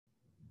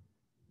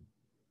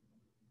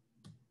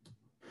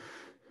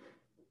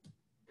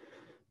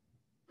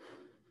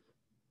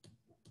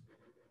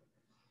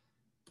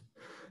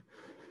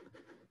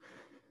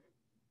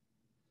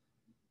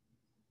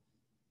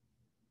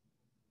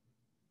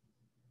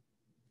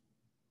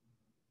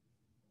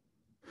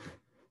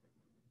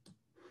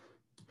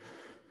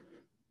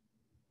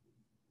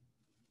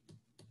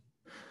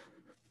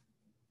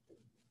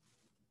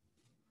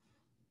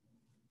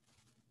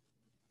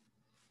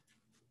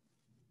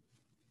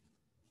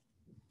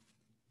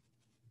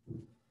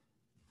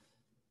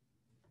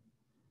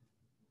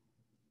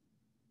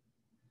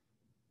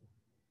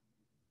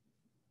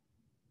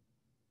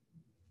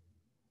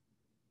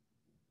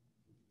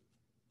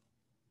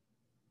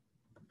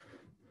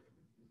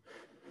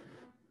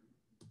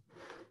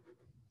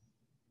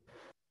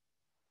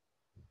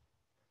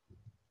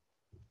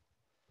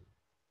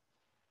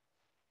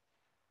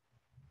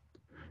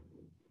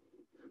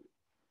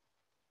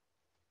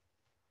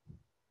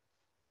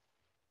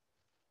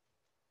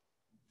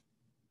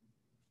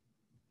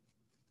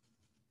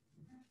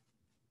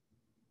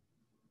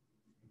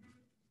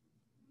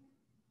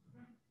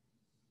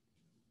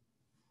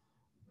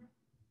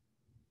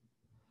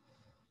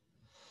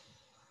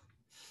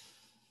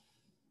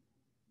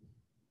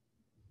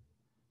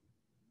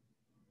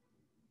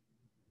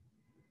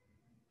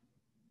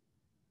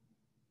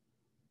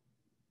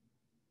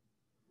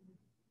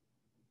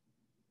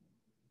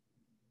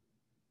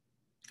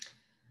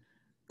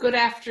Good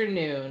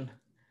afternoon.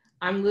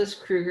 I'm Liz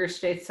Krueger,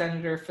 State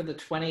Senator for the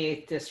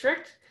 28th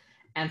District.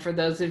 And for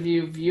those of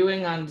you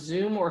viewing on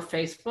Zoom or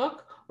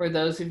Facebook, or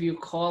those of you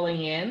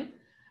calling in,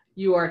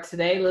 you are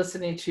today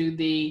listening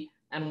to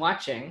and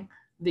watching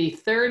the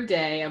third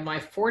day of my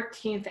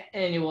 14th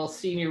annual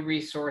Senior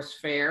Resource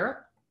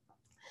Fair.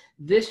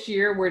 This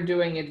year, we're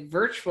doing it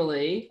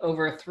virtually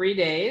over 3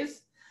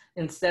 days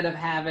instead of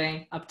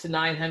having up to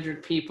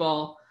 900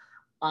 people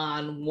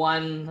on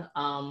one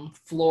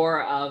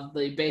floor of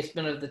the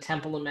basement of the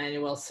Temple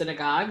Emmanuel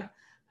Synagogue,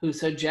 who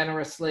so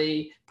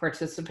generously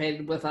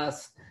participated with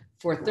us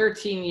for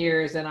 13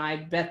 years. And I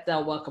bet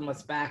they'll welcome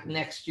us back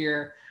next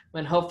year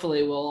when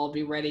hopefully we'll all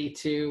be ready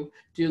to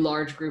do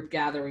large group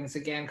gatherings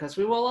again, because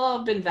we will all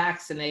have been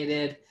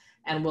vaccinated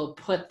and we'll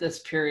put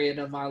this period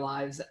of our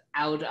lives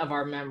out of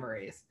our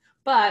memories.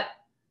 But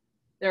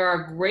there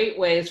are great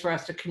ways for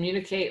us to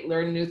communicate,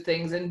 learn new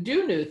things, and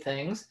do new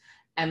things.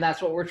 And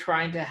that's what we're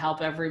trying to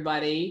help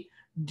everybody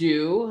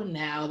do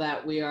now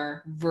that we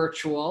are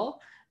virtual.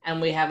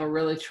 And we have a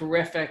really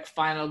terrific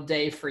final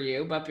day for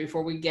you. But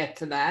before we get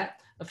to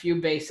that, a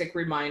few basic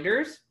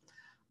reminders.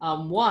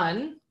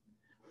 One,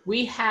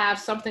 we have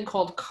something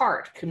called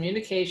CART,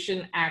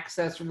 Communication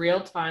Access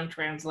Real-Time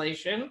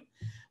Translation,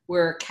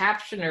 where a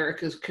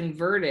captioner is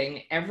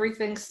converting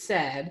everything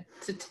said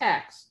to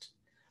text.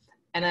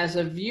 And as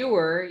a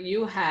viewer,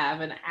 you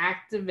have an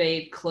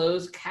activate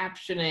closed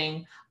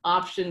captioning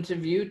option to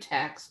view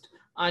text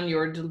on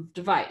your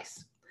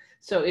device.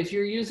 So if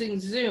you're using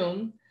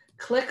Zoom,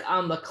 click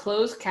on the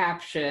closed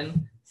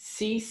caption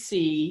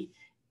CC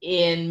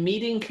in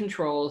meeting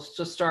controls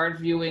to start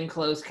viewing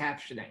closed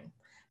captioning.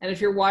 And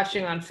if you're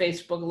watching on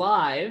Facebook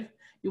Live,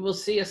 you will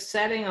see a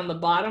setting on the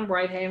bottom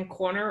right-hand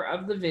corner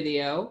of the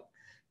video.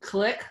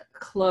 Click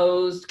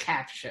closed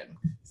caption,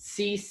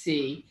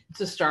 CC,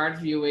 to start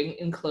viewing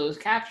in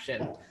closed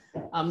caption.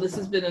 This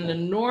has been an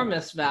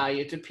enormous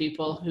value to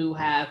people who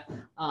have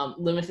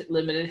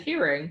limited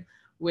hearing,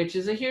 which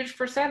is a huge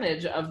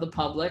percentage of the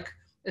public,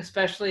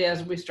 especially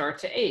as we start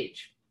to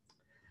age.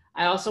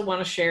 I also want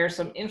to share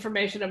some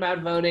information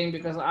about voting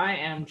because I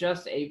am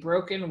just a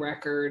broken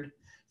record.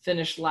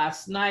 Finished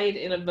last night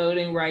in a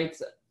voting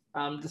rights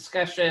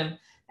discussion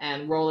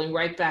and rolling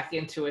right back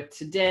into it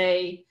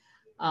today.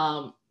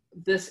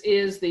 This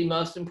is the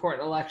most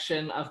important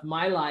election of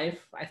my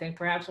life, I think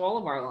perhaps all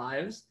of our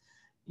lives.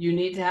 You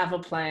need to have a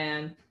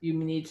plan. You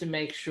need to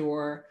make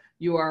sure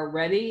you are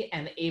ready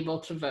and able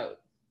to vote.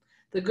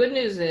 The good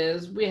news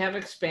is we have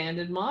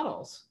expanded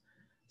models.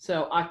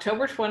 So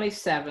October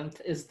 27th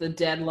is the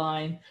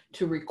deadline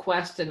to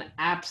request an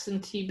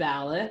absentee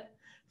ballot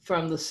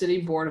from the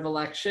City Board of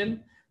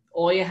Election.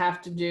 All you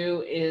have to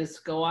do is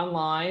go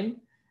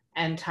online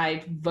and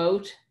type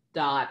vote.nyc,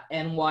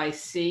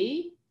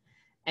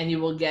 and you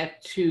will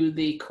get to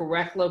the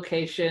correct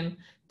location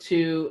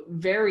to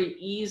very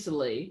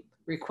easily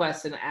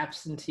request an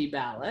absentee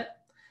ballot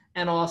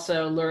and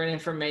also learn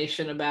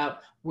information about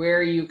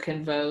where you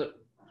can vote,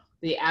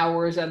 the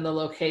hours and the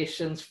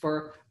locations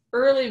for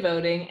early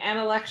voting and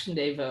election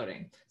day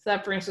voting. So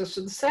that brings us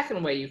to the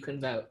second way you can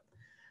vote.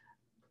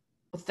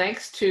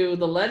 Thanks to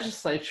the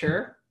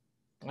legislature,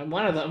 and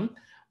one of them,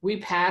 we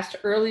passed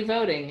early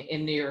voting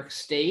in New York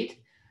State.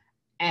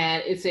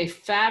 And it's a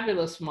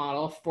fabulous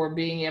model for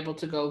being able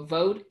to go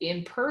vote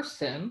in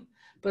person,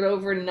 but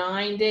over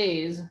 9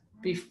 days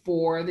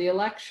before the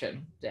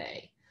election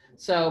day.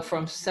 So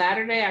from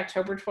Saturday,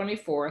 October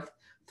 24th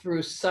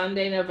through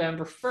Sunday,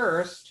 November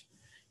 1st,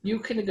 you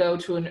can go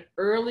to an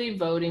early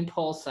voting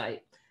poll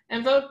site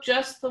and vote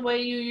just the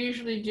way you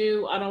usually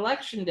do on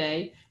election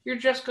day. You're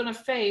just going to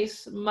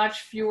face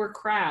much fewer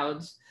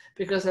crowds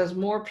because as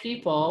more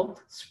people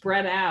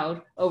spread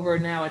out over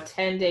now a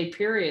 10-day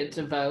period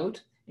to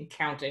vote,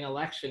 counting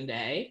election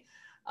day,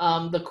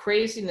 the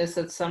craziness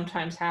that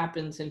sometimes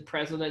happens in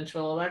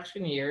presidential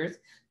election years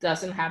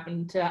doesn't have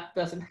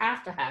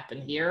to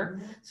happen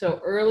here. So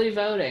early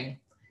voting,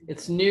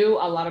 it's new.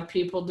 A lot of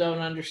people don't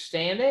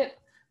understand it,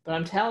 but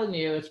I'm telling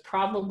you, it's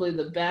probably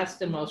the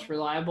best and most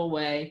reliable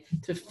way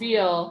to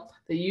feel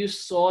that you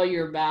saw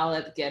your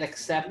ballot get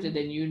accepted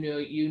and you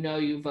know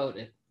you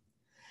voted.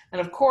 And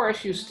of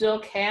course, you still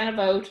can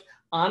vote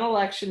on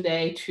election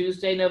day,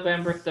 Tuesday,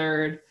 November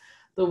 3rd,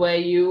 the way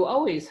you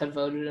always have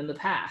voted in the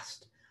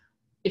past.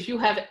 If you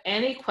have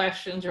any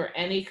questions or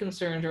any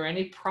concerns or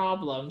any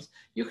problems,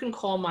 you can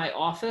call my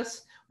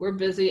office. We're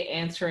busy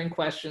answering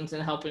questions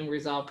and helping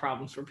resolve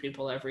problems for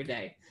people every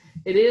day.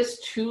 It is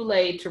too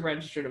late to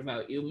register to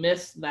vote. You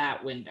missed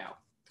that window.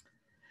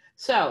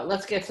 So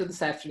let's get to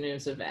this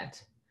afternoon's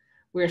event.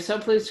 We are so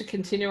pleased to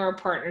continue our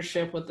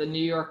partnership with the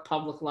New York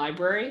Public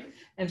Library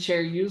and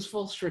share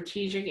useful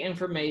strategic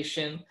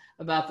information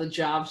about the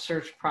job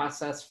search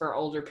process for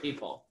older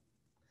people.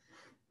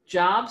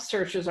 Job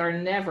searches are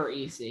never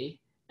easy,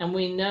 and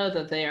we know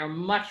that they are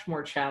much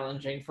more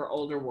challenging for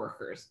older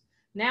workers.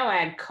 Now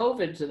add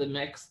COVID to the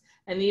mix,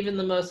 and even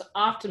the most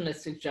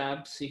optimistic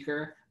job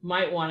seeker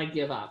might want to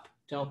give up.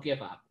 Don't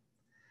give up.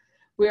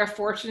 We are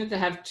fortunate to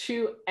have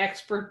two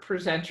expert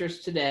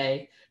presenters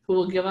today who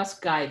will give us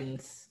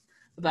guidance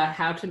about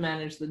how to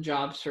manage the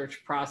job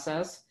search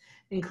process,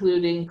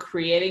 including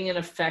creating an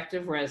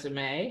effective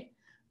resume,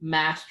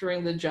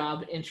 mastering the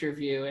job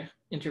interview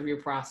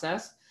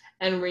process,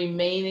 and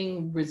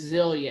remaining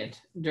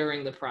resilient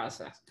during the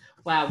process.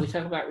 Wow, we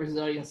talk about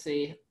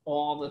resiliency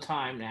all the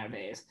time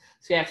nowadays.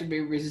 So you have to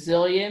be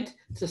resilient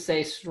to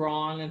stay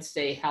strong and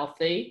stay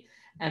healthy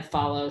and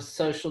follow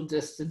social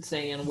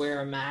distancing and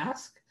wear a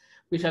mask.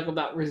 We talk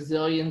about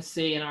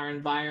resiliency in our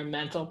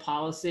environmental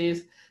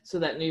policies so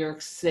that New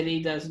York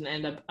City doesn't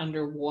end up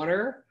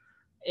underwater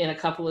in a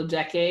couple of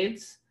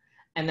decades.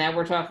 And now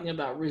we're talking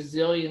about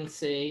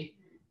resiliency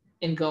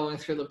in going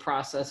through the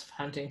process of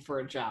hunting for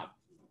a job.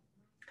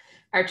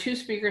 Our two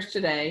speakers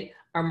today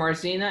are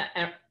Marzina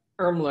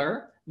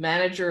Ermler,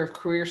 Manager of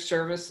Career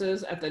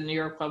Services at the New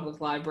York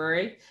Public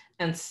Library,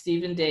 and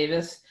Stephen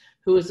Davis,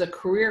 who is a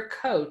career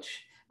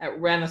coach at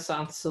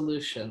Renaissance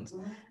Solutions.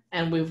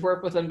 And we've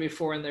worked with them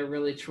before, and they're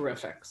really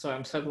terrific. So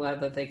I'm so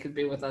glad that they could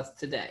be with us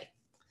today.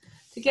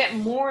 To get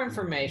more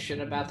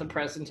information about the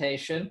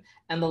presentation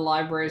and the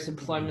library's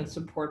employment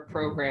support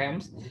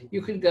programs,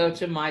 you can go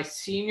to my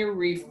Senior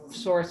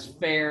Resource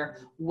Fair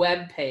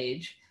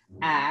webpage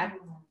at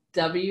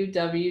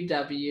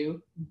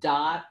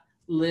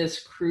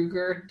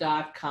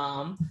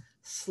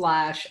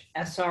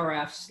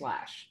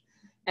www.lizkrueger.com/SRF/.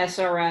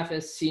 SRF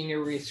is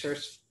Senior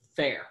Resource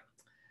Fair.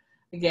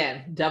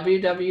 Again,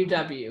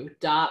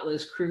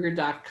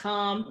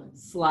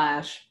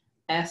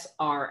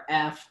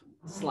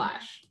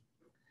 www.lizkrueger.com/SRF/.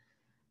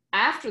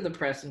 After the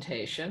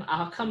presentation,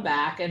 I'll come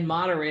back and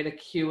moderate a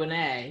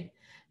Q&A.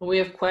 And we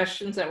have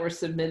questions that were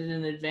submitted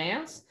in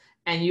advance,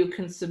 and you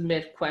can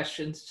submit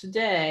questions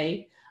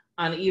today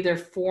on either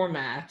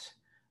format,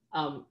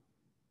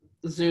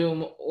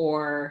 Zoom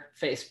or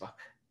Facebook.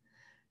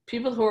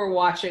 People who are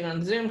watching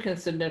on Zoom can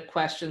submit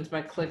questions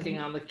by clicking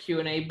on the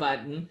Q&A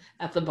button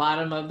at the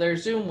bottom of their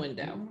Zoom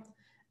window.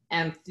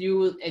 And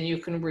you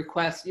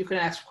can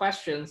ask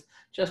questions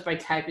just by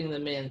typing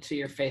them into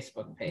your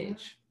Facebook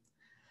page.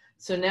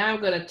 So now I'm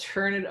going to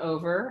turn it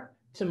over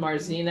to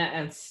Marzina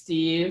and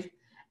Steve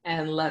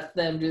and let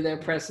them do their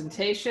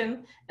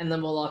presentation, and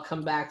then we'll all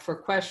come back for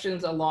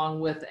questions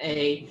along with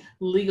a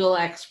legal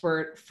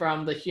expert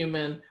from the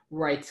Human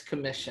Rights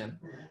Commission.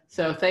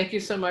 So thank you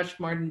so much,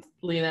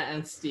 Marzina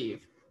and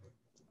Steve.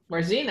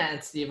 Marzina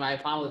and Steve, I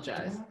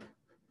apologize.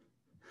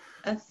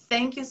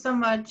 Thank you so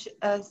much,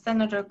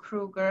 Senator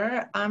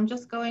Krueger. I'm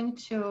just going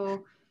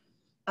to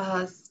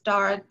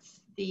start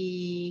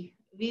the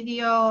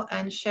video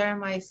and share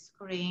my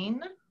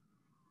screen.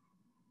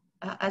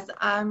 As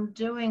I'm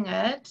doing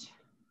it,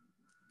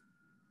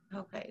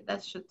 okay,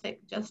 that should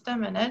take just a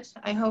minute.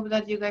 I hope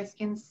that you guys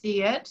can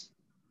see it.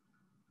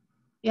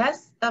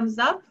 Yes, thumbs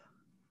up?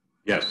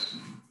 Yes.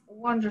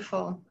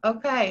 Wonderful.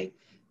 Okay,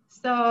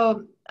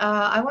 so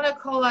I want to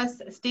call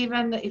us,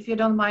 Stephen, if you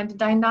don't mind,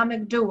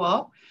 dynamic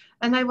duo.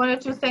 And I wanted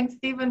to thank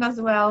Stephen as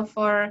well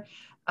for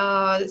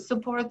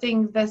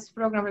supporting this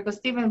program, because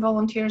Stephen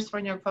volunteers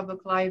for New York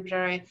Public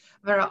Library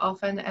very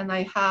often, and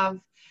I have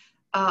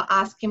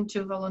asked him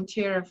to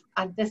volunteer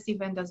at this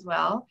event as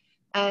well.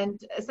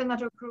 And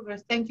Senator Krueger,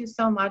 thank you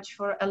so much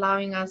for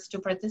allowing us to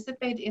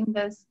participate in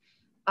this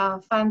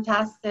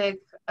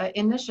fantastic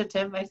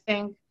initiative. I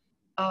think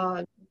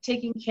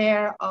taking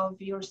care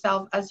of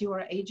yourself as you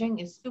are aging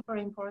is super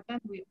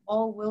important. We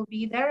all will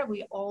be there.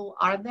 We all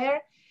are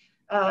there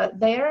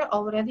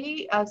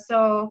already.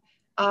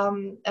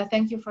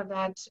 Thank you for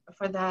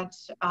that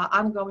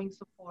ongoing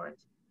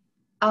support.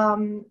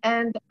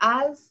 And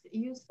as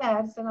you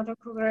said, Senator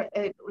Krueger,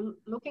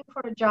 looking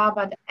for a job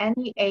at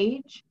any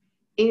age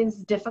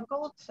is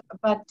difficult,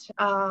 but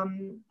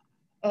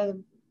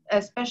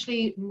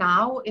especially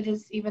now, it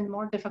is even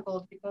more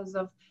difficult because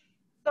of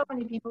so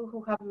many people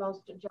who have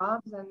lost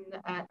jobs and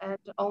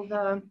all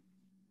the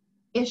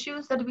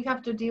issues that we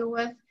have to deal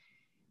with.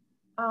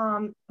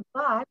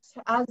 But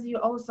as you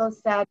also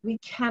said, we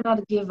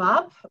cannot give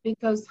up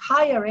because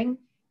hiring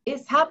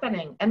is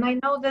happening. And I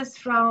know this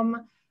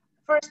from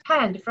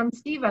firsthand from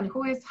Stephen,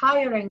 who is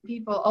hiring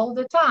people all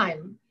the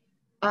time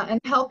and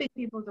helping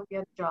people to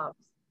get jobs.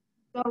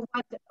 So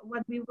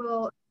what we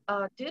will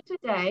do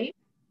today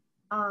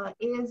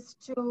is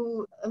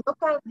to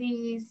look at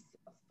these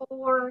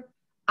 4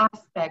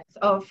 aspects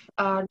of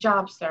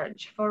job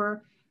search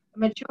for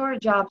mature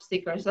job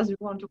seekers, as we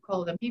want to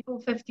call them, people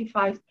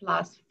 55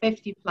 plus,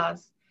 50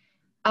 plus.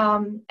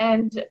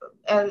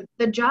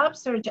 The job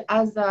search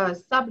as a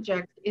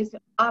subject is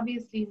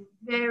obviously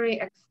very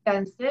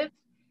extensive.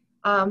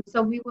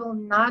 So we will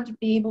not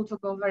be able to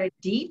go very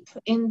deep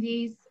in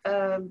these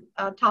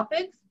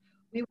topics.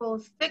 We will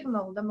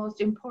signal the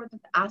most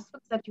important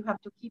aspects that you have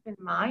to keep in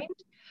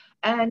mind.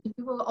 And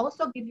we will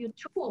also give you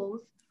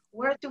tools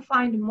where to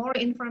find more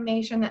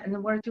information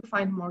and where to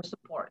find more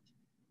support.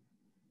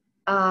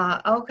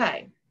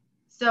 Okay,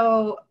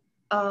 so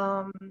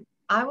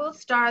I will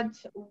start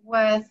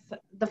with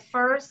the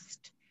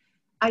first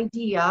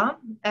idea,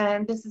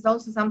 and this is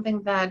also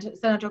something that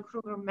Senator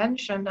Krueger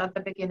mentioned at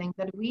the beginning,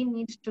 that we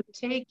need to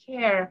take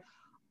care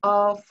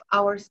of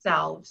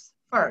ourselves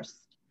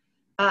first.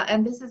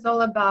 And this is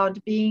all about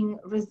being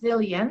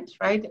resilient,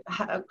 right?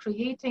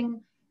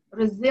 Creating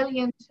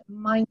resilient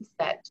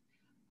mindset.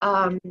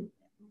 Um,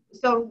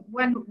 so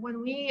when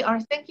we are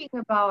thinking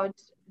about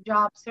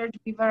job search,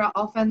 we very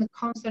often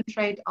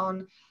concentrate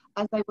on,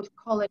 as I would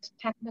call it,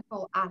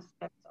 technical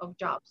aspects of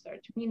job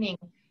search, meaning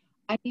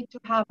I need to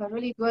have a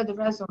really good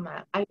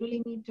resume. I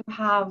really need to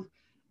have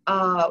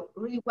a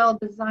really well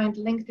designed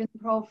LinkedIn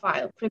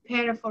profile,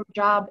 prepare for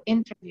job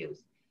interviews.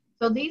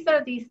 So these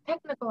are these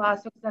technical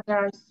aspects that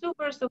are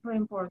super, super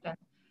important.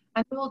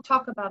 And we will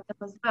talk about them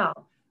as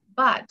well.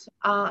 But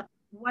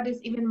what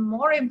is even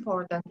more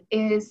important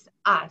is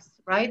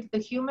us, right? The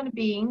human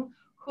being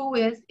who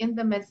is in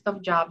the midst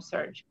of job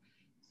search.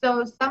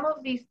 So some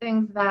of these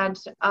things that,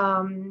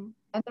 and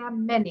there are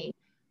many,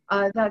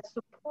 that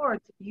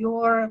support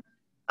your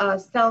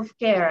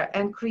self-care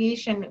and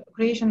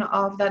creation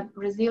of that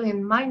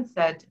resilient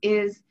mindset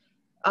is,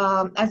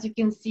 as you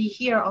can see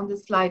here on the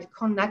slide,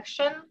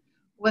 connection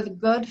with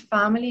good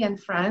family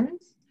and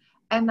friends.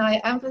 And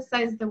I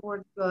emphasize the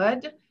word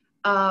good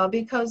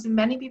because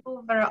many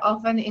people very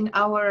often in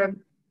our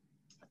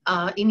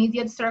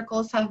immediate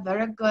circles have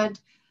very good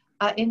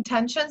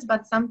intentions,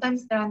 but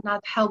sometimes they're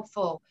not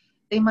helpful.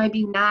 They might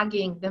be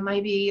nagging. They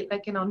might be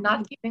like,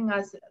 not giving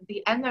us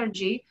the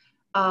energy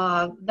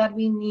that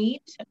we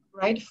need,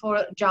 right,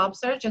 for job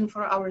search and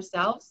for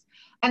ourselves.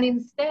 And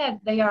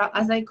instead, they are,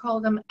 as I call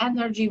them,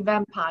 energy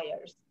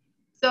vampires.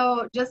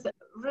 So just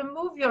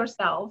remove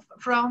yourself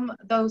from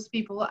those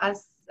people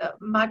as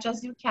much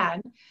as you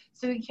can,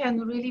 so you can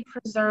really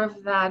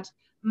preserve that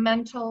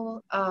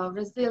mental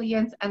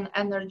resilience and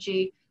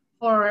energy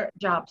for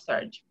job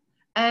search.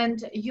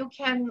 And you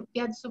can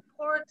get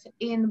support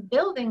in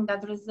building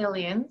that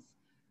resilience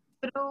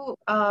through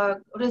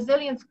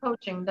resilience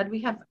coaching that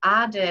we have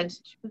added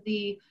to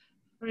the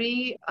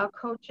free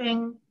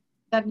coaching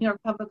that New York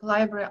Public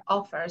Library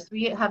offers.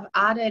 We have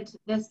added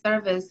this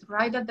service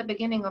right at the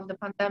beginning of the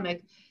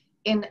pandemic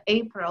in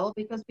April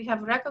because we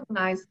have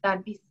recognized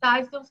that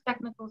besides those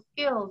technical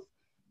skills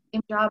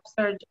in job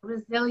search,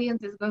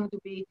 resilience is going to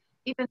be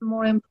even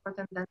more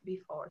important than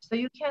before. So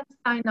you can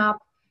sign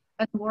up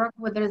and work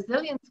with a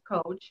resilience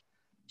coach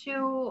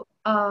to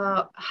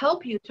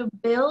help you to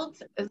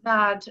build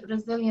that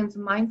resilient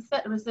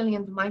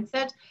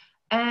mindset,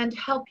 and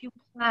help you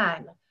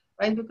plan,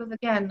 right? Because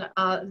again,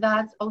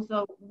 that's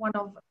also one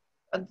of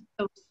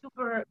those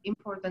super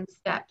important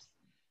steps,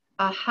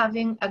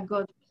 having a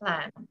good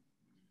plan.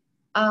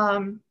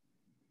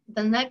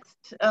 The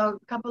next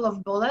couple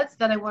of bullets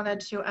that I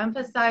wanted to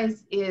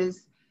emphasize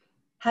is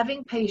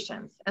having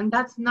patience, and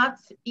that's not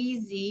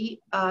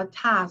easy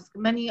task.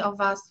 Many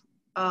of us,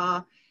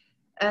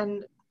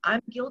 and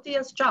I'm guilty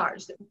as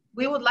charged,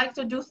 we would like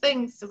to do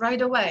things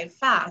right away,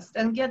 fast,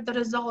 and get the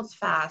results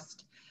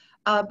fast.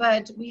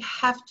 But we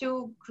have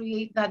to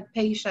create that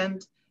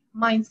patient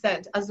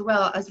mindset as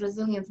well as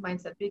resilience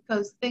mindset,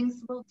 because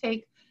things will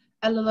take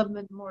a little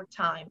bit more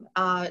time.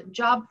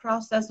 Job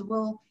process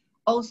will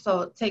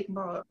also take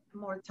more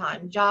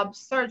time. Job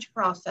search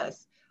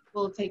process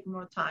will take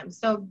more time.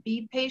 So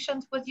be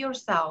patient with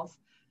yourself,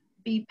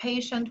 be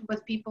patient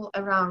with people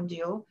around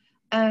you,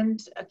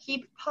 and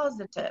keep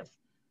positive.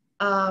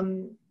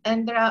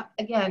 And there are,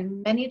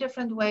 again, many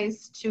different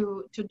ways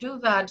to do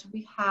that.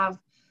 We have,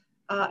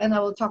 and I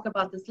will talk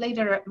about this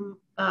later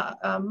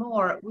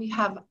more, we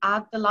have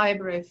at the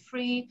library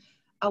free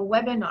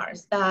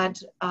webinars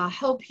that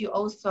help you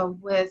also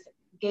with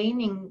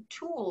gaining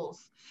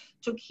tools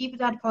to keep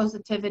that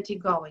positivity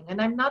going.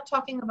 And I'm not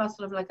talking about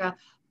sort of like a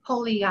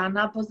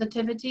Pollyanna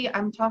positivity.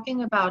 I'm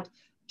talking about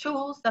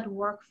tools that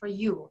work for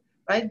you,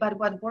 right? But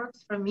what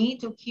works for me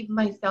to keep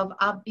myself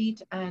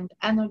upbeat and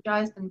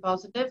energized and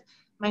positive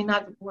might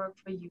not work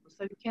for you.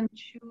 So you can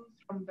choose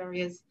from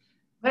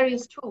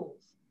various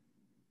tools.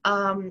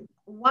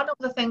 One of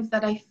the things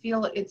that I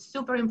feel it's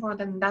super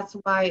important, and that's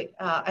why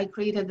I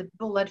created the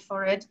bullet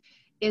for it,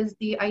 is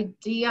the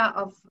idea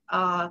of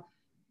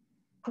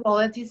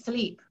quality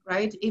sleep,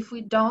 right? If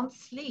we don't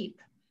sleep,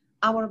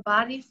 our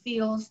body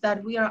feels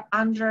that we are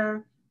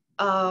under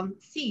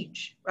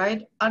siege,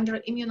 right? Under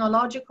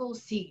immunological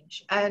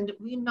siege. And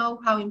we know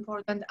how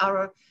important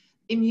our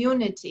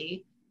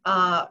immunity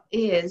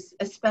is,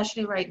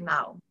 especially right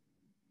now.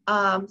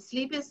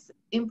 Sleep is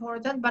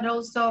important, but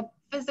also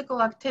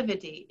physical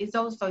activity is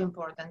also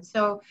important.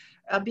 So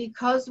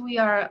because we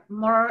are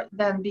more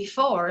than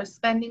before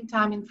spending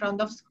time in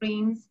front of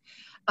screens,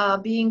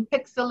 being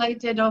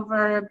pixelated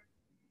over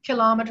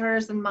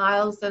kilometers and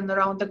miles and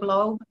around the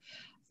globe,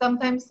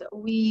 sometimes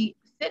we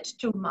sit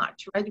too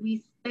much, right?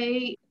 We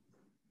stay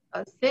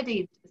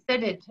seated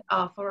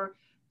for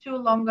too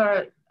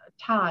longer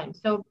time.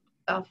 So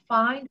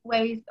find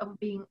ways of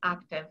being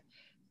active.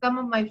 Some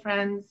of my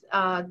friends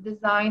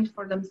designed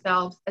for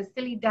themselves a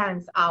silly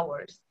dance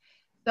hours.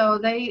 So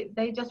they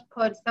just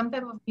put some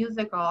type of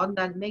music on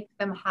that makes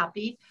them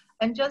happy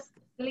and just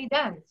silly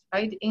dance,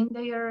 right, in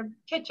their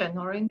kitchen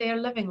or in their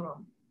living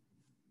room.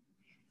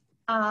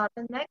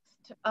 The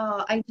next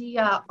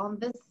idea on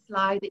this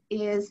slide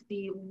is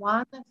the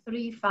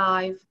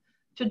 1-3-5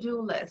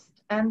 to-do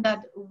list. And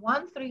that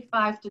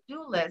 135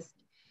 to-do list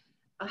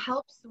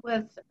helps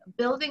with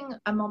building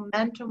a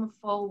momentum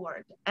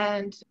forward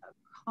and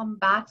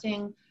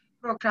combating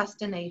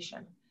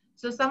procrastination.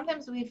 So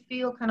sometimes we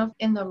feel kind of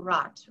in the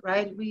rut,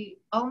 right? We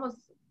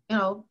almost,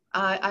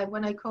 I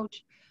when I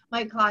coach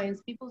my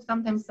clients, people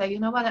sometimes say, you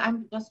know what,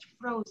 I'm just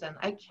frozen.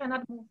 I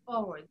cannot move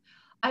forward.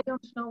 I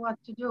don't know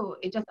what to do.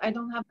 I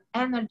don't have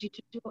energy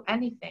to do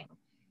anything.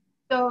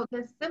 So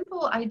the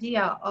simple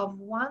idea of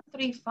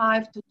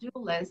 135 to-do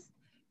list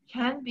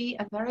can be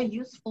a very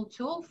useful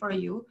tool for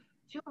you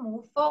to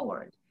move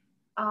forward.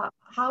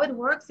 How it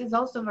works is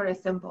also very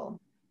simple.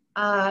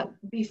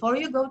 Before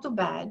you go to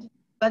bed,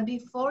 but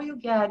before you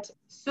get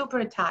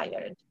super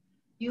tired,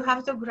 you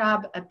have to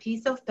grab a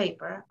piece of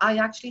paper. I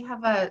actually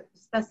have a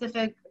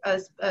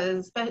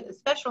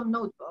special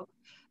notebook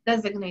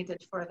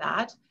designated for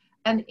that.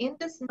 And in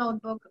this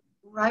notebook,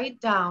 write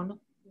down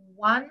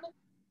one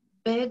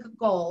big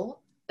goal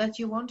that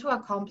you want to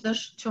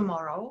accomplish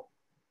tomorrow,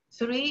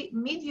 3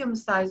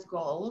 medium-sized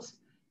goals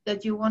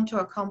that you want to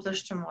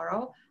accomplish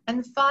tomorrow,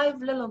 and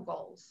 5 little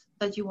goals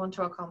that you want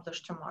to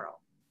accomplish tomorrow.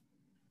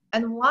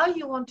 And why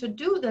you want to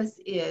do this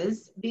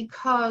is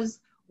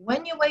because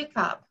when you wake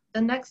up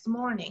the next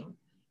morning,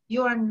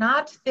 you are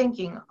not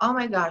thinking, oh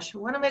my gosh,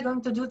 what am I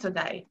going to do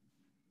today?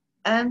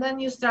 And then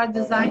you start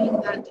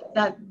designing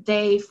that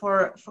day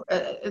for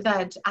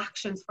that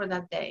actions for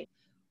that day.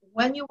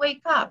 When you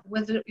wake up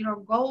with your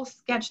goals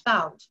sketched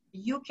out,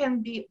 you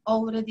can be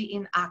already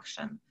in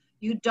action.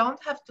 You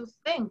don't have to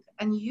think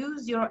and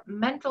use your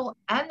mental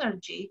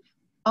energy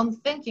on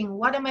thinking,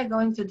 what am I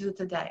going to do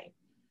today?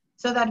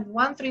 So that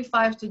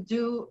 135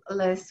 to-do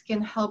list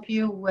can help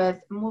you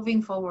with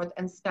moving forward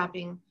and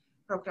stopping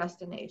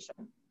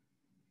procrastination.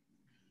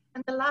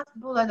 And the last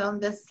bullet on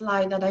this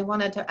slide that I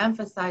wanted to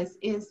emphasize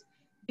is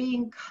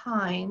being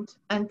kind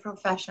and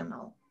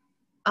professional.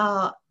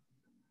 Our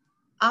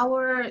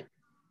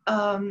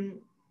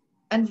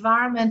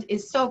environment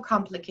is so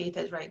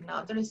complicated right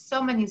now. There is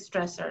so many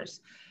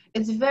stressors.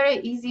 It's very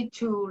easy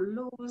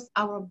to lose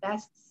our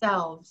best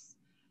selves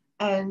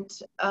and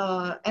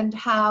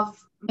have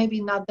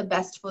maybe not the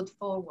best foot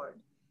forward.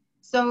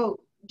 So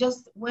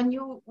just when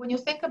you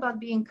think about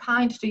being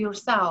kind to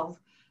yourself,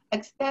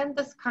 extend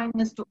this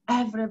kindness to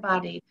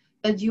everybody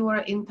that you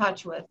are in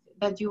touch with,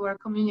 that you are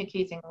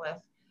communicating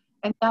with.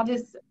 And that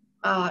is,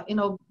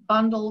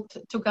 bundled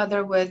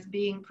together with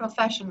being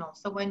professional.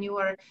 So when you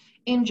are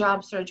in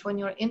job search, when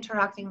you're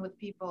interacting with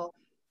people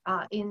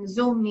in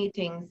Zoom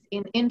meetings,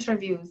 in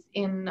interviews,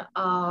 in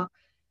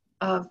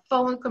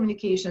phone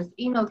communications,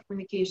 email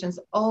communications,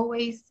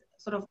 always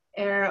sort of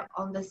err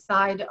on the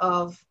side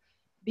of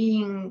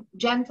being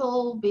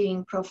gentle,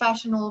 being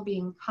professional,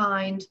 being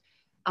kind,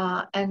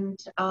 and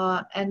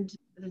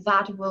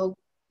that will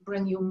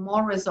bring you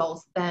more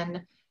results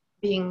than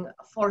being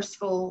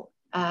forceful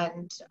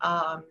and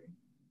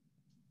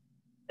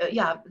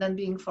than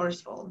being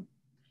forceful.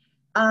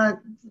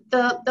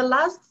 The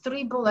last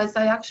 3 bullets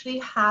I actually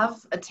have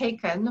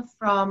taken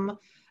from,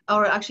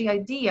 or actually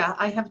idea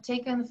I have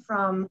taken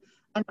from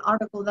an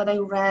article that I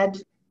read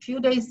a few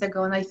days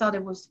ago, and I thought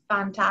it was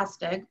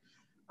fantastic.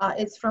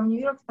 It's from New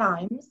York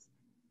Times,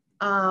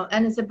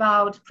 and it's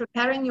about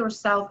preparing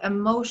yourself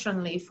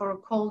emotionally for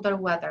colder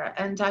weather.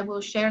 And I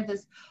will share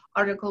this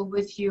article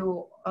with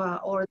you,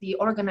 or the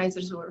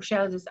organizers will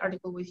share this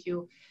article with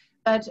you.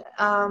 But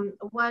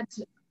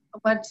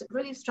what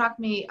really struck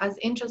me as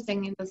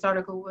interesting in this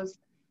article was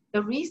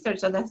the research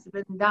that has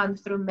been done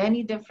through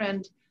many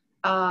different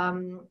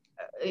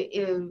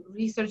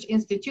research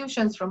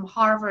institutions, from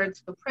Harvard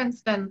to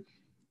Princeton,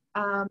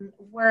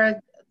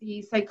 where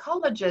the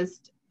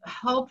psychologist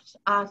helped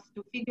us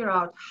to figure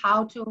out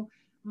how to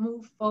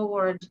move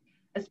forward,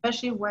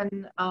 especially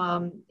when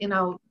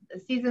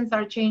seasons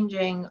are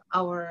changing.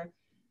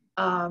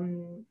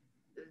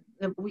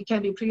 We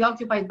can be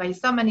preoccupied by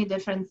so many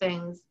different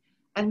things,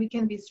 and we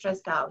can be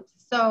stressed out.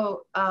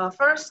 So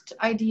first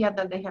idea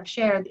that they have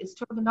shared is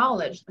to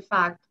acknowledge the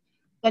fact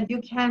that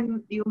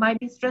you might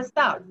be stressed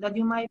out, that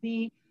you might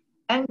be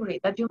angry,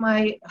 that you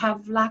might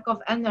have lack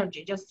of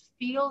energy. Just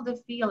feel the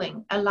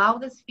feeling, allow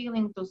this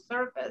feeling to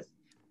surface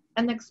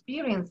and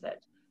experience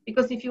it.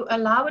 Because if you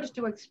allow it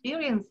to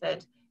experience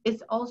it,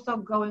 it's also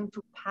going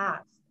to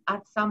pass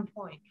at some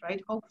point,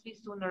 right? Hopefully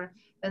sooner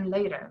than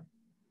later.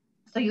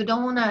 So you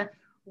don't want to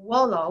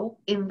wallow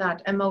in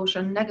that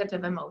emotion,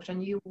 negative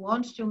emotion. You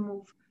want to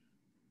move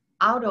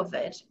out of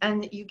it,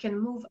 and you can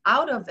move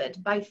out of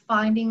it by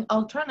finding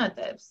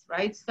alternatives,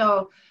 right?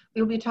 So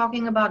we'll be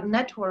talking about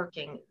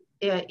networking.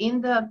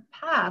 In the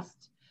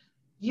past,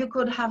 you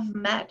could have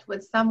met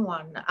with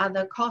someone at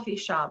a coffee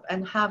shop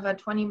and have a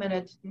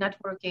 20-minute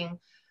networking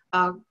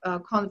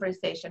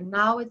conversation.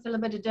 Now it's a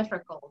little bit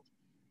difficult,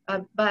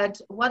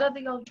 but what are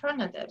the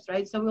alternatives,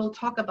 right? So we'll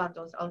talk about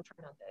those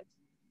alternatives.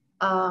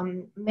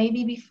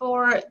 Maybe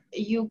before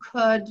you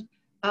could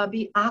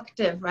be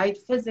active, right,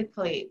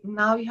 physically.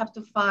 Now you have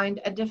to find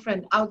a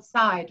different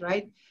outside,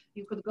 right?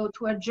 You could go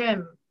to a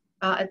gym,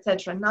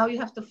 etc. Now you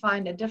have to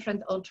find a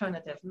different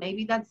alternative.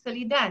 Maybe that's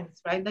silly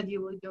dance, right, that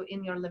you will do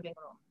in your living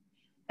room.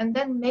 and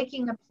then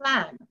making a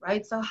plan,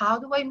 right? So how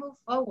do I move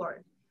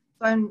forward?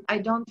 So I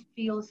don't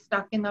feel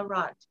stuck in a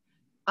rut.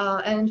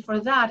 And for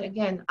that,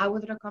 again, I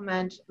would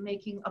recommend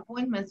making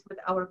appointments with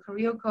our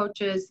career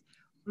coaches,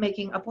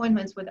 making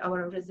appointments with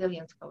our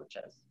resilience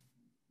coaches.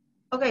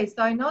 Okay,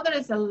 so I know there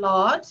is a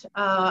lot.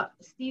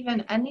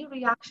 Stephen, any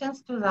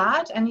reactions to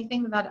that?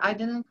 Anything that I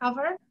didn't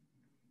cover?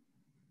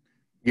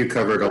 You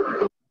covered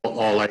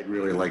all I'd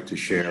really like to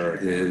share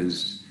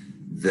is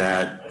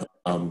that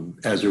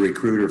as a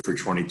recruiter for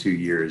 22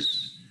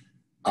 years,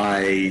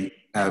 I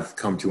have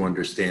come to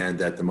understand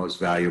that the most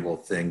valuable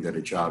thing that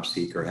a job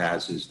seeker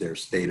has is their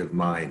state of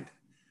mind.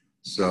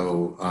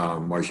 So,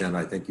 Marjane,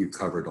 I think you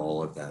covered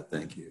all of that.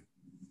 Thank you.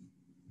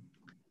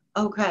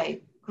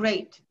 Okay,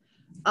 great.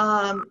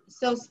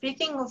 So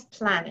speaking of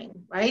planning,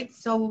 right?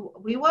 So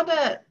we want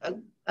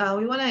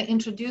to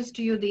introduce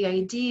to you the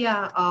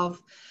idea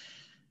of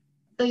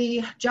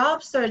the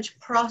job search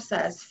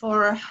process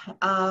for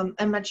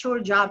a mature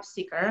job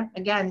seeker.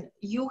 Again,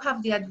 you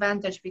have the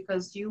advantage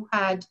because you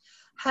had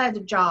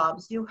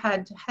jobs, you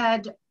had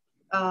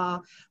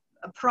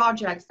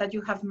projects that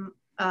you have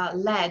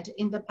led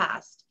in the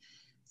past.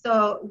 So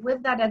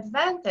with that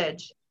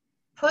advantage,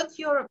 put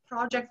your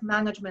project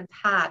management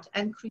hat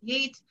and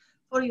create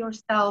for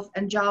yourself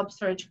a job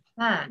search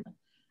plan.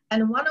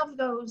 And one of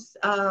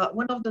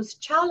those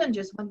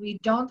challenges when we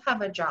don't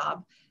have a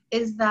job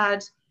is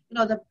that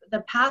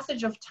the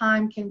passage of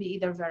time can be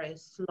either very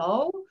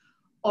slow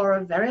or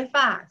very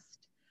fast.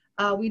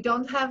 We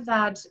don't have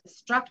that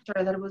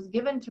structure that was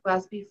given to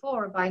us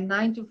before by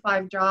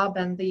 9-to-5 job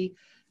and the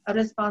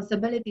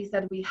responsibilities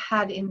that we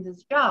had in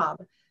this job.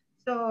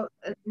 So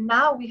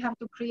now we have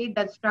to create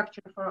that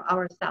structure for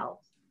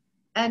ourselves.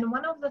 And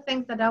one of the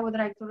things that I would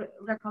like to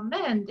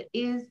recommend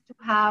is to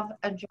have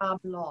a job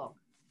log.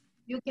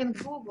 You can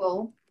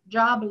Google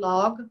job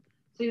log,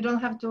 so you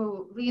don't have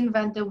to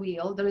reinvent the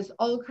wheel. There is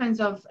all kinds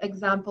of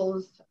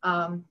examples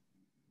on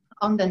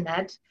the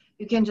net.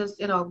 You can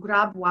just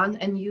grab one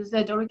and use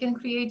it, or you can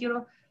create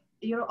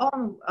your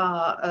own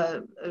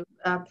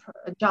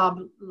job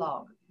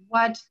log.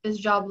 What this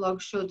job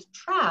log should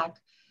track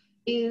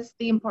is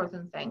the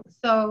important thing.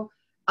 So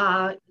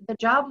the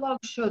job log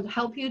should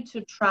help you to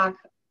track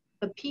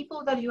the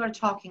people that you are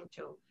talking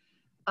to,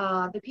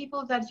 the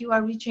people that you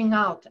are reaching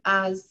out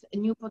as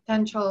new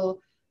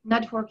potential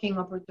networking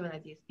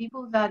opportunities,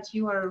 people that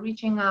you are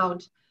reaching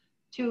out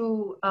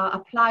to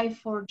apply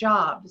for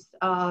jobs,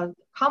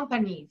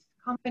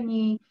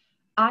 company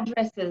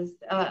addresses,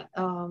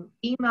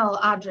 email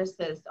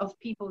addresses of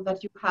people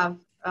that you have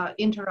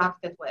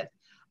interacted with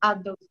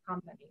at those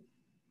companies.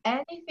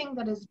 Anything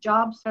that is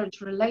job search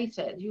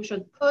related, you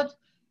should put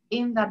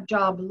in that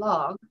job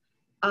log.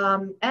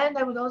 And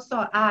I would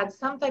also add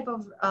some type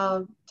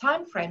of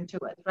time frame to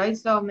it, right?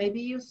 So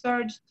maybe you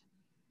searched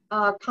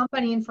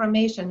company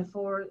information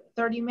for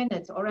 30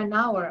 minutes or an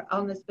hour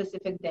on a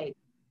specific date.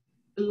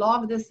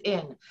 Log this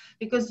in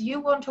because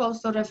you want to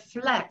also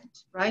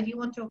reflect, right? You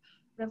want to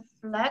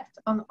reflect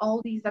on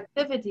all these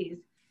activities,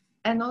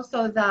 and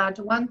also that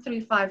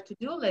 135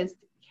 to-do list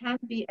can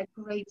be a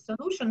great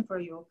solution for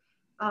you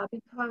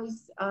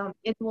because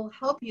it will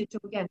help you to,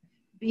 again,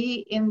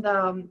 be in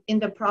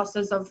the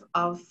process of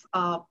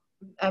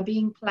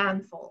being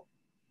planful.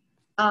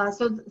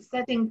 So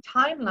setting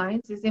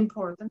timelines is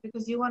important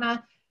because you want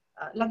to,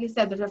 like I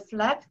said,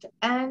 reflect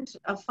and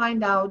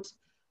find out,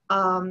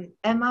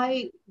 am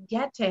I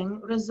getting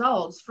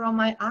results from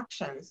my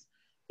actions?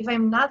 If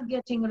I'm not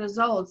getting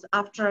results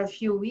after a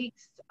few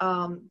weeks,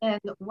 then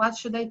what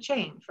should I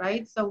change,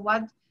 right? So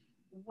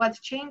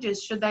what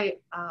changes should I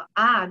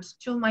add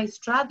to my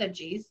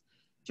strategies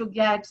to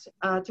get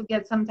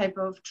some type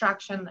of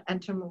traction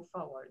and to move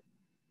forward?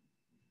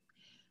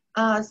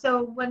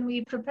 So when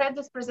we prepared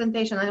this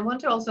presentation, I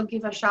want to also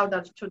give a shout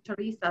out to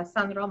Teresa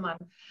San Roman,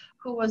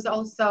 who was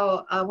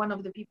also one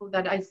of the people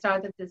that I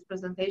started this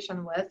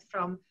presentation with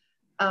from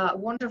a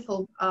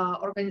wonderful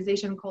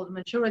organization called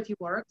Maturity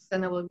Works,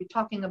 and I will be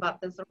talking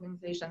about this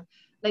organization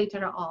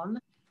later on.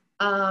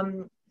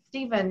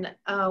 Stephen,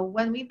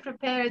 when we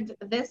prepared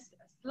this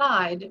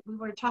slide, we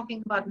were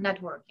talking about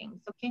networking.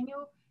 So can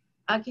you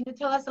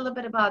tell us a little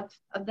bit about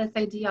this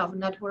idea of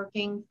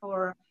networking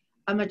for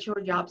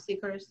mature job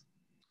seekers?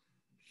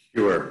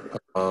 Sure.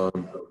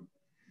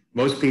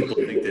 Most people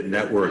think that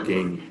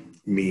networking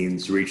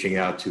means reaching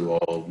out to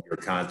all your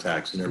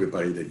contacts and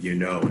everybody that you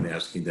know and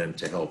asking them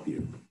to help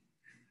you.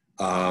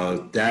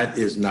 That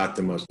is not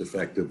the most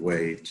effective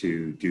way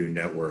to do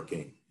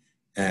networking.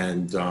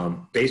 And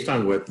based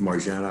on what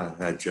Marjane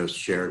had just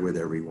shared with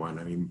everyone,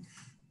 I mean,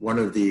 one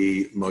of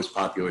the most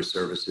popular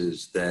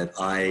services that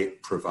I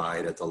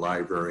provide at the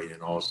library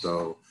and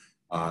also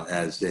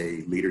as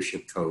a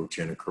leadership coach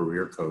and a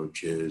career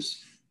coach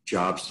is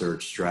job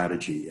search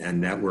strategy,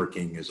 and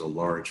networking is a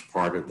large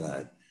part of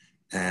that.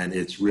 And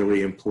it's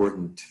really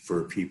important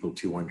for people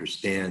to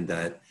understand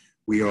that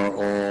we are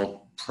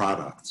all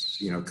products.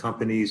 You know,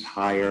 companies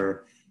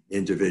hire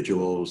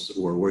individuals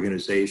or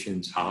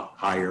organizations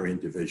hire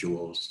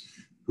individuals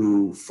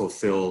who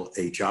fulfill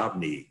a job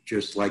need,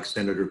 just like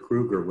Senator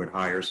Krueger would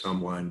hire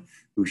someone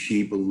who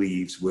she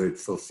believes would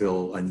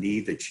fulfill a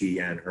need that she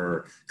and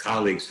her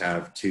colleagues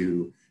have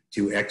to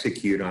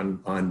execute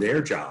on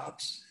their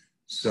jobs.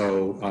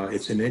 So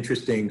it's an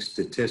interesting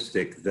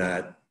statistic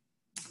that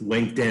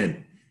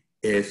LinkedIn,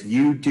 if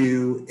you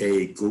do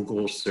a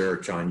Google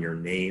search on your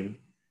name,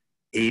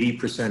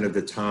 80% of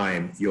the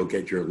time you'll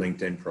get your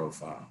LinkedIn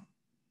profile,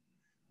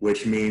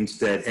 which means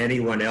that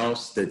anyone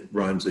else that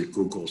runs a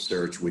Google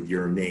search with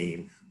your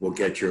name will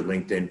get your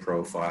LinkedIn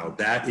profile.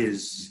 That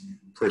is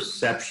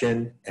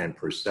perception, and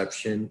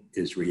perception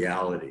is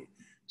reality.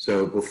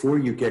 So before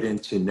you get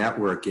into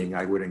networking,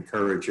 I would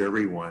encourage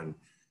everyone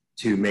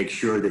to make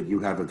sure that you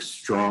have a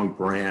strong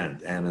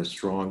brand and a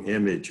strong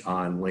image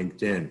on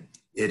LinkedIn.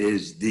 It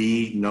is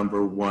the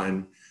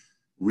 #1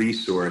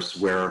 resource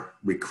where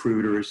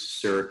recruiters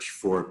search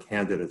for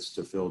candidates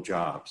to fill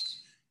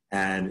jobs.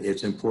 And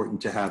it's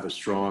important to have a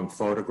strong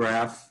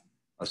photograph,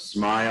 a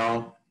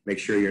smile, make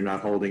sure you're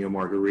not holding a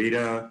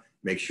margarita,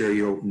 make sure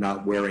you're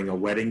not wearing a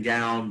wedding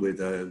gown with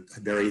a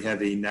very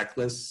heavy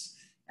necklace,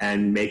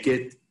 and make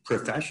it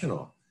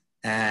professional.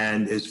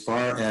 And as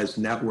far as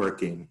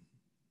networking,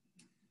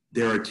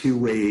 there are 2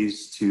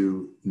 ways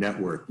to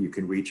network. You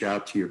can reach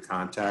out to your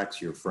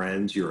contacts, your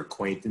friends, your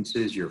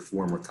acquaintances, your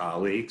former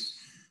colleagues.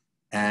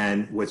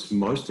 And what's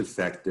most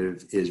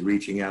effective is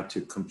reaching out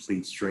to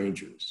complete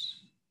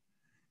strangers.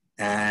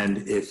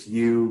 And if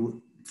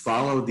you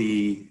follow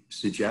the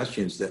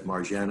suggestions that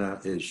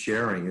Marjana is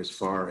sharing as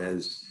far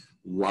as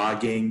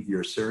logging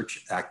your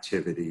search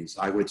activities,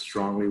 I would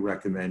strongly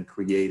recommend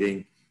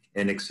creating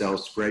an Excel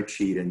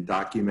spreadsheet and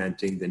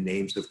documenting the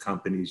names of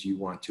companies you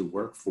want to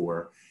work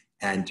for,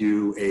 and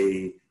do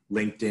a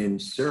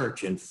LinkedIn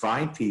search and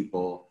find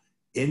people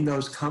in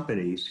those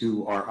companies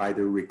who are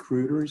either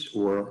recruiters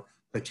or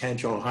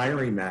potential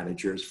hiring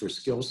managers for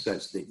skill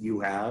sets that you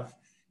have,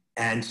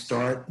 and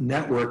start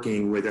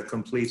networking with a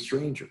complete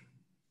stranger.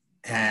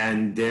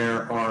 And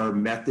there are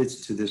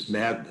methods to this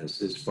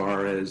madness as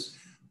far as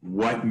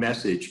what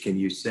message can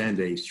you send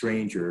a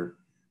stranger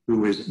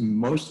who is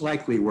most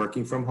likely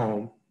working from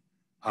home,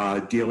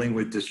 dealing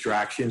with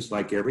distractions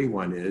like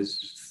everyone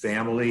is,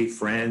 family,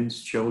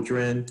 friends,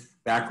 children,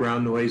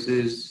 background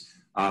noises,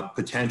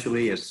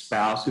 potentially a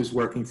spouse who's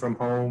working from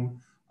home,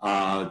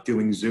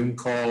 doing Zoom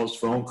calls,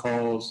 phone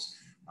calls,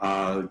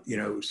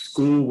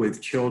 school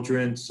with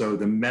children. So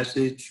the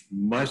message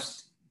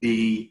must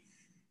be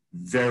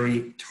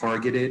very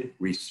targeted,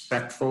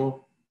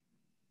 respectful,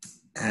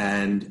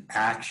 and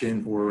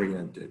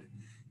action-oriented.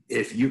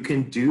 If you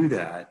can do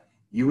that,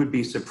 you would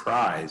be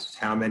surprised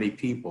how many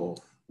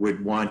people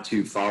would want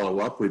to follow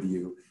up with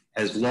you,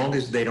 as long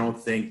as they don't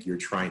think you're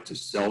trying to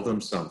sell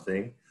them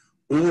something,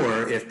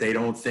 or if they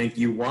don't think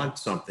you want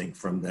something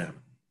from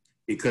them.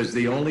 Because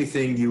the only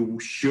thing you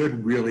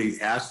should really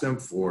ask them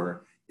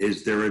for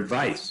is their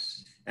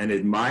advice, and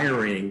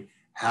admiring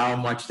how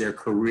much their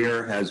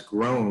career has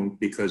grown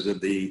because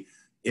of the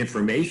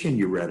information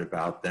you read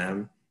about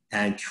them,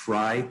 and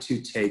try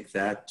to take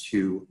that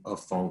to a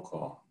phone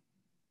call.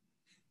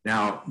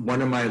 Now,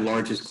 one of my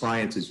largest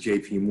clients is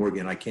JP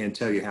Morgan. I can't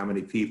tell you how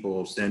many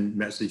people send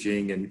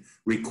messaging and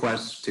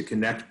requests to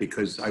connect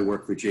because I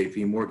work for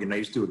JP Morgan. I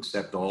used to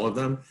accept all of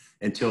them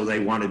until they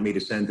wanted me to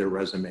send their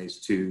resumes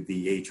to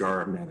the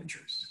HR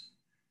managers.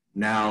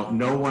 Now,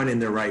 no one in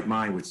their right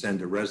mind would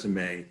send a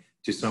resume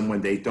to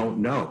someone they don't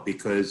know,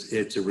 because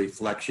it's a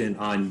reflection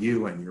on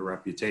you and your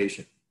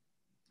reputation.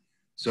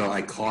 So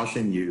I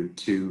caution you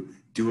to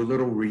do a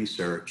little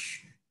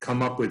research,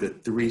 come up with a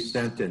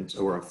 3-sentence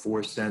or a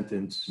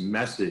 4-sentence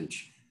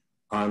message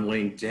on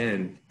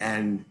LinkedIn,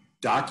 and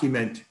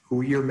document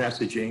who you're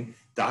messaging,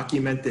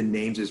 document the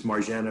names, as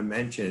Marjana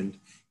mentioned,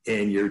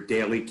 in your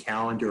daily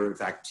calendar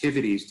of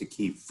activities to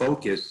keep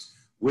focused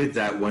with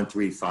that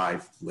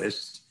 135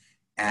 list.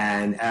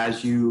 And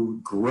as you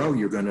grow,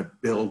 you're going to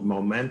build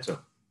momentum.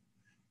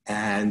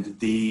 And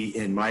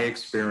in my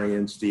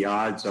experience, the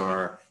odds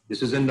are,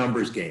 this is a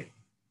numbers game.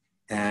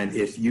 And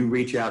if you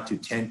reach out to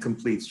 10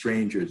 complete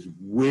strangers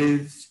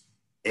with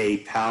a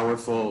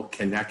powerful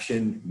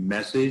connection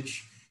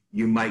message,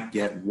 you might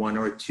get 1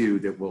 or 2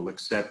 that will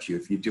accept you.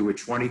 If you do it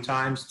 20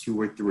 times, 2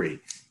 or 3.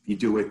 If you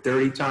do it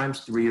 30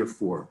 times, 3 or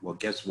 4. Well,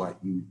 guess what?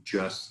 You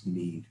just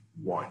need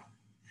 1.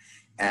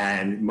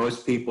 And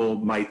most people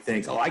might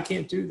think, oh, I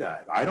can't do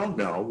that. I don't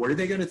know. What are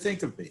they going to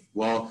think of me?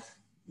 Well,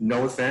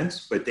 no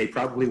offense, but they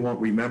probably won't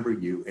remember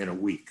you in a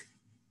week.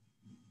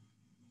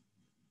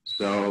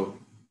 So,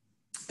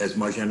 as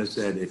Marjana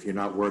said, if you're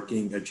not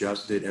working,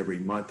 adjust it every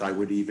month. I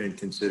would even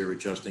consider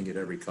adjusting it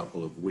every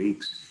couple of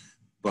weeks.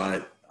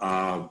 But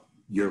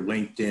your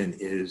LinkedIn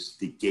is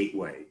the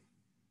gateway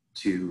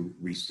to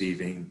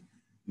receiving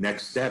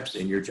next steps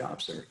in your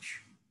job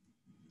search.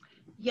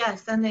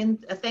 Yes, and then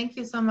thank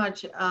you so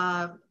much.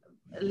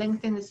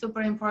 LinkedIn is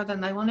super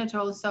important. I wanted to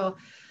also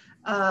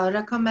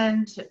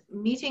recommend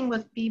meeting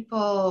with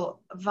people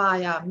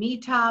via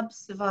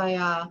meetups,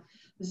 via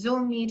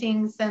Zoom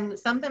meetings, and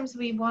sometimes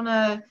we want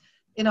to,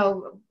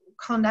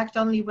 connect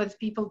only with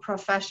people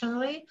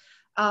professionally.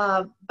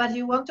 But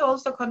you want to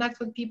also connect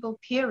with people,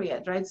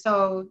 period, right?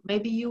 So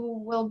maybe you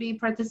will be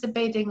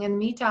participating in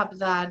meetup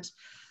that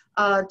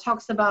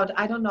talks about,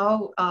 I don't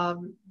know,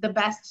 the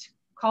best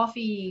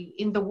coffee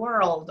in the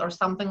world or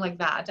something like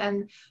that.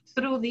 And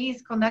through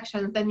these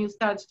connections, then you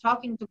start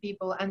talking to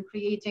people and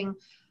creating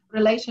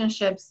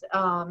relationships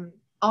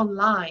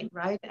online,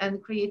 right?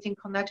 And creating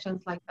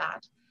connections like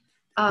that.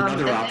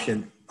 Another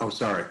option, oh,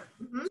 sorry.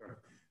 Mm-hmm.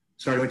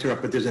 Sorry to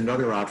interrupt, but there's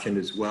another option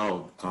as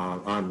well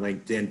on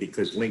LinkedIn,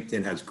 because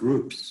LinkedIn has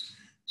groups.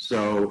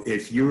 So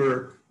if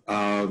you're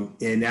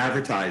in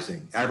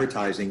advertising,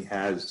 advertising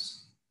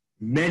has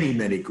many,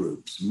 many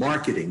groups,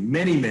 marketing,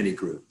 many, many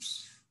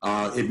groups,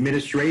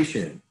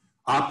 administration,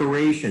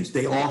 operations,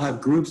 they all have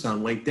groups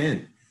on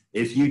LinkedIn.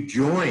 If you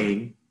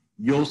join,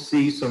 you'll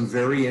see some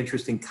very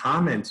interesting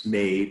comments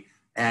made,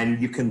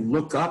 and you can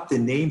look up the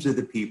names of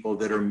the people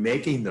that are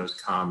making those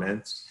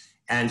comments.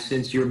 And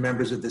since you're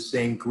members of the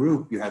same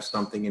group, you have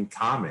something in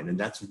common. And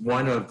that's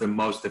one of the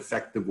most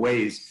effective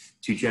ways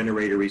to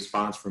generate a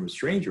response from a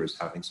stranger, is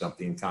having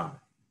something in common.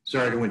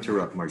 Sorry to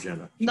interrupt,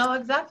 Marjana. No,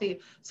 exactly.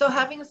 So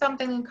having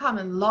something in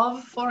common,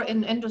 love for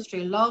an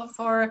industry, love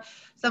for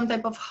some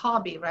type of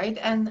hobby, right?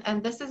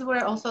 And this is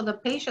where also the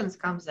patience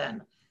comes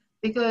in,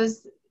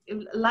 because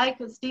like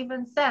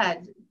Stephen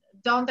said,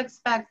 don't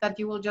expect that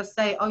you will just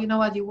say, oh, you know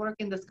what, you work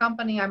in this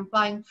company, I'm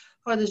applying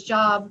for this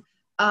job.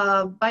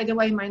 By the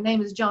way, my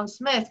name is John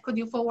Smith. Could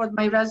you forward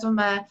my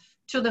resume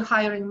to the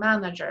hiring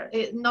manager?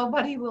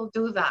 Nobody will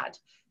do that.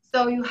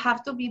 So you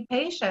have to be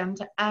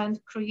patient and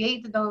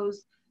create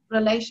those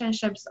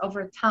relationships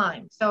over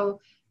time. So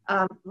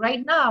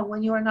right now,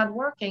 when you are not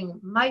working,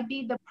 might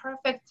be the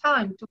perfect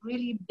time to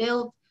really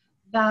build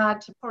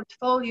that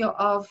portfolio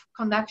of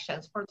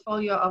connections,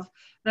 portfolio of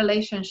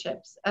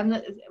relationships.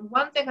 And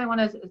one thing I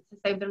wanted to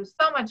say, there's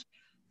so much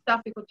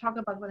stuff we could talk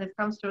about when it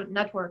comes to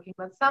networking,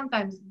 but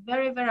sometimes,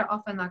 very, very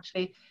often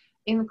actually,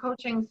 in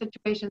coaching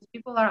situations,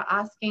 people are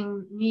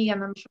asking me,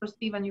 and I'm sure,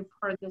 Stephen, you've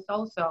heard this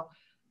also,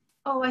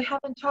 oh, I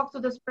haven't talked to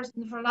this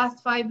person for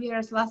last 5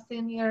 years, last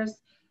 10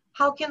 years.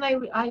 How can I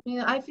mean,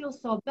 I feel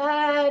so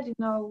bad, you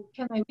know,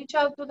 can I reach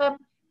out to them?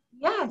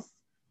 Yes,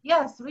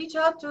 reach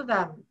out to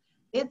them.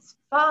 It's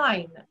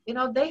fine. You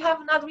know, they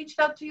have not reached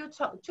out to you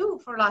too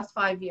for last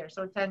 5 years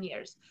or 10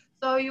 years.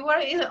 So you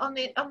are on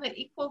the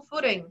equal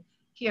footing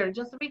here.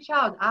 Just reach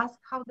out, ask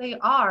how they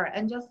are,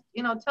 and just,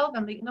 you know, tell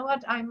them, you know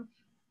what, I'm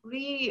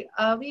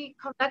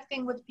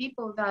reconnecting with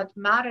people that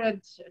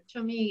mattered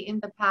to me in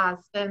the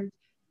past, and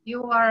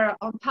you are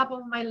on top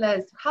of my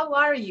list. How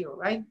are you,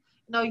 right?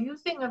 You know,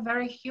 using a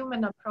very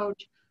human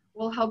approach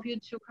will help you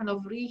to kind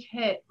of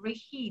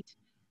reheat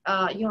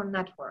your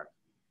network.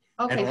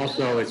 Okay. And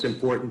also, it's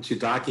important to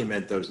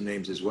document those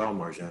names as well,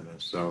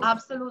 Marjana. So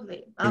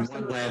Absolutely. And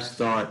one last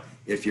thought,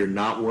 if you're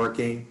not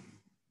working,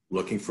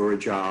 looking for a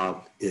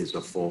job is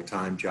a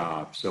full-time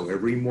job. So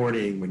every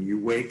morning when you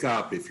wake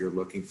up, if you're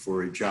looking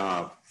for a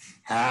job,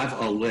 have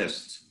a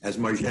list, as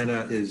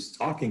Marjana is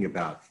talking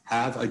about,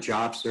 have a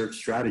job search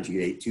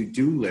strategy, a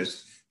to-do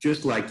list,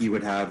 just like you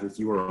would have if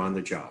you were on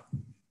the job.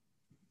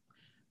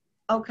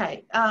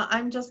 Okay,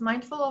 I'm just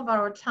mindful of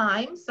our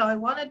time, so I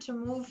wanted to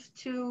move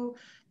to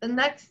the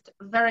next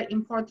very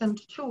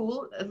important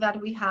tool that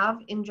we have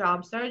in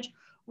job search,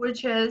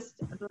 which is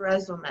the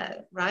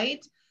resume,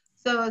 right?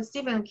 So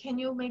Stephen, can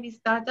you maybe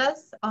start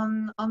us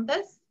on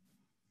this?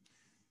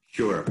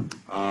 Sure.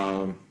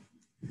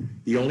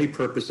 The only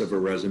purpose of a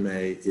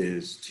resume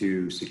is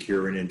to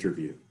secure an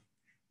interview.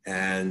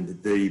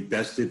 And the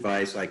best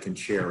advice I can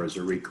share as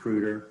a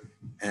recruiter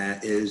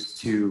is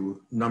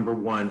to, number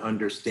one,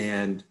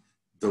 understand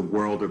the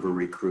world of a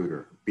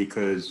recruiter,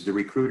 because the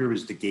recruiter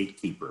is the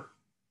gatekeeper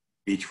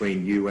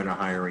between you and a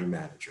hiring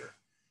manager.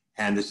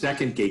 And the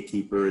second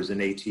gatekeeper is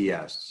an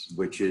ATS,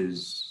 which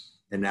is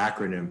an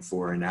acronym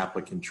for an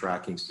applicant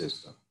tracking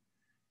system.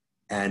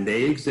 And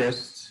they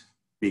exist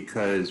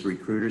because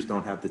recruiters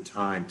don't have the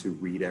time to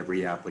read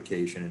every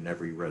application and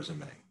every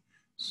resume.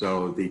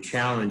 So the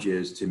challenge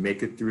is to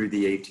make it through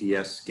the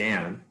ATS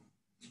scan.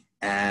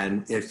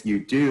 And if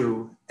you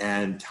do,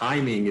 and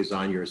timing is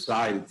on your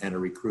side, and a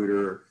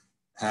recruiter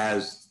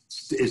is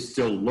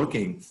still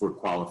looking for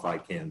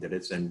qualified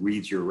candidates and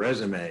reads your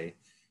resume,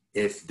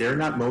 if they're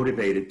not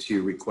motivated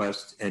to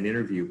request an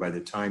interview by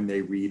the time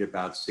they read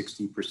about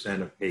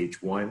 60% of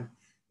page one,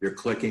 they're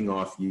clicking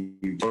off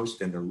you post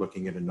and they're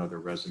looking at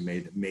another resume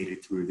that made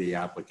it through the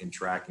applicant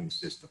tracking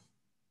system.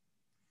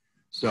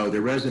 So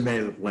the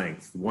resume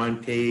length,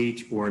 1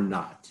 page or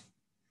not.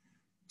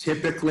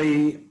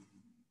 Typically,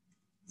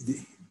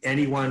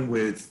 anyone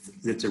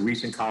that's a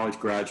recent college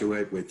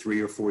graduate with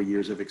 3 or 4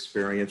 years of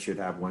experience should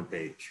have 1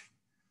 page.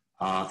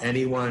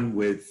 Anyone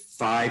with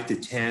 5 to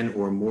 10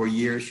 or more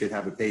years should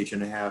have 1.5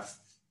 pages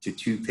to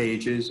 2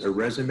 pages. A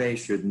resume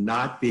should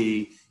not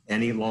be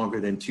any longer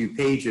than 2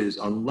 pages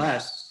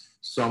unless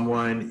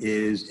someone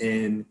is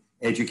in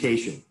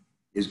education,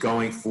 is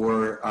going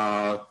for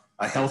a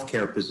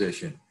healthcare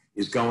position,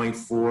 is going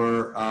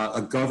for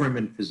a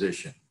government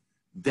position.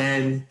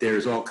 then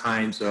there's all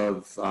kinds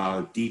of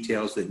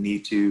details that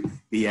need to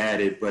be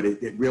added, but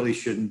it really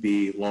shouldn't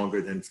be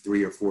longer than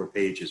 3 or 4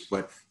 pages.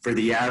 But for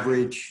the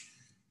average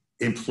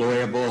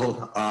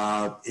employable,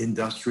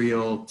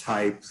 industrial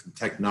type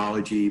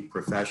technology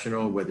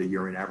professional, whether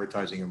you're in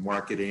advertising or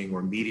marketing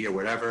or media,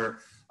 whatever,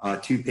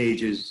 2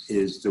 pages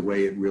is the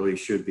way it really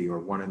should be, or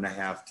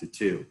 1.5 to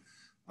 2.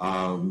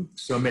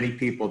 So many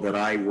people that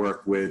I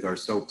work with are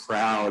so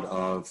proud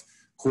of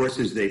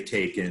courses they've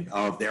taken,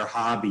 of their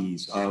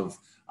hobbies, of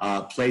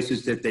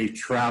places that they've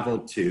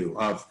traveled to,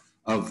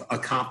 of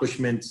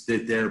accomplishments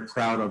that they're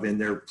proud of in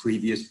their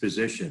previous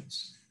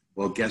positions.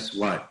 Well, guess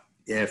what?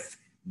 If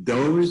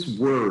those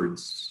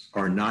words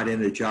are not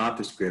in the job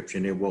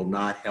description, it will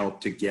not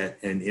help to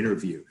get an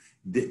interview.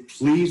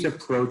 Please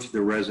approach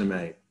the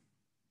resume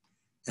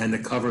and the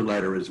cover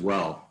letter as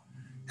well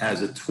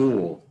as a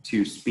tool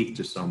to speak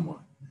to someone.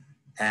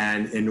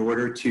 And in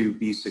order to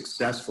be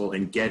successful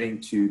in getting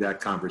to that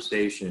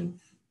conversation,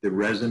 the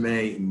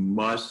resume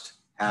must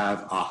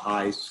have a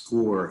high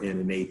score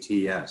in an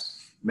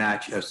ATS,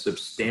 match a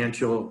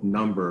substantial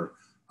number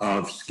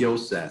of skill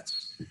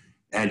sets.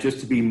 And just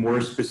to be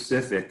more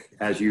specific,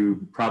 as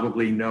you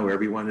probably know,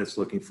 everyone that's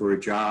looking for a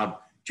job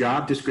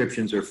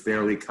descriptions are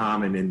fairly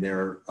common in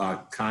their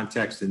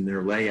context and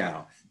their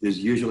layout. There's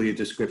usually a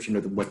description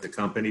of what the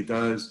company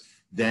does,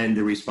 then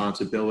the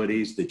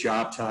responsibilities, the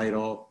job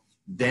title.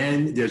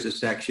 Then there's a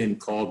section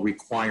called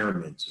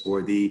requirements,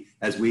 or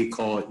as we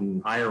call it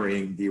in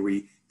hiring,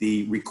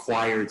 the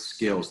required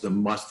skills, the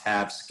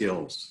must-have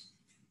skills.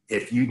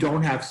 If you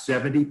don't have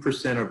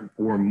 70%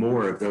 or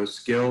more of those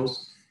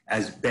skills,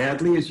 as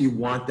badly as you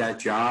want that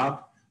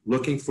job,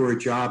 looking for a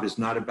job is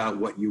not about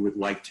what you would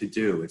like to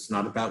do. It's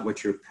not about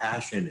what your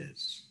passion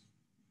is.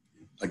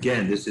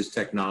 Again, this is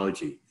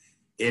technology.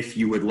 If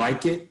you would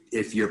like it,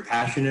 if you're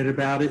passionate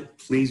about it,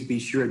 please be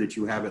sure that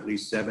you have at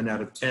least 7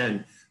 out of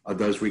 10 of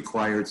those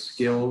required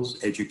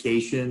skills,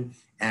 education,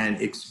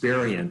 and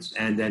experience,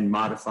 and then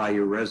modify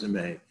your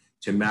resume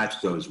to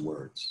match those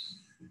words.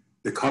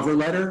 The cover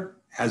letter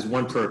has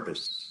one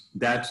purpose.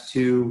 That's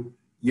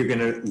you're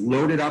gonna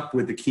load it up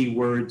with the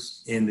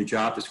keywords in the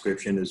job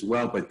description as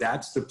well, but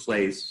that's the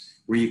place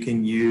where you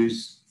can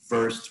use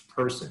first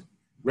person.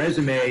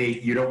 Resume,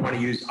 you don't wanna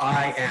use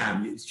I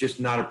am, it's just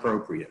not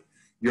appropriate.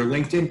 Your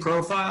LinkedIn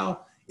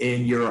profile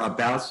in your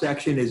about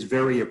section is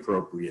very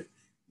appropriate.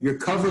 Your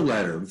cover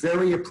letter,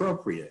 very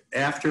appropriate.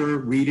 After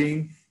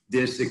reading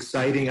this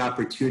exciting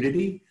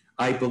opportunity,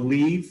 I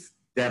believe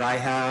that I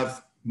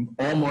have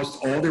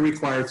almost all the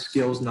required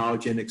skills,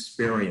 knowledge, and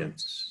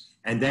experience.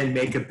 And then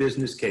make a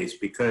business case,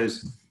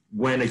 because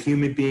when a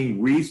human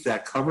being reads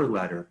that cover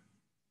letter,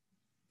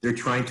 they're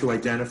trying to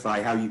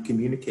identify how you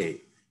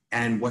communicate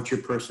and what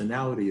your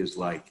personality is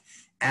like.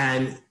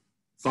 And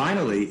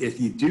finally, if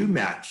you do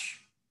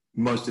match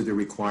most of the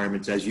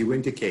requirements as you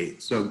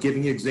indicate, so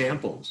giving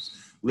examples,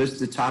 list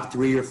the top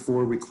 3 or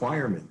 4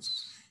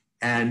 requirements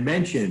and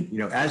mention,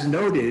 as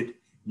noted,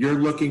 you're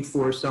looking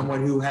for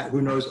someone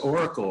who knows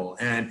Oracle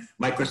and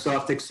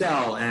Microsoft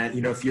Excel, and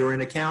if you're in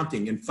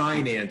accounting and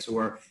finance,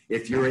 or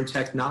if you're in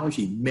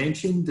technology,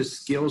 mention the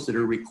skills that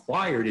are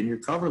required in your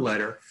cover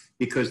letter,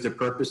 because the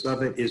purpose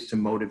of it is to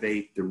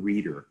motivate the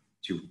reader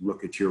to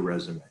look at your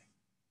resume.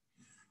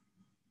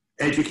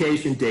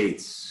 Education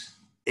dates.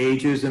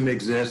 Ageism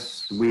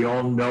exists. We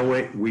all know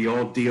it. We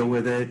all deal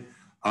with it.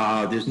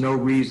 There's no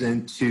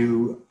reason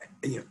to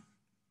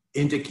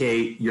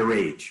indicate your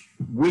age.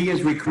 We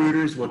as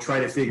recruiters will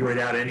try to figure it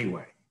out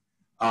anyway.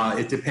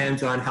 It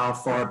depends on how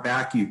far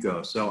back you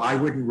go. So I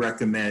wouldn't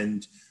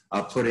recommend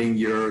putting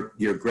your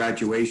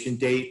graduation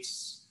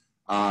dates.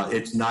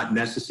 It's not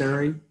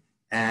necessary.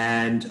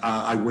 And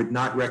I would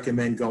not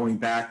recommend going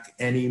back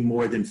any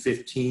more than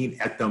 15,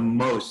 at the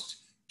most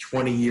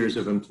 20 years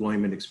of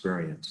employment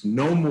experience.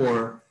 No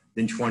more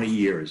than 20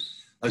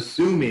 years,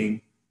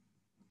 assuming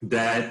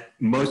that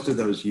most of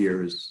those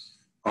years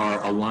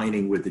are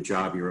aligning with the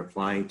job you're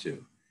applying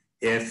to.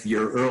 If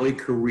your early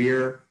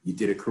career, you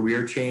did a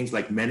career change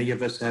like many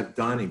of us have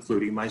done,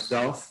 including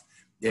myself,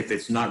 if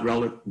it's not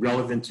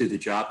relevant to the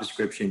job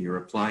description you're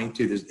applying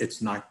to,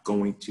 it's not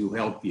going to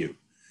help you.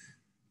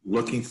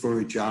 Looking for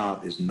a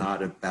job is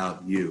not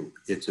about you.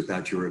 It's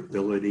about your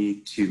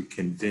ability to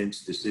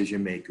convince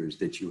decision makers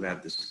that you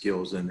have the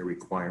skills and the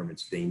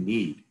requirements they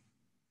need.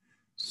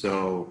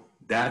 So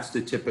that's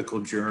the typical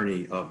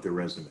journey of the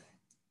resume.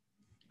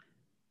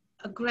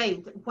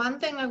 Great. One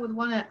thing I would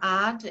want to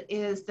add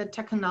is the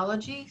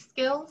technology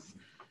skills,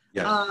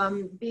 yes.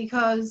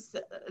 Because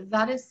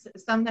that is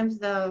sometimes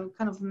the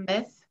kind of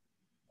myth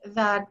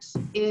that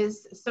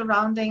is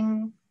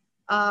surrounding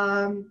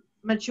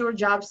mature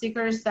job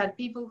seekers, that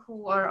people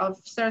who are of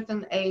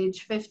certain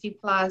age, 50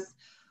 plus,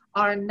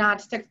 are not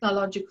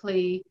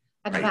technologically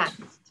advanced.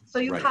 Right. So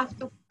you Right. have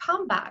to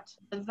combat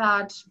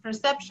that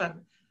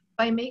perception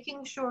by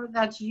making sure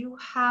that you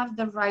have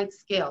the right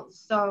skills.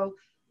 So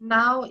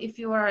now, if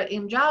you are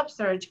in job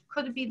search,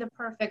 could be the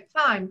perfect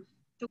time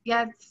to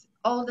get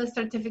all the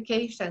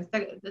certifications,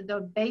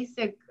 the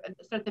basic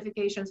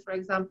certifications, for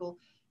example,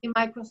 in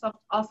Microsoft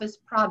Office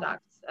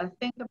products,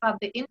 think about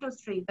the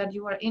industry that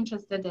you are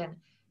interested in.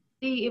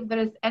 See if there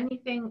is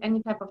anything,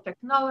 any type of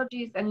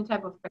technologies, any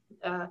type of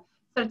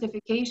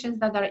certifications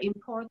that are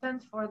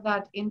important for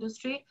that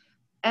industry.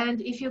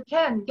 And if you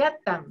can, get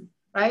them,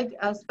 right?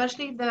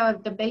 Especially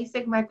the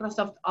basic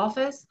Microsoft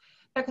Office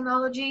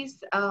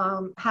technologies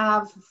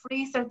have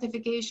free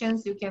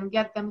certifications. You can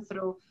get them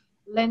through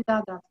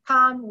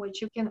lynda.com,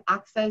 which you can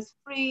access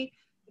free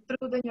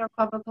through the New York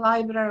Public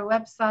Library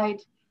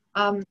website,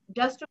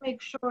 just to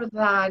make sure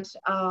that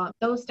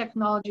those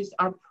technologies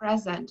are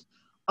present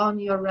on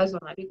your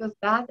resume, because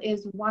that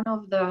is one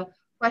of the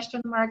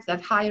question marks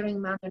that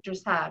hiring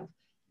managers have.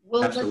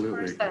 Will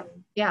Absolutely. this person,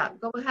 yeah,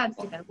 go ahead,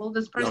 Stephen. Will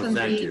this person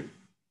thank be you.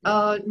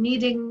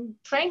 needing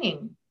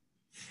training?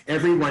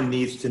 Everyone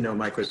needs to know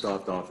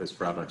Microsoft Office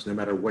products, no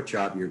matter what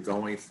job you're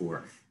going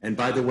for. And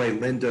by the way,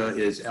 Lynda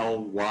is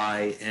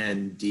lynda.com.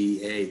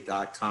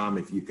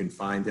 If you can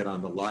find it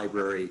on the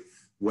library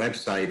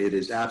website, it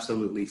is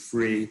absolutely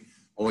free.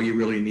 All you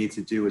really need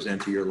to do is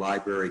enter your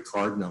library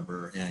card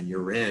number and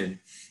you're in.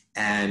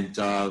 And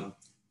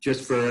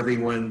just for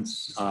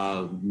everyone's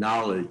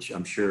knowledge,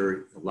 I'm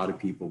sure a lot of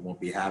people won't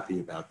be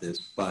happy about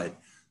this, but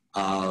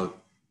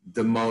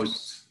the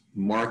most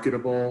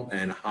marketable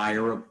and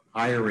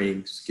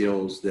hiring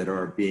skills that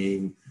are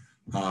being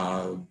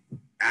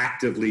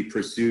actively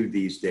pursued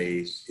these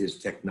days is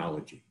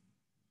technology.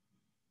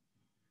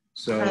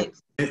 So right.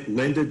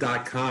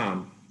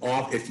 lynda.com,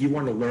 if you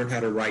want to learn how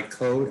to write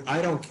code,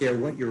 I don't care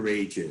what your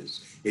age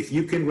is. If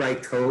you can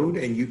write code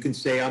and you can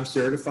say I'm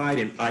certified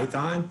in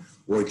Python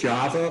or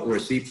Java or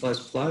C++,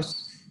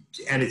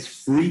 and it's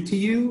free to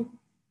you,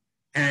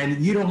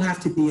 and you don't have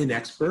to be an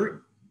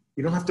expert,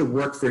 you don't have to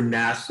work for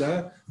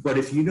NASA, but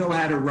if you know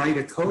how to write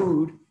a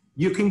code,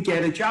 you can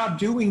get a job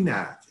doing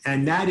that.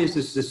 And that is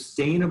a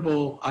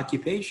sustainable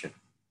occupation.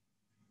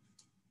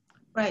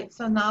 Right,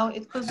 so now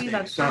it could be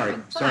that. Sorry.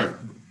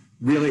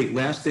 Really,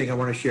 last thing I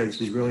want to share,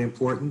 this is really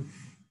important.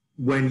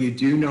 When you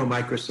do know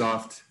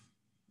Microsoft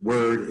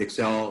Word,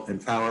 Excel, and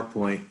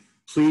PowerPoint,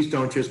 please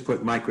don't just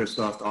put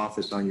Microsoft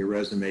Office on your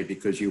resume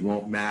because you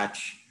won't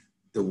match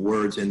the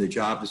words in the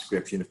job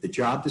description. If the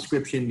job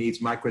description needs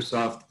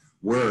Microsoft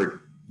Word,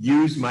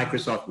 use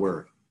Microsoft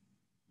Word.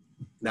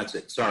 That's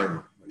it. Sorry.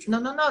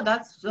 No,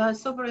 that's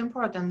super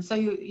important. So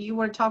you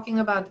were talking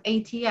about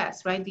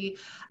ATS, right? The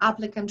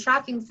applicant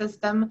tracking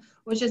system,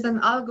 which is an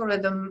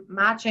algorithm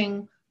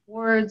matching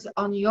words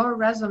on your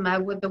resume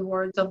with the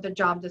words of the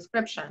job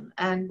description.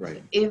 And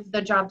right. If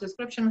the job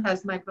description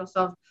has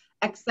Microsoft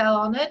Excel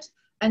on it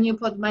and you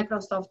put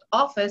Microsoft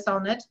Office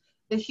on it,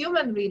 the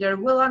human reader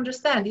will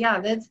understand, yeah,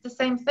 that's the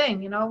same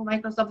thing. You know,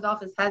 Microsoft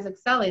Office has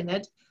Excel in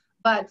it,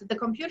 but the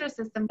computer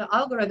system, the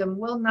algorithm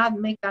will not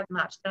make that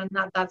match. They're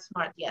not that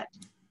smart yet.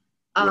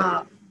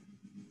 Right.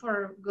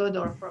 For good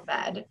or for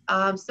bad.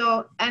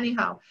 So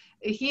anyhow,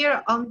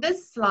 here on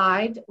this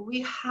slide,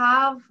 we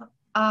have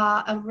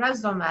a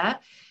resume,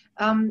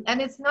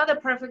 and it's not a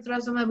perfect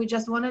resume. We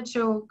just wanted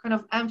to kind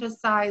of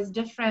emphasize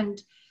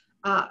different,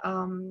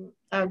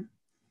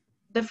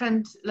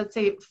 let's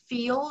say,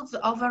 fields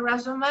of a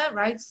resume,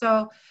 right?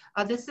 So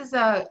this is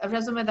a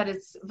resume that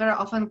is very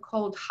often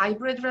called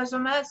hybrid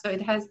resume. So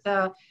it has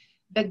the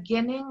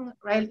beginning,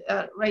 right,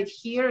 right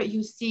here,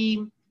 you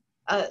see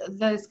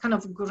this kind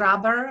of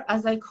grabber,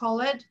 as I call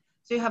it.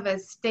 So you have a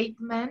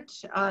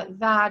statement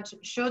that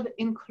should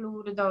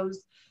include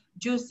those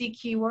juicy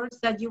keywords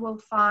that you will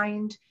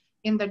find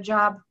in the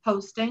job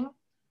posting.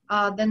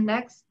 The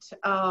next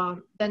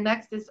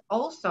is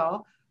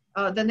also,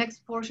 the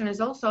next portion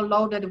is also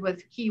loaded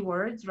with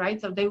keywords,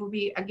 right? So they will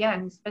be,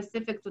 again,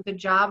 specific to the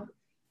job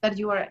that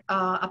you are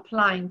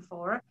applying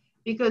for,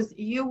 because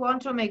you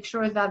want to make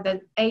sure that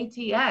the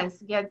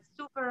ATS gets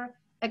super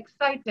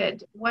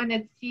excited when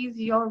it sees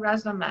your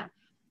resume.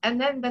 And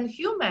then the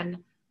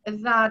human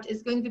that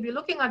is going to be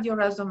looking at your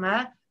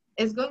resume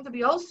is going to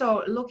be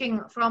also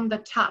looking from the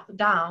top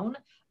down.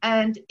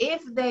 And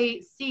if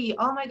they see,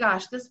 oh my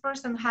gosh, this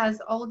person has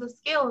all the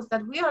skills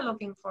that we are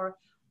looking for,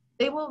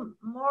 they will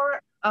more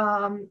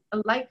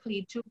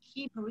likely to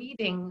keep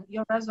reading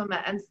your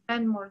resume and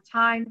spend more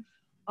time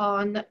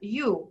on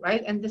you,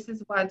 right? And this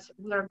is what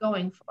we are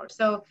going for.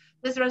 So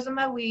this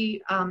resume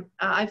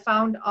I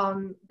found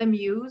on the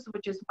Muse,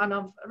 which is one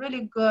of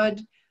really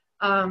good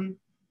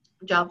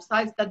job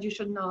sites that you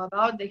should know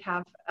about. They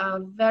have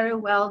very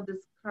well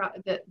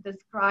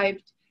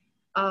described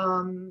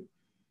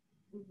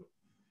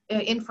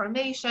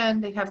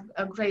information. They have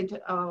a great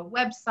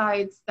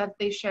websites that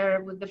they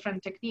share with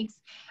different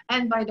techniques.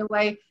 And by the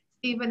way,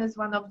 Stephen is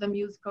one of the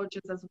Muse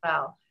coaches as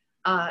well.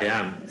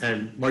 Yeah,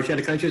 and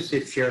Marjana, can I just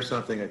share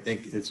something? I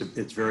think it's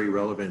very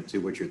relevant to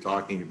what you're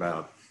talking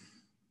about.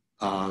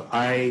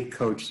 I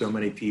coach so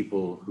many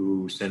people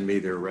who send me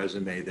their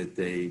resume that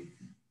they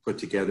put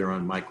together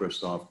on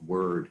Microsoft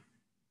Word.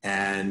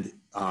 And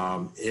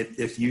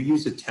if you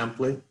use a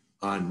template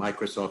on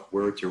Microsoft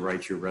Word to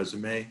write your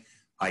resume,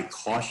 I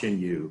caution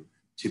you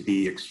to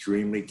be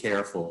extremely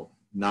careful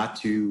not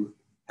to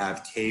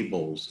have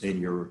tables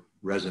in your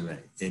resume,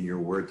 in your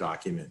Word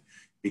document.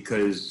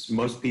 Because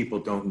most people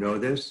don't know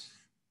this,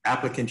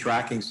 applicant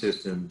tracking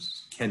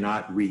systems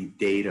cannot read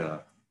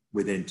data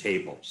within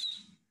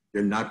tables.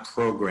 They're not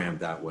programmed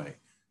that way.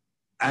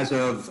 As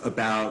of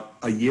about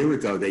a year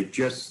ago, they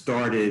just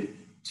started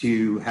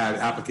to have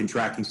applicant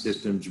tracking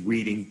systems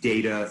reading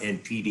data in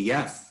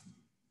PDF.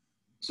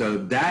 So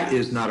that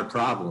is not a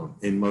problem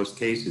in most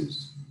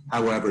cases.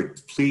 However,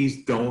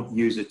 please don't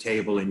use a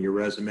table in your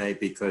resume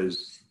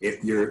because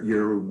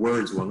your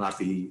words will not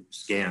be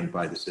scanned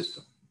by the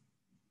system.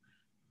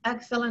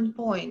 Excellent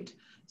point.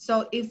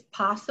 So if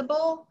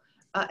possible,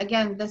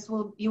 again,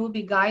 you will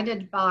be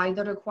guided by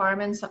the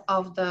requirements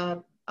of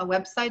the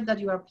website that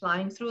you are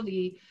applying through,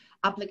 the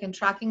applicant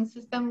tracking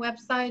system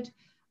website.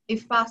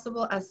 If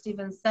possible, as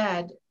Stephen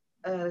said,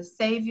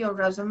 save your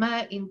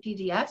resume in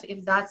PDF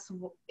if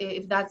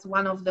that's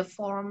one of the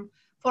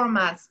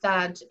formats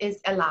that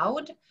is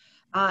allowed.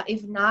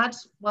 If not,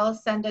 well,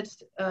 send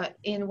it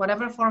in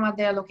whatever format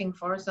they're looking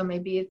for. So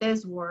maybe it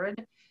is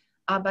Word,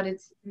 but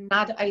it's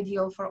not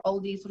ideal for all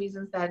these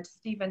reasons that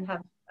Stephen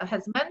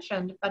has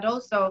mentioned. But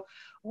also,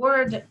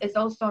 Word is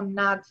also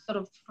not sort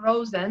of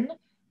frozen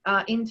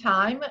in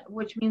time,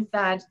 which means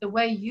that the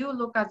way you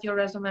look at your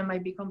resume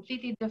might be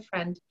completely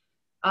different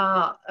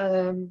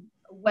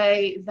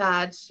way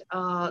that,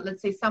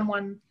 let's say,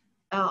 someone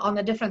on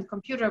a different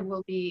computer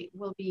will be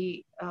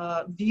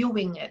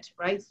viewing it,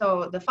 right?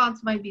 So the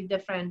fonts might be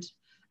different,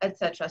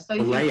 etc. So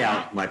the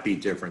layout might be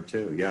different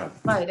too. Yeah.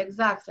 Right.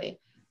 Exactly.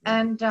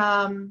 And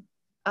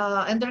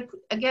there,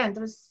 again,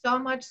 there's so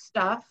much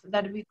stuff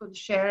that we could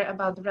share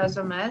about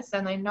resumes.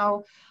 And I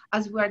know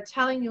as we're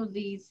telling you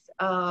these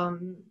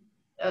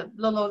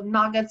little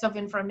nuggets of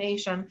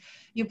information,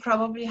 you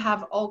probably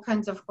have all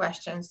kinds of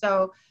questions.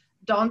 So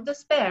don't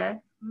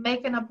despair.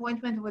 Make an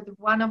appointment with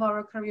one of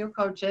our career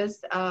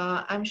coaches.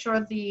 I'm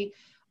sure the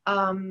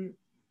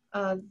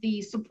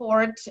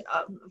support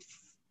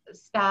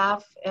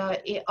staff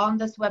on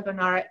this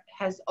webinar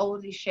has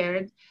already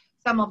shared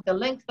some of the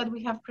links that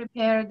we have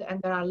prepared,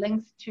 and there are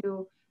links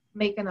to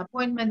make an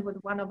appointment with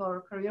one of our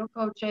career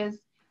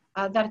coaches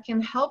that can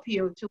help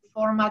you to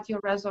format your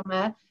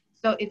resume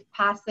so it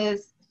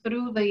passes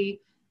through the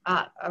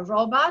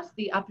robot,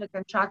 the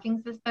applicant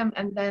tracking system,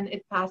 and then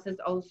it passes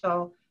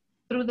also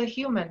through the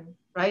human,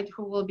 right,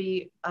 who will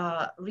be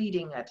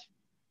reading it.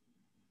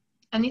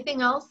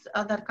 Anything else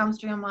that comes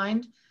to your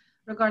mind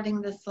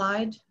regarding this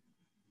slide?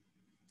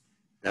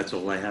 That's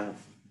all I have.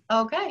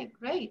 Okay,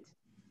 great.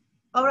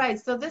 All right,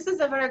 so this is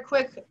a very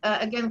quick,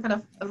 again, kind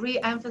of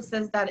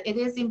re-emphasis that it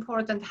is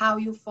important how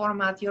you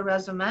format your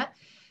resume.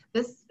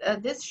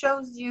 This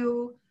shows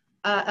you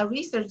a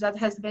research that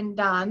has been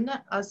done.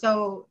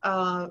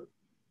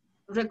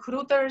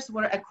 Recruiters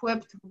were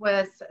equipped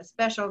with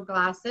special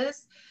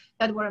glasses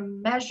that were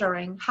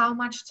measuring how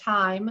much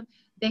time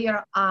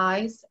their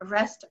eyes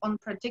rest on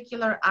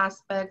particular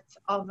aspects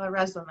of a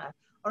resume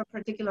or a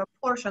particular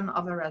portion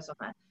of a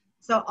resume.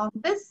 So on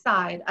this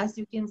side, as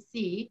you can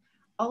see,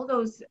 all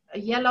those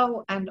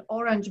yellow and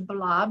orange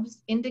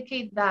blobs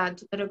indicate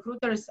that the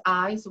recruiter's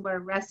eyes were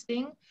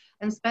resting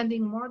and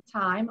spending more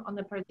time on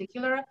a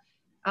particular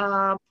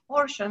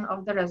portion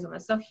of the resume.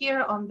 So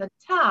here on the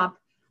top,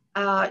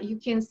 you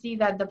can see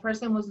that the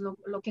person was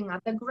looking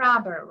at the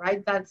grabber,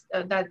 right? That's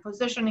that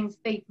positioning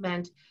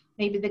statement,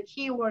 maybe the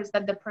keywords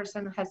that the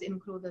person has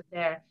included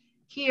there.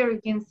 Here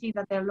you can see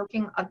that they're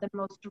looking at the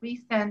most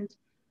recent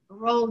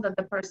role that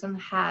the person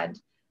had.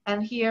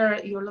 And here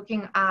you're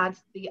looking at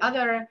the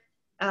other,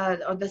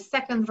 or the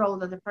second role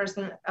that the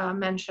person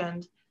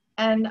mentioned.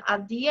 And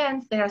at the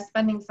end, they are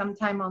spending some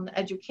time on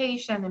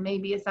education and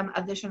maybe some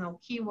additional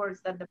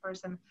keywords that the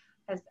person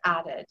has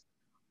added.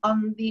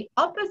 On the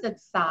opposite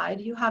side,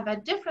 you have a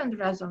different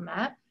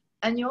resume,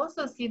 and you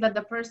also see that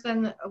the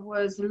person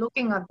was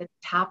looking at the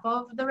top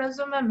of the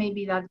resume.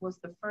 Maybe that was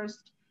the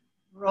first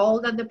role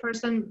that the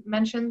person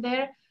mentioned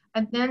there.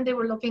 And then they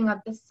were looking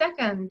at the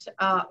second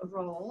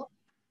role.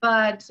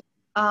 But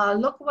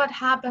look what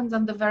happens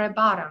on the very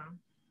bottom.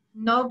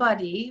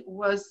 Nobody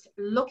was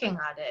looking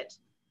at it.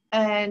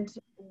 And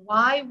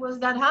why was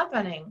that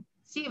happening?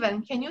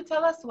 Stephen, can you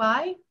tell us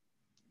why?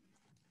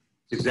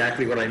 It's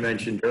exactly what I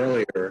mentioned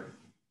earlier.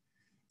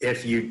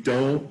 If you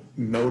don't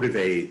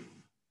motivate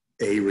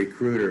a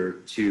recruiter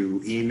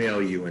to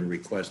email you and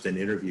request an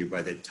interview,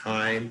 by the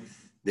time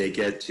they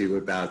get to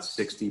about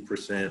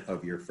 60%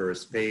 of your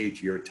first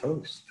page, you're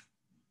toast.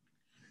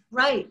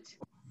 Right.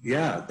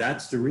 Yeah,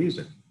 that's the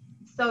reason.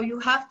 So you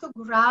have to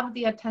grab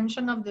the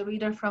attention of the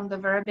reader from the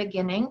very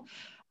beginning.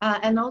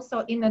 And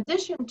also, in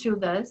addition to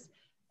this,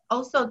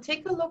 also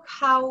take a look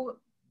how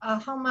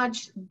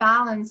much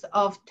balance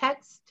of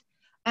text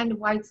and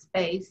white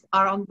space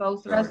are on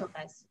both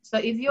resumes. So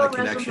if your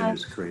connection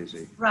is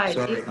crazy. Right.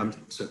 Sorry,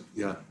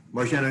 yeah.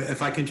 Marjana,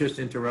 if I can just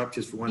interrupt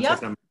just for one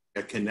second. I'm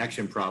having a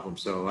connection problem,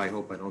 so I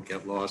hope I don't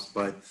get lost.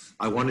 But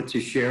I wanted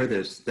to share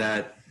this,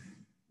 that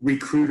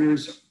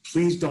recruiters,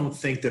 please don't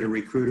think that a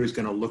recruiter is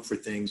going to look for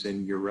things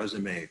in your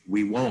resume.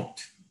 We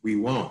won't. We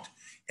won't.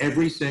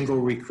 Every single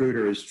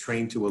recruiter is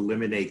trained to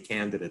eliminate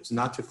candidates,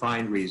 not to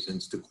find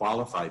reasons, to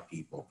qualify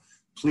people.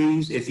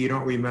 Please, if you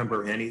don't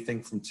remember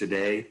anything from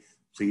today,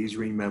 Please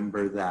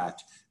remember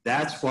that.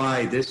 That's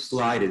why this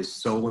slide is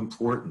so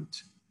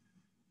important.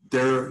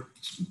 They're,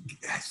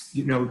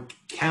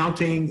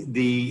 counting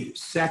the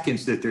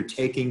seconds that they're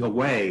taking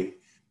away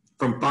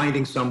from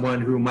finding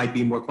someone who might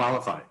be more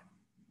qualified.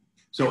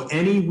 So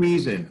any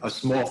reason, a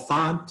small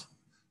font,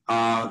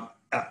 a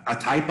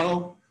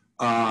typo,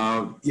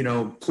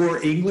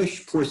 poor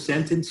English, poor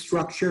sentence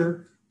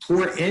structure,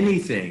 poor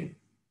anything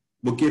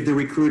will give the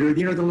recruiter,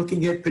 they're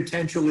looking at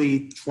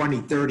potentially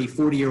 20, 30,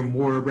 40 or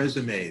more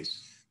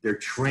resumes. They're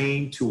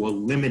trained to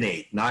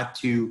eliminate, not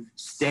to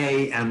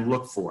stay and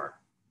look for.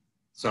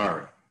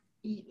 Sorry.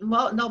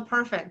 Well, no,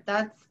 perfect.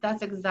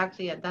 That's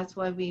exactly it. That's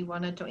why we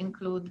wanted to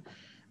include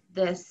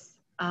this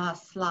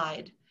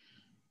slide.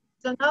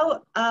 So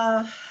now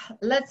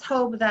let's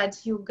hope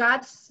that you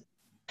got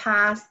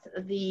past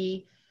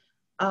the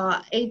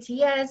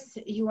ATS.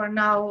 You are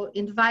now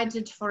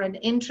invited for an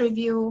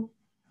interview.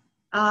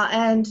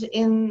 And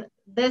in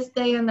this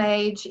day and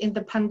age, in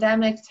the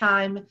pandemic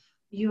time,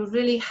 you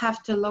really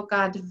have to look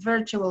at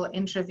virtual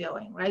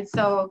interviewing, right?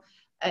 So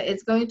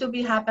it's going to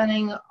be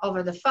happening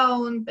over the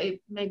phone,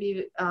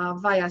 maybe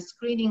via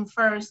screening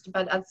first,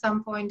 but at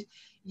some point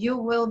you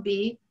will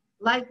be,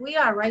 like we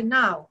are right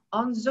now,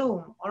 on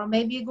Zoom, or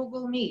maybe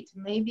Google Meet,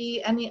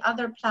 maybe any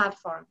other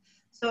platform.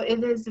 So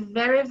it is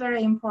very,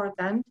 very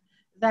important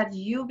that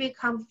you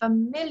become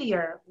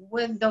familiar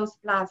with those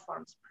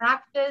platforms.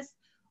 Practice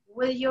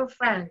with your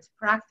friends,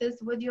 practice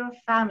with your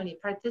family,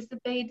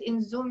 participate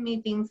in Zoom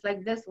meetings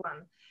like this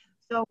one.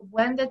 So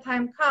when the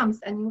time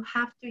comes and you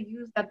have to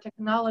use that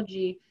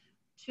technology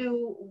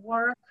to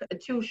work,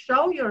 to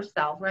show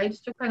yourself, right?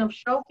 To kind of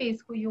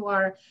showcase who you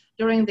are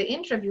during the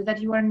interview,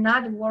 that you are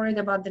not worried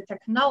about the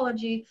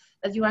technology,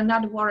 that you are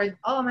not worried,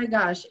 oh my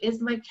gosh,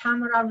 is my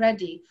camera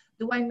ready?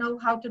 Do I know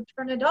how to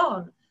turn it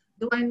on?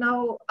 Do I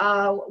know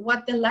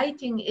what the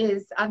lighting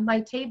is at my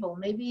table?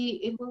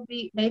 Maybe it will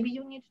be, maybe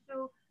you need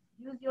to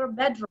use your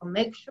bedroom.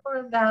 Make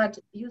sure that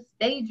you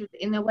stage it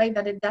in a way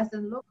that it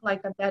doesn't look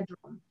like a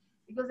bedroom.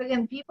 Because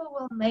again, people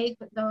will make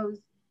those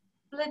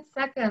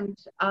split-second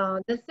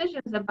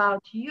decisions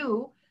about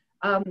you.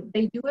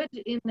 They do it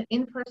in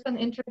in-person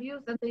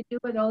interviews, and they do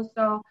it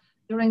also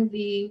during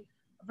the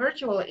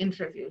virtual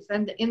interviews.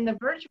 And in the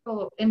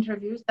virtual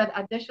interviews, that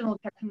additional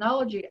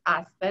technology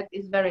aspect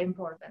is very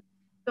important.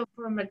 So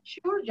for a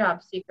mature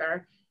job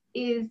seeker,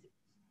 is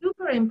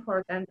super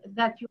important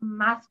that you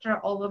master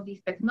all of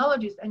these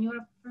technologies and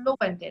you're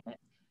fluent in it,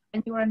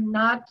 and you are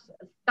not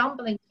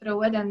stumbling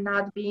through it and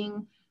not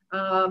being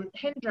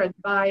hindered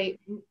by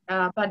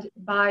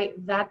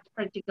that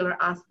particular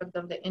aspect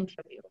of the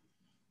interview.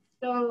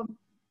 So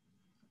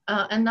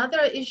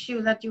another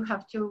issue that you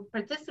have to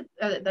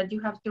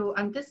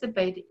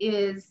anticipate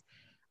is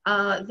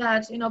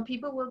that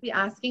people will be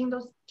asking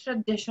those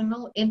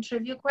traditional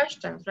interview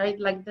questions, right?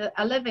 Like the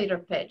elevator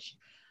pitch.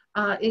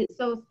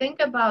 So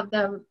think about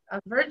the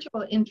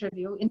virtual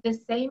interview in the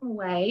same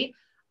way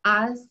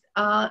as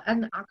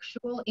an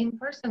actual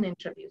in-person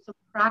interview. So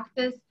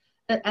practice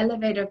the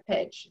elevator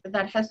pitch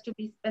that has to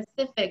be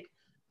specific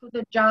to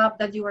the job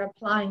that you are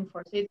applying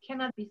for. So it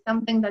cannot be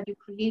something that you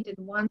created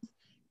once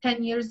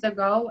 10 years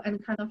ago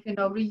and kind of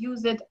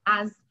reuse it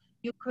as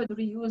you could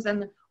reuse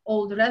an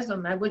old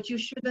resume, which you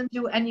shouldn't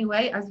do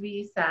anyway, as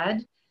we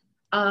said.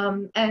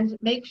 And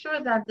make sure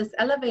that this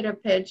elevator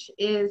pitch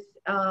is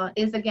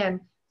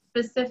again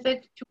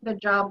specific to the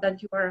job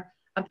that you are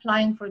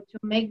applying for, to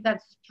make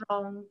that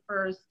strong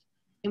first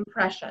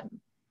impression.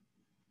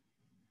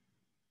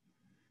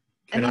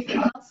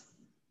 Anything else?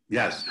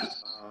 Yes.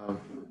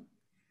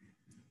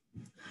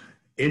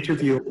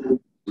 Interview is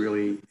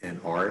really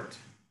an art.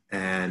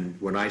 And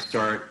when I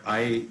start,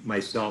 I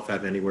myself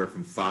have anywhere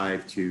from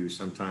 5 to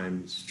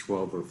sometimes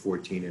 12 or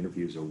 14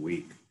 interviews a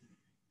week.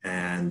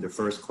 And the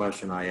first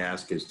question I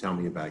ask is, tell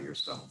me about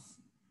yourself.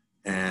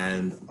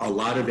 And a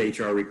lot of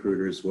HR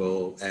recruiters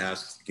will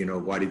ask,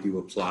 why did you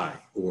apply?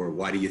 Or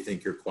why do you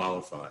think you're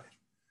qualified?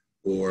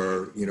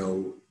 Or,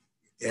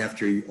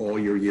 after all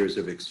your years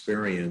of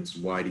experience,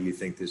 why do you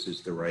think this is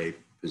the right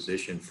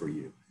position for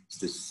you? It's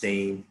the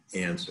same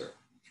answer.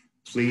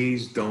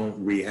 Please don't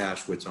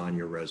rehash what's on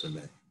your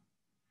resume.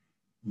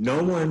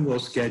 No one will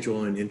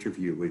schedule an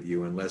interview with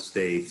you unless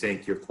they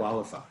think you're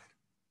qualified.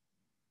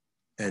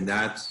 And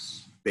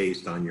that's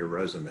based on your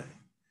resume.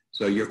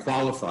 So you're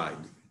qualified.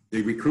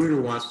 The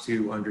recruiter wants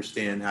to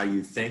understand how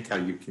you think, how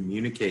you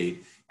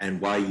communicate,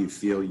 and why you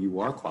feel you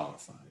are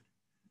qualified.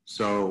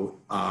 So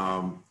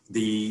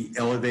the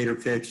elevator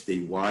pitch,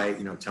 the why,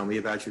 tell me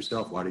about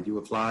yourself, why did you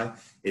apply?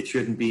 It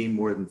shouldn't be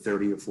more than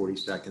 30 or 40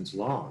 seconds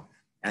long.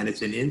 And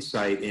it's an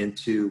insight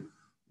into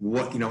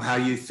what, how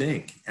you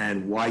think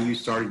and why you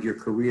started your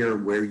career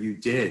where you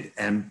did.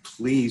 And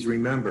please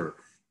remember,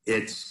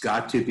 it's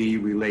got to be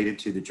related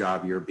to the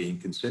job you're being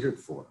considered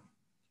for.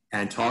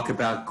 And talk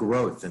about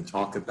growth and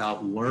talk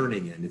about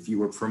learning. And if you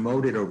were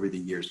promoted over the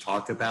years,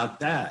 talk about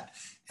that.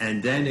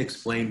 And then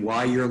explain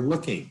why you're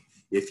looking.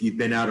 If you've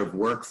been out of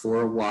work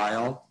for a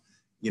while,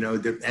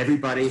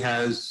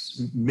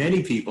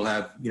 many people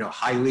have,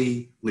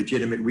 highly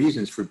legitimate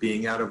reasons for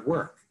being out of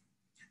work.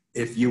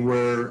 If you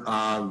were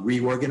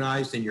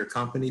reorganized in your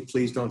company,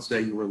 please don't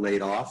say you were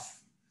laid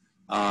off.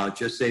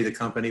 Just say the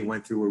company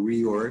went through a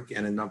reorg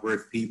and a number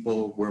of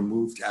people were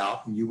moved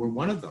out and you were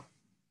one of them.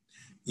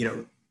 You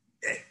know,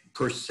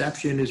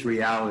 perception is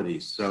reality.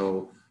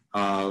 So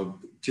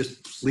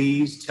just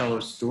please tell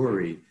a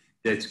story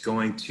that's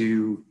going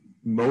to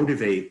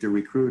motivate the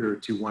recruiter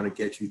to want to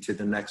get you to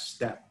the next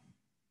step.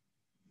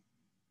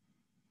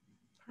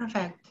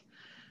 Perfect.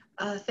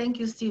 Thank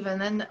you,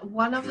 Stephen. And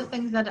one of the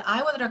things that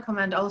I would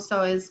recommend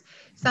also is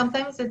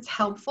sometimes it's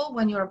helpful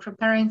when you're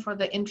preparing for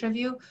the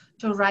interview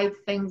to write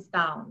things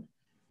down.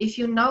 If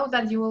you know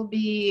that you will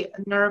be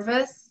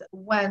nervous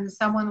when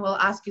someone will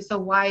ask you, so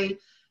why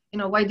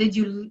did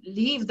you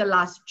leave the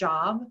last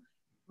job?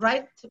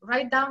 Write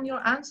down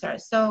your answer.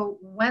 So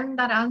when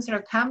that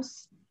answer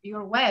comes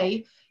your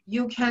way,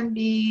 you can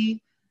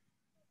be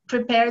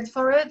prepared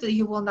for it.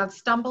 You will not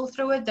stumble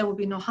through it. There will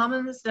be no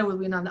hums. There will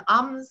be no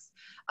ums.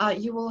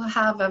 You will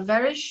have a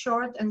very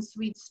short and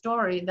sweet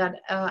story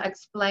that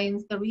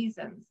explains the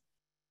reasons.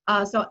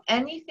 So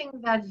anything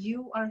that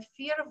you are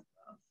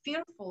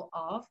fearful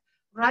of,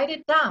 write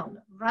it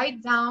down.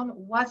 Write down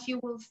what you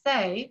will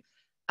say,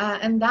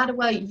 and that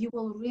way you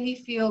will really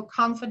feel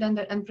confident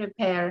and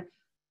prepared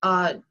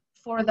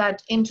for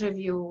that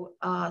interview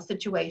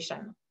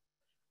situation.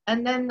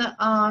 And then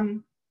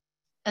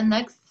the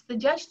next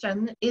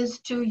suggestion is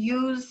to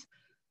use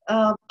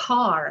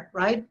PAR,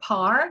 right?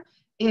 PAR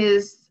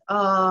is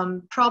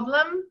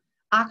problem,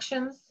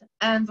 actions,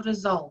 and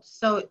results.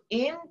 So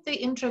in the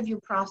interview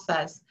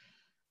process,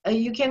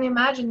 you can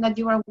imagine that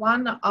you are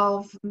one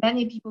of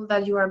many people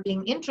that you are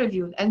being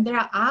interviewed, and they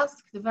are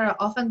asked very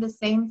often the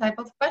same type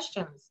of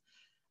questions.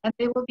 And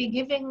they will be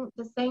giving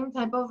the same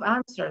type of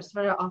answers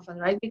very often,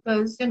 right?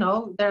 Because, you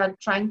know, they're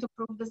trying to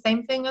prove the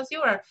same thing as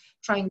you are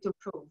trying to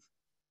prove,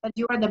 that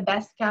you are the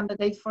best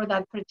candidate for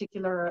that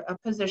particular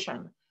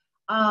position.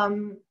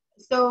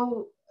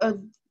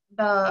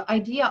 The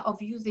idea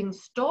of using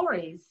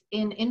stories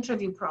in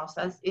interview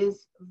process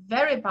is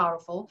very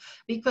powerful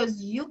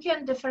because you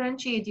can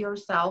differentiate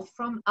yourself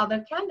from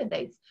other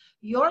candidates.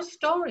 Your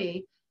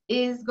story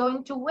is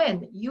going to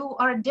win. You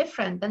are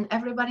different than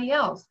everybody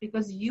else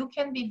because you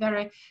can be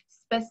very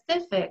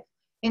specific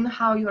in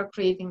how you are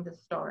creating the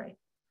story.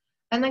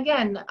 And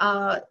again,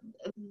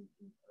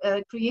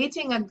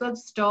 creating a good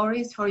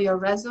stories for your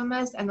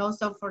resumes and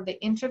also for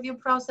the interview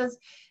process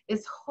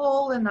is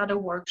whole another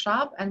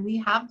workshop, and we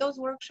have those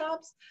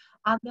workshops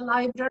at the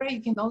library.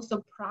 You can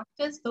also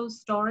practice those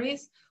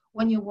stories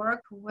when you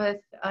work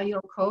with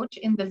your coach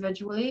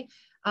individually,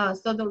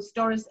 so those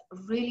stories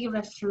really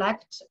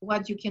reflect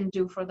what you can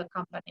do for the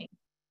company.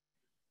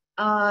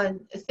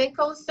 Think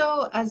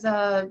also as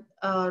a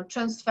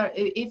transfer,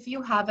 if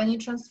you have any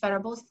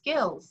transferable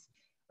skills,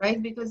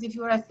 right? Because if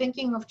you are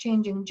thinking of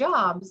changing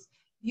jobs,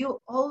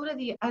 you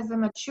already, as a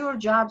mature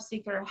job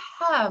seeker,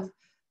 have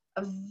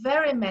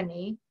very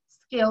many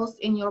skills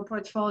in your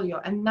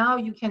portfolio, and now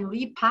you can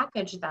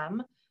repackage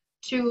them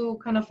to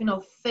kind of, you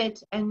know,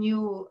 fit a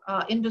new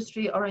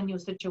industry or a new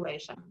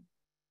situation.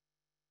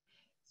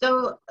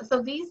 So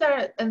these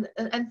are,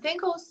 and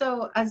think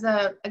also as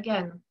a,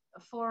 again,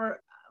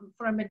 for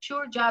a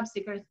mature job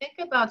seeker, think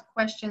about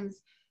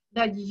questions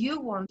that you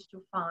want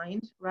to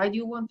find, right?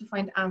 You want to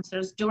find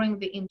answers during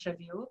the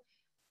interview,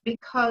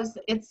 because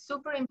it's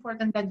super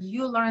important that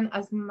you learn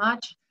as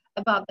much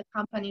about the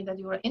company that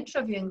you are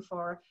interviewing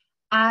for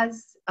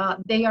as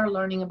they are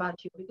learning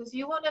about you, because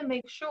you want to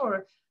make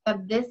sure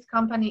that this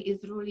company is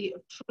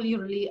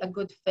truly a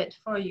good fit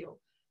for you.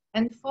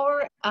 And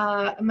for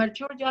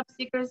mature job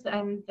seekers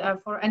and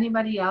for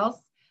anybody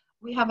else,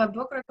 we have a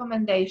book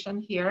recommendation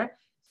here,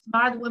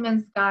 Smart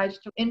Women's Guide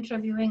to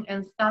Interviewing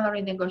and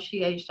Salary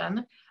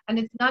Negotiation. And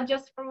it's not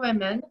just for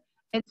women,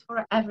 it's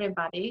for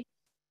everybody.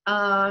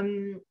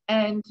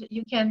 And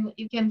you can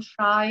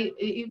try.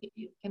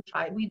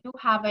 We do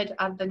have it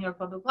at the New York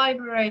Public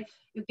Library.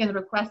 You can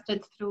request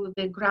it through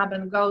the grab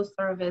and go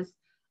service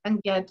and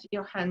get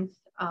your hands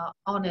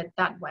on it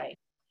that way.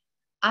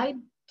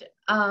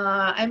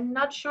 I'm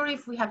not sure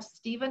if we have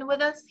Stephen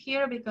with us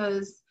here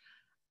because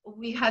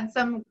we had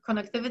some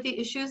connectivity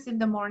issues in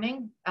the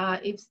morning.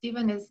 If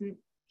Stephen isn't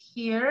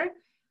here,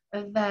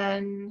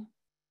 then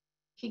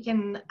he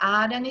can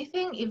add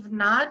anything. If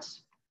not,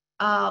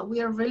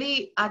 we are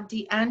really at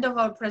the end of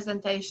our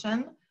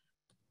presentation,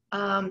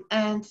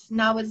 and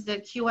now it's the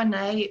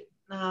Q&A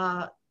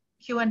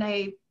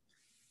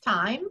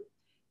time.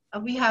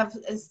 We have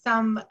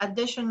some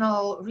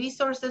additional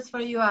resources for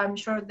you. I'm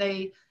sure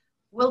they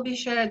will be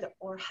shared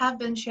or have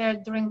been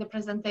shared during the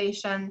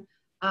presentation.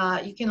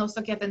 You can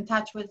also get in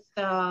touch with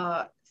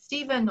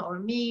Stephen or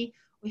me.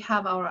 We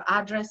have our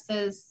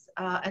addresses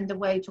and the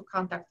way to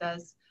contact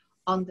us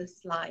on the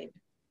slide.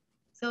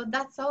 So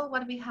that's all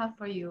what we have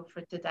for you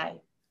for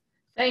today.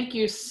 Thank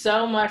you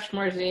so much,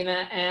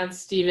 Martina and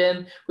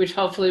Stephen, which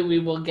hopefully we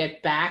will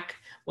get back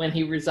when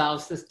he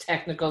resolves his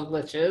technical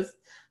glitches.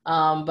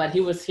 But he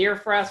was here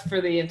for us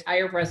for the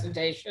entire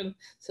presentation,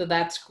 so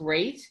that's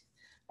great.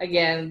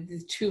 Again,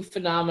 two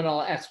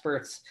phenomenal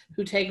experts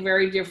who take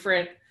very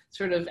different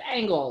sort of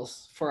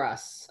angles for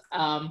us.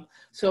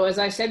 So as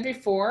I said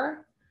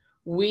before,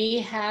 we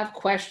have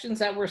questions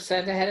that were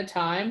sent ahead of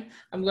time.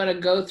 I'm going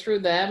to go through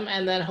them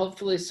and then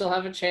hopefully still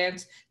have a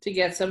chance to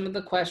get some of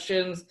the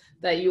questions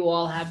that you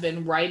all have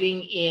been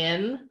writing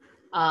in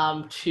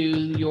to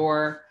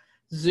your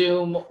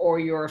Zoom or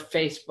your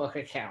Facebook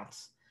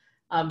accounts.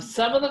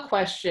 Some of the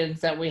questions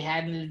that we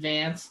had in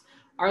advance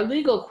are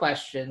legal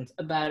questions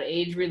about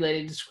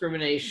age-related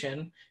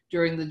discrimination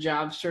during the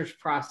job search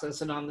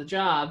process and on the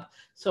job.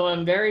 So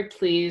I'm very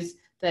pleased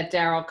that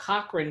Daryl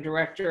Cochran,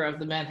 director of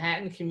the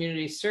Manhattan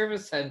Community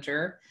Service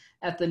Center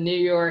at the New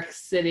York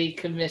City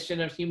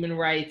Commission of Human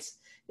Rights,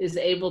 is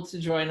able to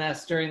join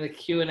us during the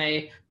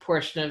Q&A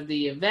portion of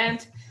the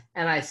event.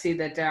 And I see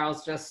that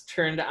Daryl's just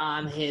turned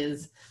on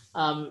his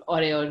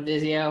audio and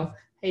video.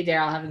 Hey,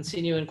 Daryl, I haven't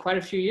seen you in quite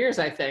a few years,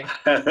 I think.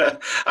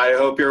 I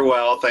hope you're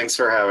well. Thanks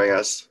for having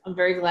us. I'm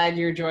very glad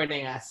you're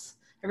joining us.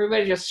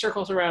 Everybody just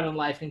circles around in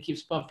life and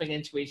keeps bumping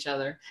into each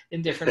other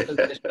in different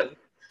positions.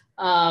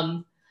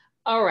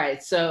 All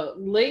right, so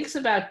links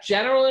about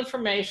general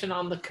information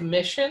on the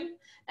commission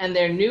and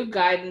their new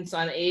guidance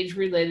on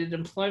age-related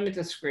employment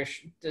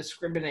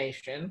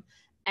discrimination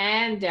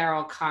and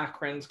Daryl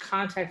Cochran's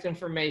contact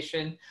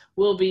information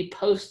will be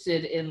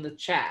posted in the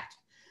chat.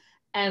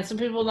 And some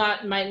people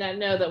might not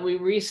know that we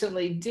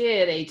recently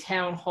did a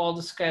town hall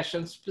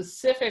discussion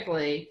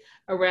specifically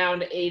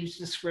around age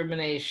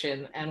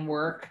discrimination and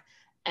work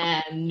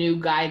and new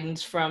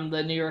guidance from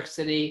the New York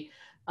City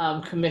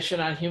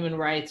Commission on Human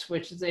Rights,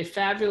 which is a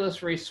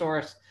fabulous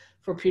resource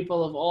for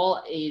people of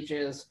all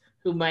ages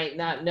who might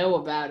not know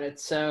about it.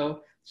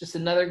 So just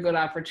another good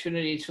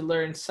opportunity to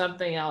learn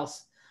something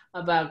else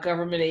about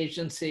government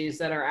agencies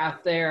that are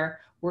out there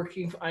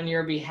working on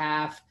your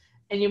behalf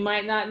and you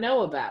might not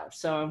know about.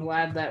 So I'm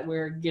glad that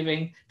we're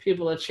giving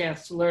people a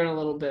chance to learn a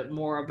little bit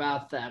more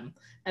about them.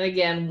 And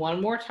again,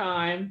 one more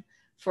time,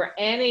 for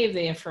any of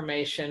the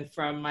information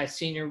from my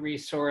senior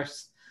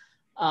resource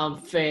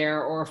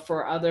fair or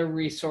for other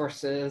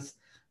resources,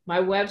 my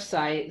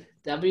website,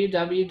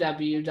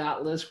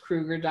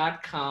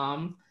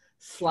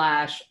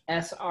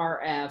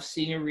 www.lizkrueger.com/SRF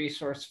Senior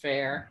Resource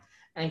Fair,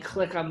 and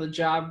click on the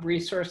Job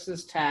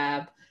Resources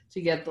tab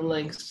to get the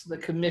links to the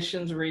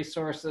Commission's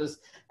resources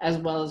as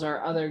well as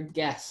our other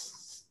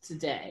guests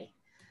today.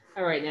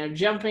 All right, now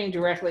jumping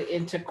directly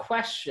into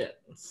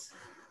questions.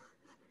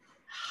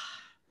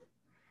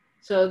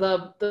 So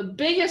the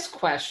biggest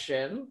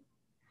question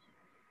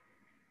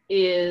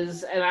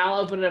is, and I'll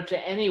open it up to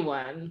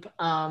anyone,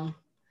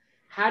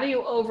 how do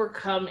you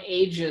overcome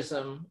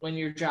ageism when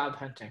you're job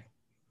hunting?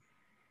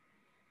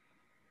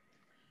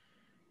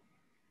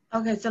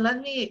 Okay, so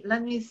let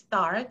me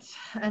start,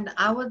 and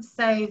I would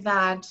say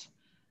that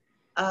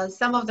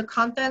some of the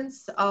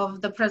contents of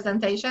the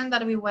presentation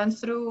that we went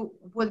through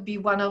would be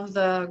one of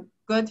the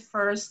good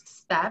first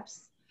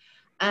steps.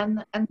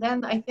 And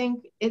then I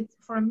think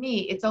for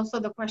me, it's also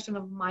the question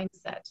of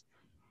mindset.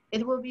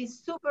 It will be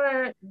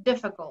super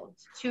difficult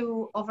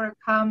to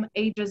overcome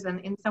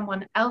ageism in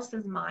someone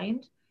else's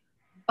mind,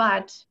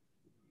 but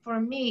for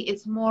me,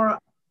 it's more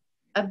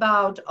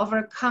about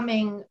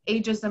overcoming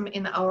ageism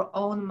in our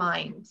own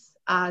minds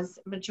as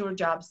mature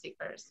job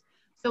seekers.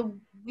 So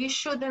we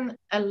shouldn't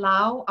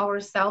allow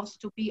ourselves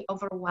to be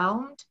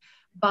overwhelmed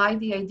by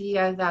the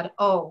idea that,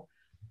 oh,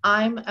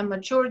 I'm a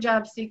mature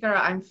job seeker,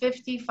 I'm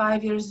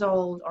 55 years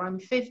old, or I'm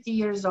 50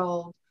 years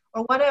old,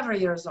 or whatever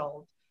years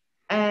old,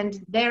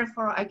 and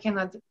therefore I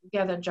cannot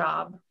get a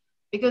job.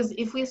 Because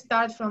if we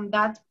start from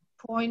that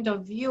point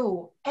of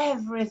view,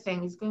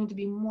 everything is going to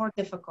be more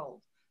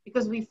difficult,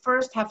 because we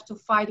first have to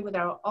fight with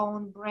our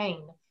own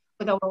brain,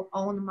 with our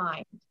own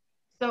mind.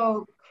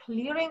 So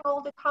clearing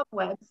all the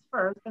cobwebs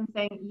first and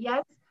saying,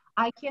 yes,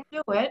 I can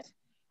do it.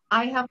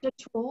 I have the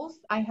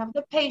tools, I have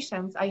the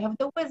patience, I have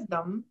the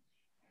wisdom.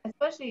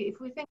 Especially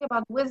if we think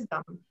about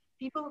wisdom,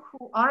 people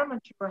who are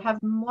mature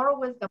have more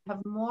wisdom,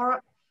 have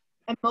more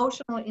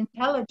emotional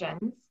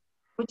intelligence,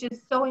 which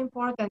is so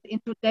important in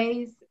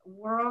today's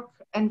work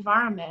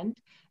environment,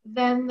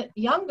 than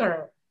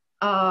younger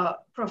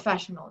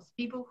professionals,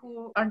 people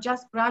who are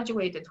just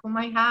graduated, who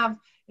might have,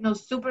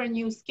 super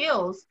new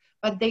skills,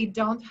 but they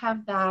don't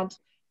have that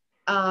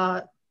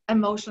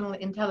emotional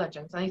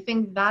intelligence. And I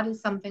think that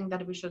is something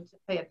that we should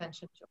pay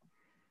attention to.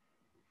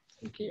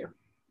 Thank you.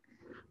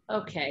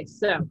 Okay,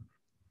 so,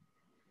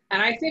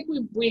 and I think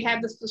we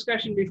had this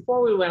discussion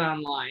before we went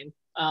online,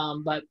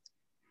 but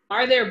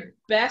are there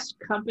best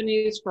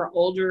companies for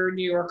older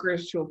New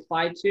Yorkers to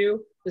apply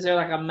to? Is there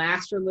like a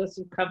master list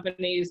of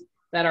companies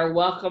that are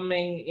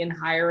welcoming in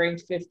hiring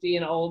 50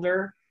 and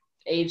older,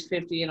 age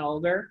 50 and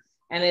older?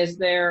 And is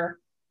there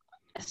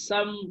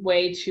some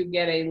way to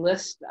get a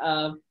list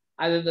of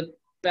either the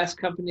best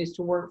companies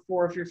to work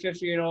for if you're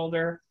 50 and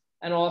older,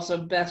 and also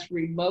best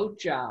remote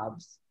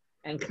jobs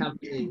and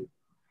companies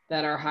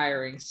that are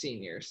hiring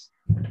seniors?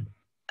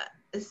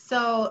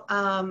 So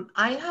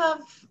I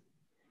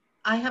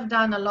have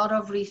done a lot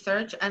of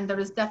research, and there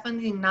is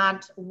definitely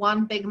not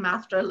one big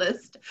master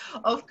list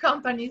of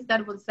companies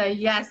that would say,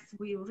 yes,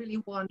 we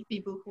really want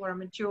people who are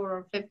mature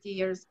or 50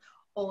 years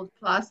old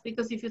plus,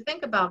 because if you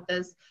think about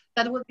this,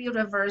 that would be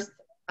reverse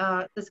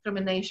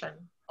discrimination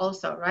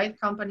also, right?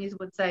 Companies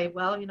would say,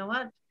 well, you know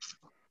what?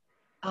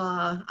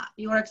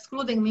 You are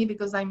excluding me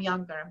because I'm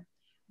younger.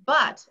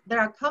 But there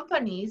are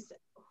companies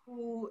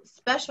who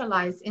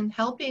specialize in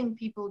helping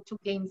people to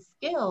gain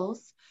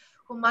skills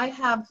who might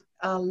have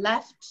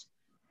left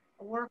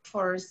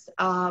workforce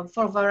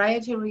for a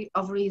variety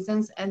of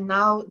reasons, and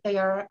now they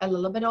are a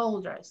little bit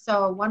older.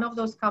 So one of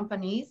those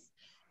companies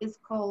is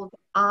called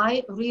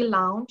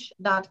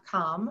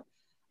irelaunch.com.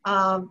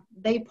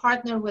 They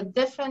partner with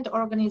different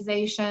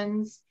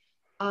organizations,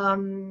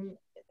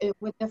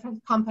 with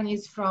different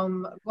companies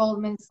from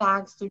Goldman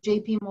Sachs to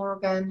JP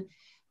Morgan,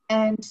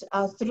 and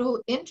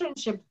through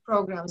internship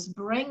programs,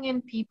 bring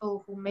in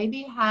people who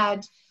maybe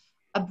had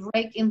a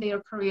break in their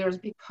careers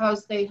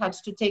because they had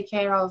to take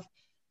care of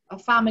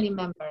family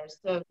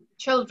members,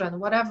 children,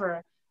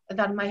 whatever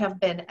that might have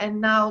been, and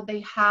now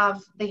they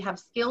have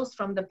skills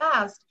from the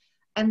past,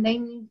 and they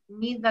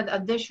need that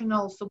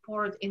additional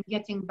support in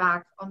getting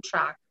back on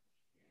track.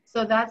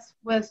 So that's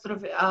with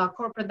sort of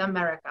corporate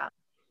America.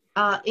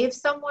 If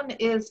someone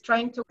is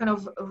trying to kind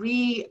of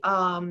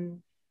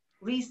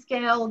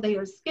rescale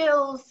their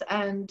skills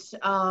and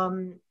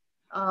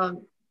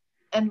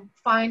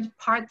find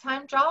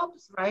part-time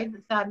jobs, right,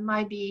 that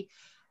might be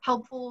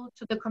helpful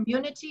to the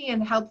community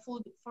and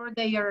helpful for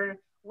their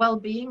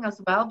well-being as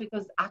well,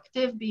 because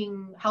active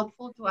being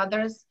helpful to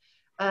others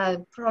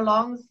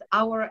prolongs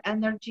our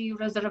energy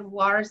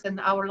reservoirs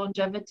and our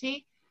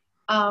longevity.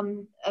 A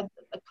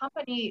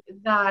company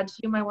that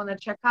you might want to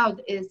check out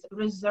is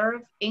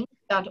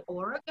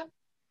reserveinc.org.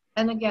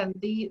 And again,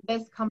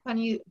 this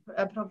company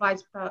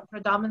provides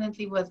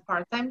predominantly with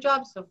part-time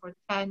jobs, so for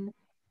 10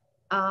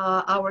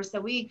 hours a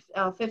week,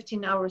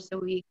 15 hours a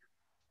week.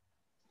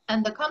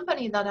 And the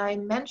company that I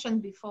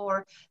mentioned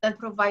before that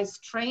provides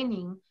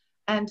training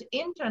and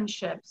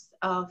internships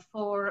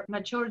for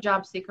mature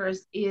job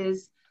seekers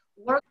is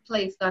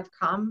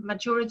workplace.com,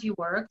 Maturity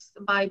Works.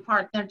 My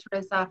partner,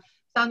 Teresa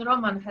San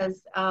Roman,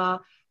 has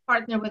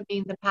partnered with me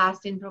in the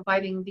past in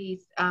providing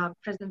these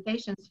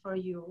presentations for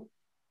you.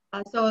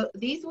 So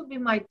these would be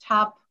my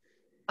top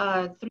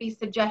 3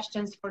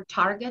 suggestions for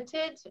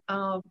targeted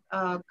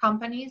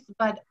companies,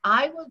 but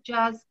I will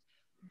just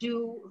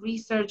do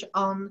research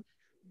on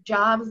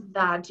jobs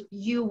that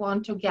you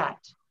want to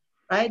get,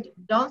 right?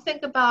 Don't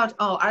think about,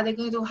 oh, are they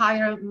going to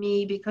hire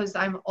me because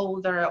I'm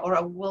older,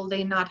 or will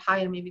they not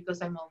hire me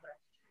because I'm older?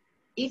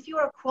 If you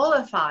are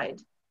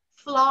qualified,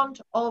 flaunt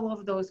all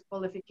of those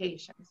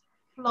qualifications.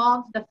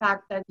 Flaunt the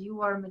fact that you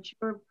are a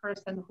mature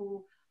person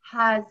who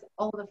has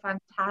all the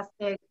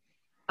fantastic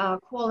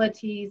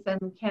qualities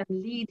and can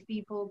lead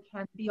people,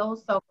 can be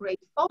also a great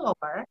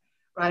follower,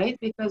 right?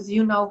 Because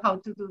you know how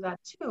to do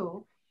that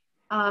too.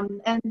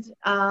 And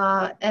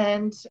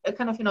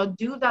kind of,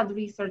 do that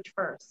research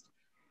first.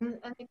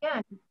 And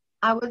again,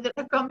 I would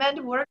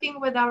recommend working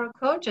with our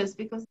coaches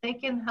because they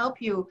can help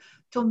you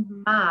to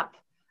map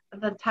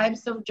the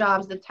types of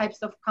jobs, the types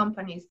of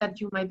companies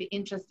that you might be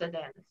interested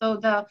in. So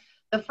the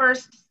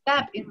first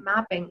step in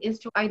mapping is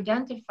to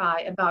identify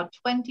about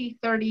 20,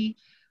 30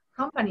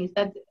 companies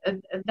that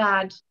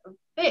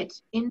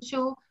fit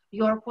into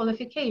your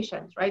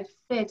qualifications, right?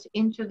 Fit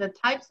into the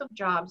types of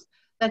jobs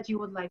that you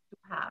would like to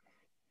have.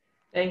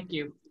 Thank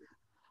you.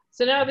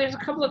 So now there's a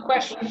couple of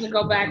questions that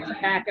go back to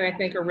back and I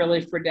think are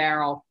really for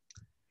Daryl.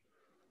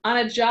 On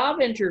a job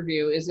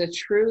interview, is it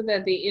true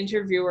that the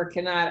interviewer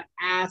cannot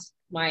ask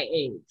my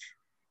age?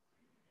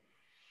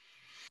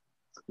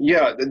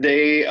 Yeah,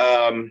 they,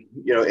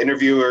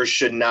 interviewers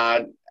should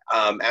not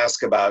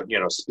ask about,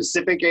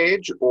 specific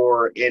age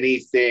or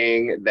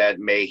anything that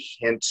may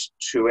hint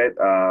to it.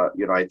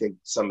 I think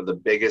some of the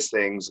biggest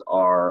things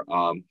are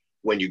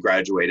when you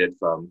graduated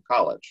from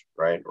college,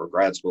 right, or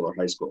grad school or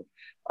high school.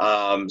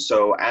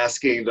 So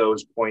asking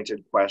those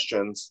pointed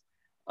questions,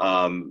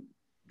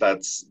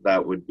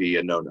 that would be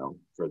a no-no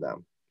for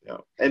them.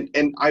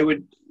 And I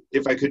would,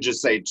 if I could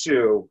just say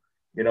too,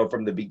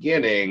 from the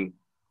beginning,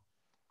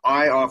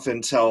 I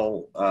often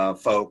tell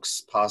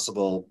folks,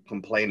 possible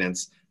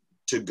complainants,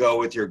 to go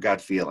with your gut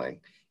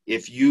feeling.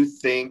 If you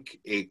think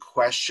a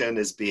question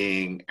is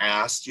being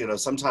asked,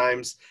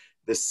 sometimes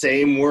the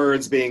same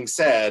words being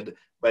said,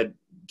 but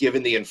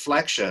given the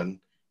inflection,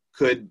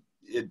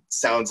 it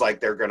sounds like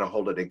they're going to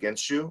hold it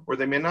against you, or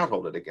they may not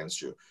hold it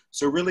against you.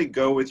 So really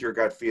go with your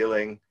gut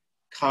feeling.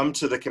 Come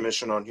to the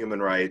Commission on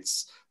Human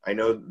Rights. I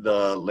know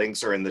the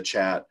links are in the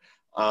chat.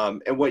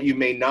 And what you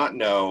may not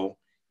know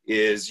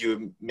is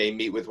you may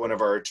meet with one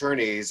of our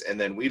attorneys, and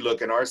then we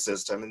look in our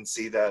system and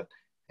see that,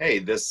 hey,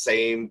 this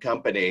same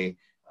company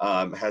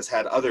has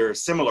had other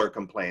similar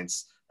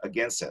complaints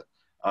against it.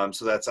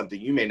 So that's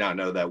something you may not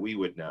know that we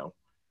would know.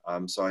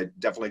 So I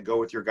definitely go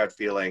with your gut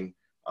feeling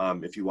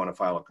if you want to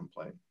file a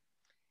complaint.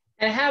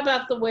 And how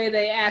about the way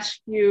they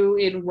ask you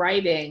in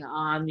writing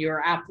on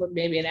your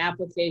maybe an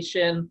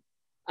application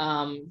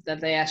that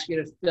they ask you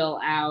to fill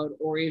out,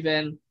 or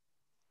even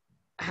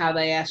how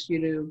they ask you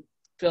to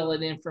fill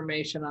in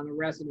information on a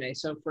resume?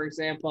 So for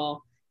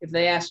example, if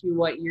they ask you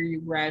what year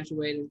you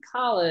graduated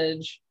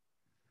college,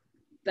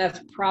 that's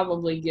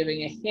probably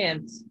giving a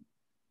hint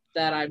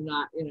that I'm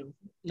not,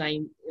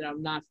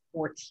 I'm not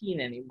 14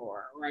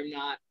 anymore, or I'm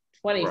not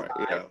 25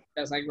 Right, yeah.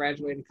 because I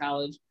graduated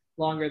college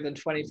longer than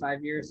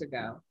 25 years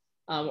ago.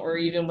 Or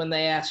even when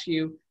they ask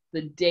you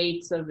the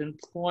dates of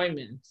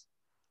employment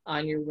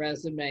on your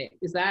resume,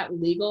 is that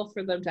legal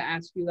for them to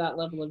ask you that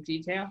level of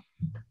detail?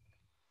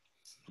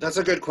 That's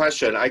a good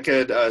question. I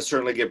could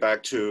certainly get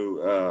back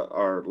to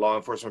our law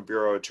enforcement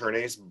bureau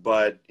attorneys,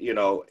 but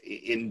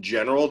in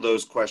general,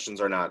 those questions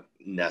are not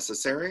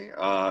necessary.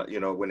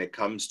 When it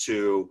comes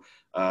to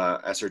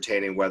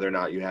ascertaining whether or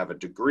not you have a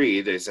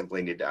degree, they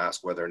simply need to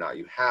ask whether or not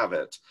you have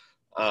it.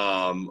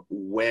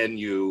 When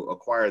you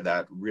acquire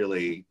that,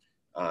 really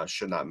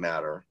should not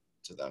matter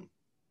to them.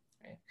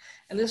 Right.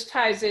 And this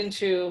ties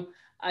into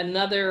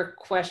another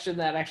question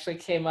that actually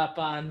came up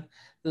on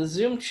the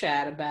Zoom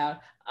chat about,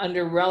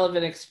 under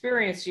relevant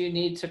experience, you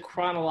need to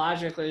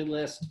chronologically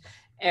list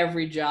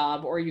every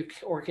job,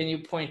 or can you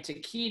point to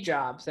key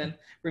jobs? And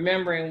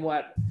remembering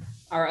what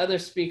our other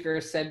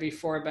speakers said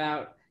before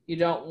about you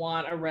don't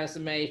want a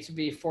resume to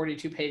be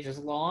 42 pages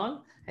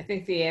long, I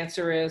think the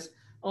answer is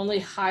only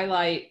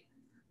highlight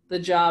the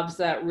jobs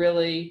that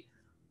really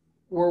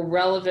were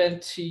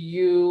relevant to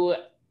you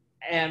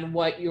and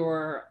what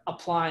you're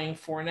applying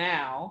for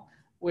now,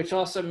 which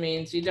also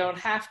means you don't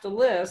have to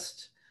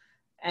list.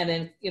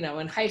 And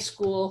in high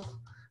school,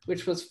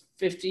 which was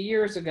 50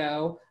 years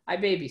ago, I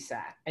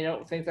babysat. I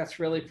don't think that's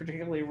really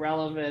particularly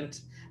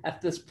relevant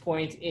at this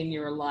point in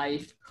your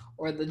life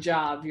or the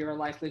job you're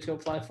likely to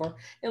apply for,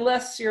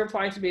 unless you're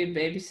applying to be a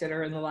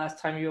babysitter and the last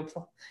time you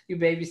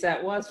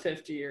babysat was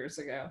 50 years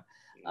ago.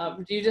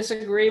 Do you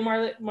disagree,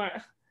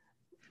 Marzina?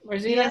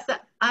 Yes,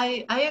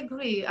 I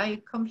agree.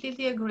 I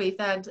completely agree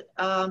that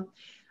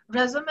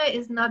resume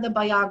is not a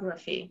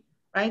biography,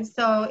 right?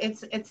 So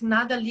it's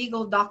not a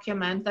legal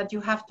document that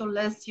you have to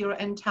list your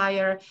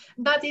entire,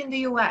 not in the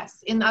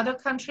US. In other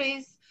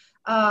countries,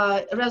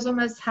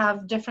 resumes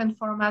have different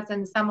formats,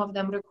 and some of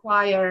them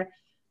require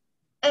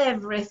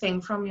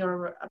everything from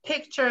your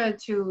picture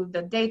to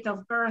the date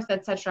of birth,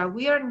 etc.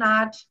 We are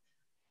not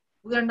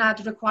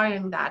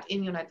requiring that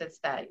in United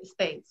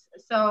States.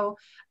 So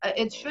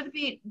it should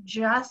be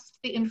just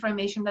the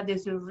information that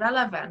is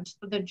relevant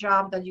to the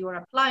job that you are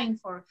applying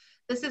for.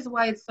 This is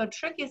why it's so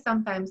tricky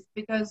sometimes,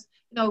 because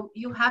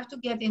you have to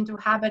get into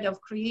habit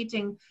of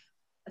creating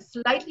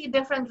slightly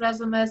different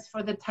resumes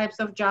for the types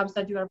of jobs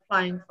that you are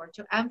applying for,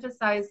 to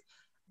emphasize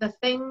the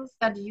things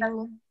that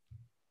you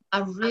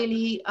are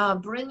really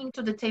bringing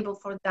to the table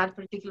for that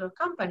particular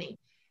company.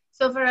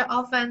 So very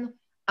often,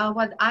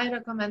 what I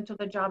recommend to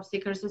the job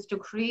seekers is to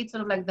create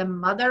sort of like the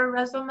mother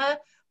resume,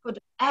 put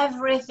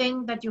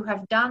everything that you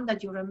have done,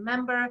 that you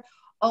remember,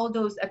 all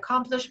those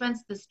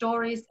accomplishments, the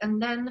stories,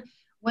 and then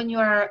when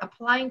you're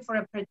applying for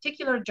a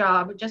particular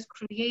job, just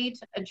create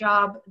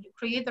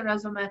the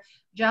resume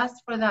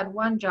just for that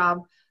one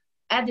job,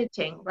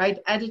 editing, right?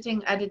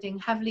 Editing,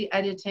 heavily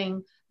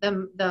editing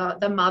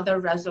the mother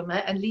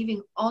resume and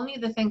leaving only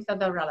the things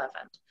that are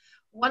relevant.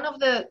 One of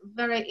the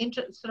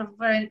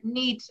very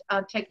neat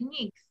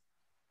techniques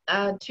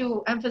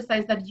to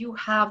emphasize that you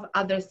have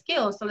other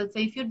skills. So let's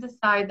say if you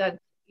decide that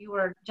you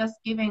are just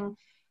giving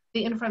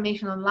the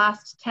information on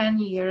last 10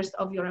 years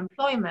of your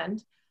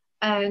employment,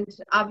 and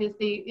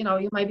obviously,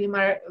 you might be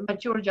a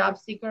mature job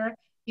seeker,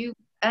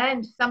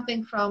 and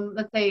something from,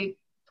 let's say,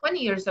 20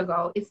 years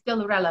ago is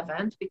still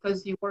relevant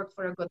because you work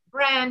for a good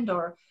brand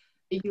or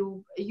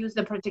you use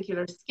a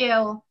particular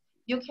skill,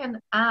 you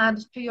can add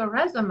to your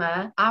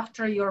resume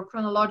after your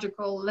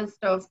chronological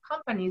list of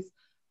companies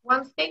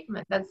one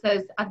statement that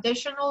says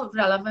additional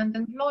relevant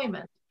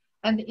employment.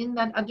 And in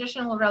that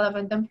additional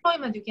relevant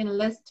employment, you can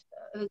list,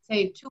 let's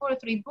say, 2 or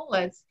 3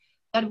 bullets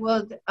that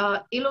will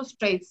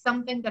illustrate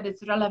something that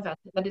is relevant,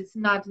 that it's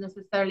not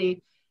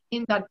necessarily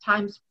in that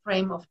time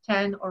frame of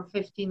 10 or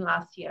 15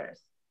 last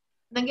years.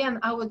 And again,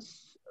 I would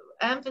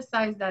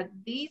emphasize that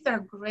these are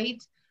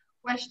great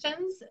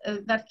questions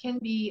that can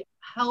be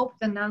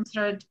helped and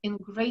answered in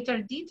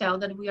greater detail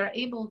that we are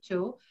able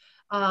to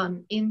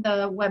in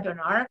the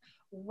webinar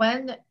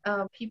when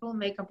people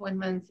make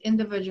appointments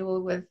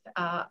individual with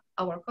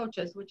our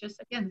coaches, which is,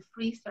 again,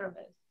 free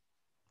service.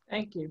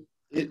 Thank you.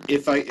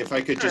 If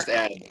I could just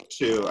add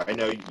too, I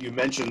know you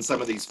mentioned some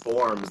of these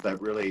forms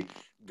that really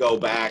go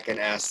back and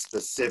ask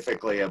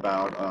specifically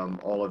about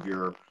all of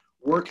your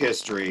work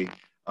history.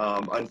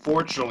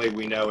 Unfortunately,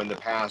 we know in the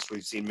past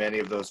we've seen many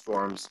of those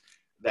forms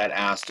that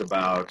asked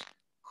about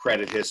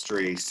credit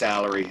history,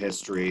 salary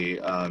history,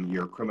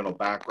 your criminal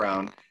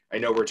background. I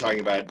know we're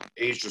talking about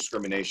age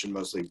discrimination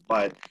mostly,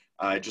 but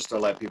just to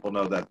let people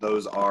know that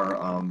those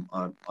are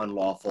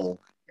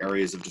unlawful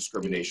areas of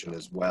discrimination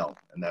as well,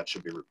 and that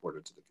should be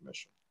reported to the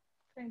commission.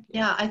 Thank you.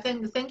 Yeah,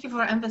 thank you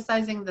for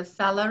emphasizing the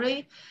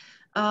salary,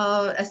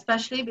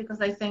 especially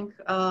because I think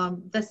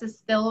this is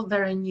still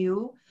very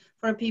new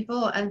for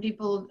people, and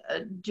people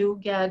do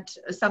get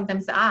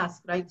sometimes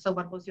asked, right? So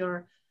what was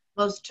your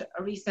most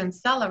recent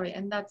salary?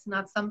 And that's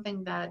not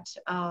something that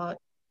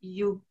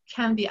you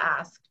can be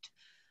asked.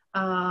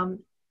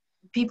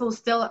 People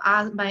still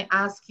might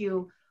ask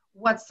you,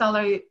 what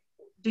salary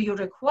do you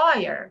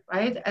require,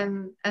 right?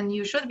 And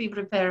you should be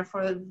prepared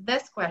for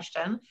this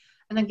question.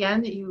 And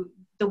again,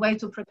 the way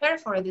to prepare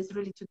for it is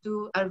really to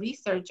do a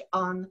research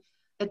on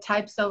the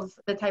type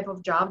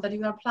of job that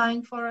you are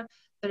applying for.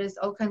 There is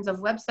all kinds of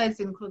websites,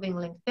 including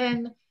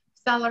LinkedIn,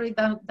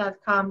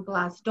 salary.com,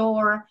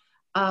 Glassdoor,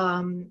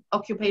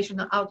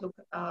 Occupational Outlook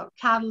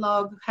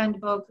catalog,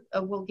 handbook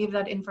will give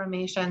that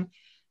information.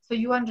 So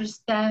you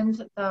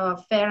understand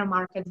the fair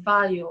market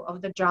value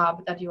of the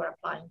job that you are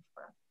applying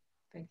for.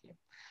 Thank you.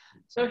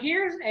 So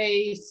here's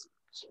a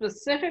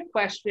specific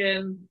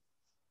question,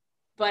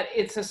 but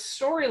it's a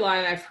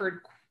storyline I've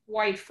heard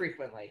quite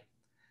frequently.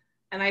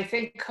 And I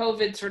think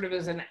COVID sort of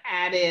is an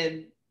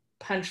added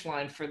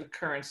punchline for the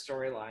current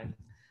storyline,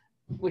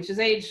 which is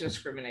age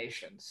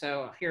discrimination.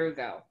 So here we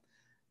go.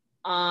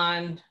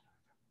 On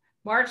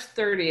March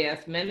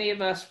 30th, many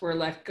of us were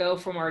let go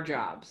from our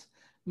jobs.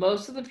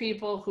 Most of the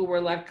people who were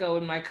let go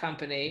in my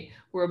company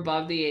were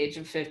above the age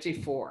of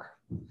 54.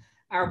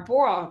 Our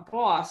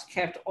boss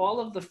kept all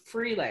of the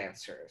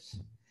freelancers.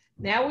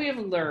 Now we have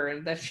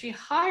learned that she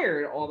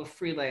hired all the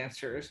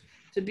freelancers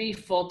to be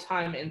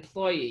full-time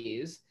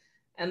employees,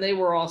 and they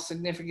were all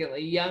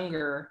significantly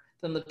younger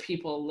than the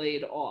people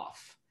laid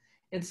off.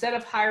 Instead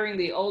of hiring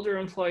the older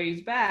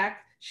employees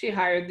back, she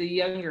hired the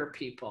younger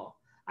people.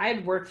 I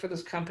had worked for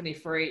this company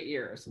for 8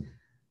 years.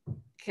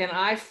 Can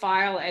I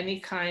file any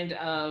kind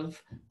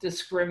of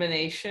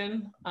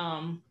discrimination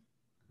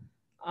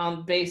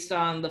based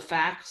on the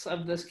facts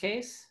of this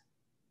case?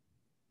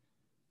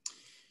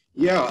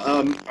 Yeah,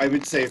 I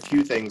would say a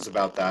few things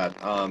about that.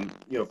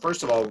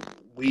 First of all,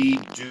 we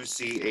do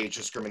see age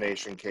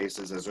discrimination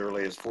cases as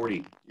early as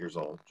 40 years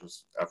old,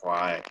 just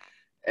FYI.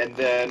 And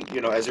then,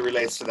 as it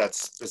relates to that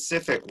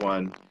specific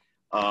one,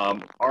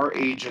 our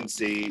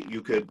agency,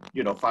 you could,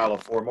 file a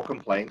formal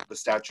complaint. The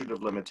statute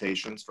of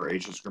limitations for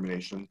age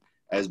discrimination,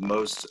 as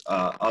most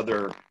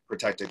other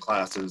protected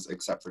classes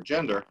except for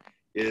gender,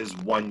 is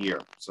 1 year.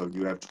 So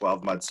you have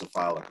 12 months to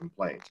file a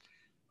complaint.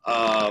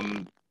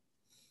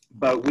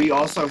 But we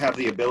also have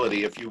the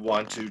ability, if you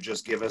want to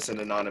just give us an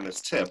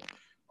anonymous tip,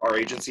 our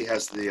agency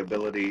has the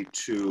ability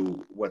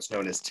to what's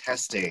known as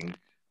testing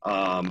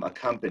a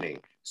company.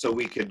 So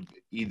we could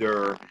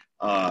either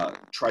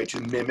try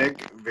to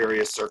mimic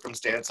various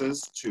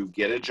circumstances to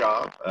get a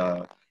job,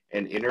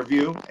 an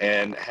interview,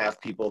 and have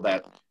people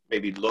that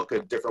maybe look a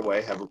different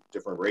way, have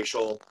different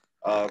racial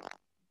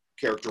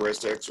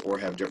characteristics or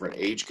have different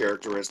age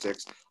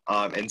characteristics,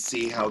 and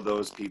see how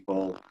those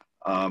people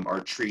are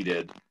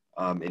treated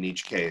in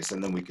each case.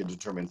 And then we can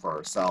determine for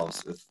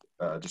ourselves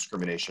if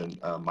discrimination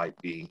might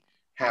be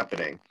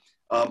happening.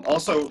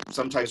 Also,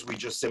 sometimes we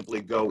just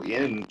simply go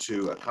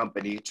into a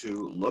company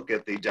to look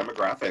at the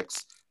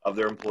demographics of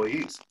their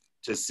employees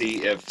to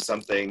see if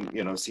something,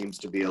 seems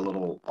to be a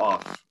little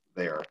off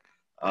there.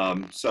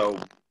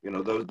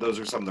 Those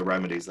are some of the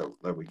remedies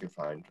that we can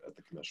find at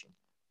the commission.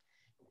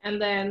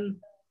 And then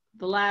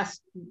the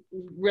last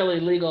really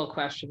legal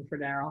question for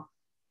Daryl,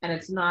 and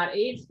it's not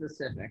age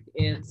specific,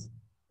 it's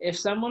if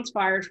someone's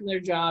fired from their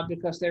job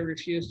because they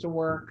refuse to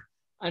work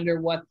under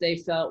what they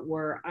felt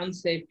were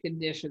unsafe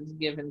conditions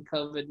given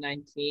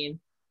COVID-19,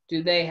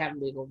 do they have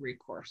legal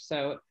recourse?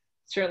 So it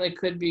certainly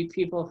could be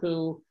people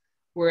who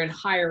were in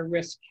higher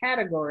risk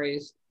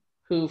categories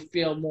who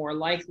feel more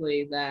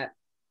likely that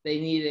they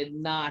needed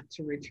not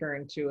to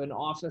return to an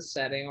office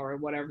setting or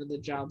whatever the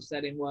job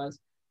setting was.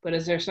 But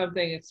is there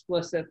something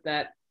explicit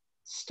that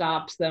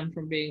stops them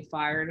from being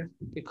fired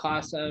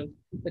because of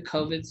the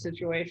COVID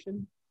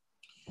situation?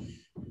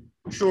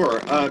 Sure.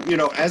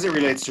 As it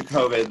relates to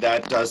COVID,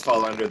 that does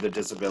fall under the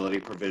disability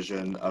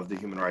provision of the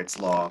human rights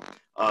law.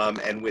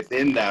 And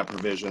within that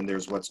provision,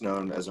 there's what's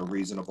known as a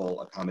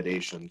reasonable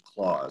accommodation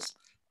clause.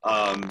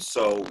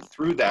 So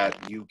through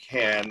that, you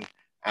can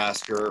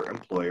ask your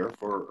employer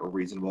for a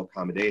reasonable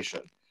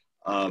accommodation.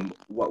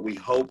 What we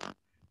hope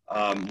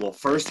will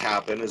first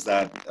happen is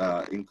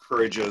that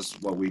encourages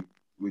what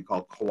we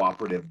call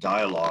cooperative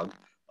dialogue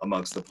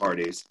amongst the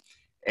parties.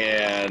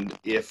 And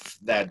if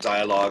that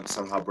dialogue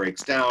somehow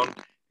breaks down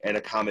and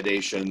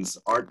accommodations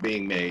aren't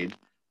being made,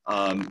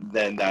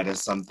 then that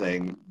is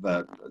something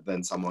that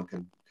then someone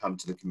can come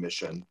to the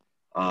commission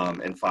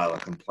and file a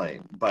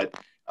complaint. But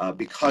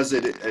because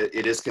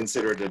it is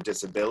considered a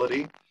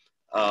disability,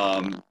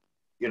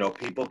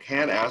 people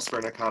can ask for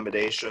an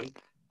accommodation.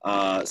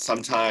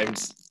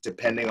 Sometimes,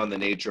 depending on the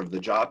nature of the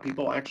job,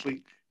 people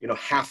actually,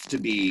 have to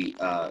be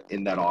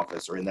in that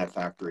office or in that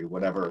factory,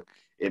 whatever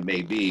it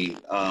may be.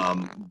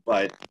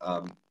 But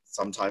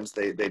sometimes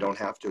they don't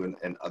have to,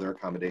 and other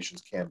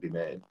accommodations can be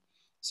made.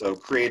 So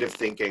creative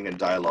thinking and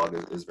dialogue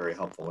is very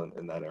helpful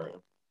in that area.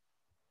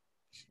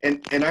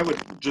 And I would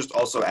just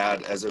also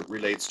add, as it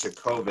relates to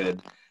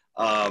COVID,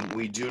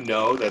 we do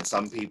know that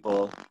some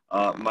people,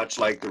 much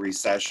like the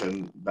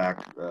recession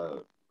back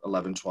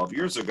 11, 12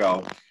 years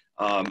ago,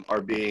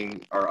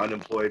 are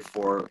unemployed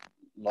for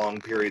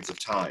long periods of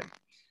time.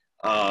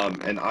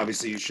 And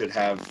obviously you should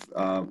have,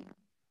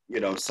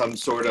 some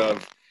sort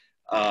of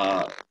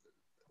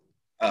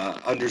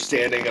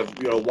understanding of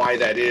why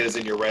that is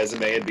in your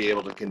resume and be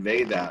able to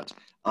convey that.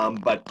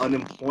 But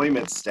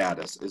unemployment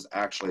status is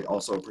actually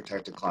also a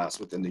protected class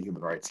within the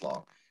human rights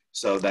law.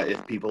 So that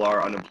if people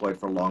are unemployed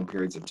for long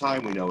periods of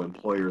time, we know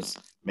employers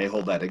may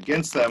hold that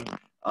against them,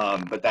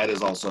 but that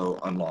is also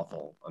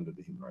unlawful under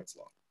the human rights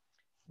law.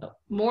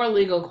 More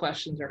legal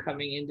questions are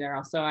coming in,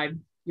 Daryl, so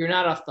you're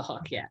not off the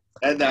hook yet.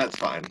 And that's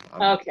fine.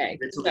 Okay,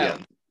 so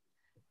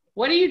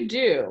what do you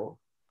do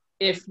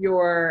if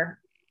you're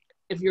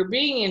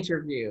being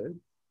interviewed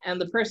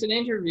and the person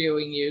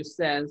interviewing you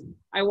says,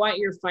 I want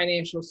your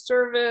financial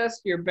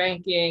service, your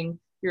banking,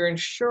 your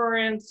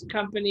insurance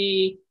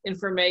company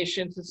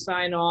information to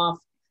sign off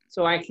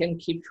so I can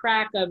keep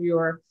track of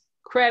your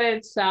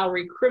credit,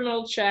 salary,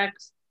 criminal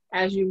checks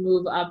as you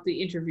move up the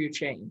interview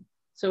chain.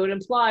 So it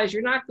implies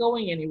you're not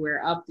going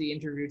anywhere up the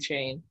interview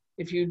chain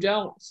if you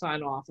don't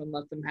sign off and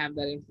let them have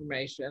that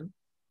information.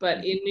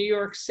 But in New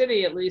York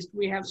City, at least,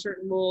 we have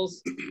certain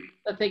rules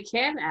that they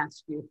can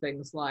ask you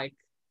things like,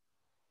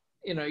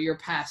 your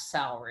past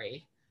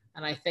salary,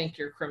 and I think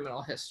your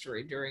criminal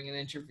history during an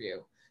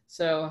interview.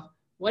 So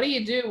what do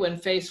you do when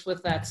faced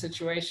with that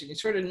situation? You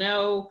sort of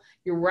know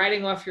you're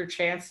writing off your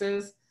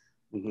chances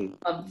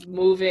of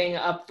moving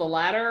up the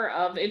ladder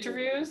of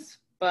interviews,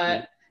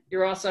 but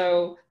you're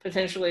also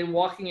potentially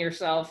walking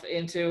yourself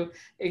into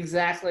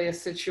exactly a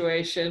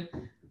situation,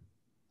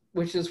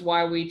 which is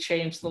why we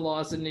changed the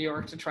laws in New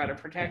York to try to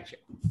protect you.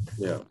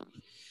 Yeah.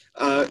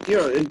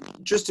 And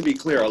just to be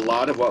clear, a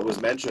lot of what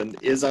was mentioned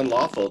is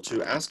unlawful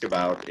to ask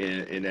about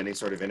in any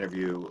sort of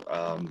interview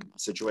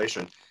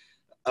situation.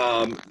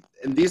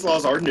 And these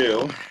laws are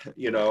new,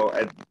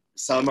 and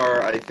some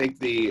are, I think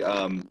the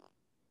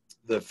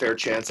Fair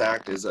Chance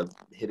Act is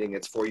hitting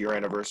its 4-year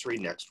anniversary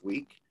next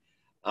week.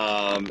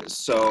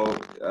 So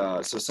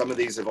some of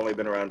these have only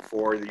been around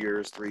 4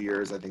 years, 3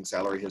 years. I think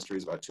salary history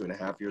is about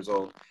 2.5 years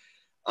old.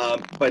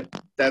 But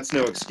that's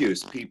no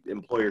excuse.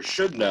 Employers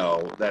should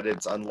know that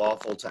it's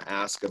unlawful to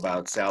ask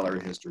about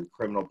salary history,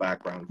 criminal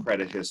background,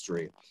 credit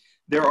history.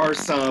 There are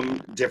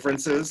some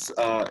differences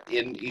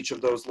in each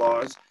of those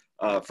laws.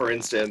 For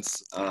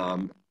instance,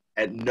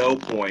 at no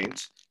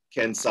point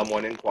can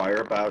someone inquire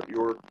about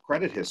your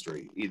credit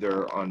history,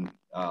 either on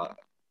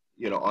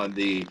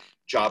the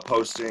job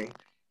posting,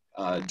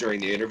 during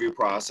the interview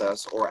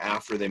process, or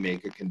after they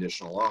make a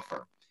conditional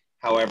offer.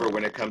 However,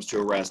 when it comes to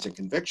arrest and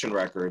conviction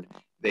record,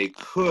 they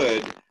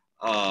could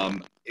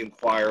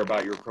inquire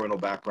about your criminal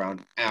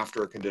background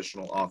after a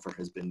conditional offer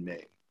has been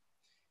made.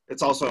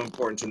 It's also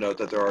important to note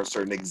that there are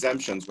certain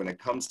exemptions when it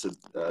comes to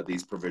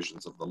these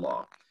provisions of the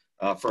law.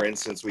 For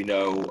instance, we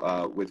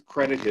know with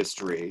credit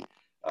history,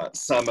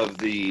 some of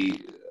the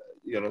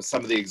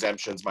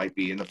exemptions might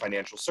be in the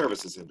financial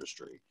services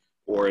industry,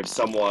 or if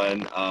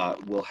someone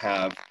will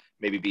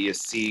maybe be a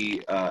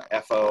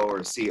CFO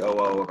or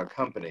COO of a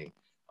company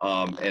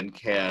and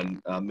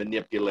can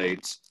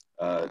manipulate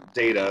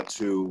data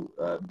to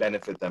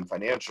benefit them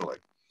financially.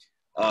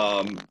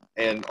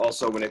 And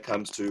also when it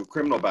comes to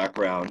criminal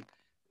background,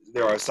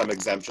 there are some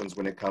exemptions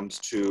when it comes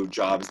to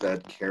jobs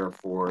that care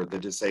for the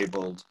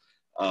disabled,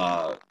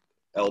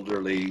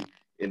 elderly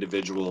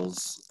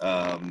individuals,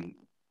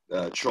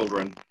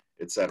 children,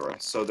 etc.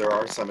 So there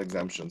are some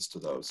exemptions to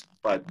those.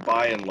 But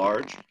by and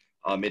large,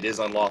 it is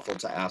unlawful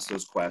to ask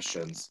those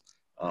questions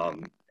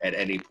at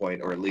any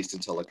point, or at least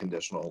until a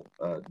conditional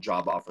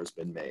job offer has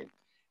been made.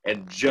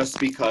 And just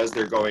because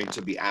they're going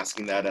to be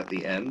asking that at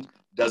the end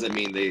doesn't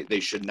mean they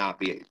should not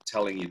be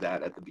telling you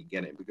that at the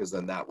beginning, because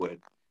then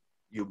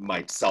you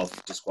might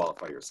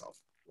self-disqualify yourself.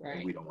 Right.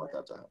 And we don't want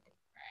that to happen.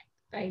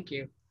 Right. Thank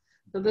you.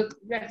 So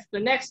the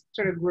next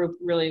sort of group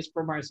really is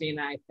for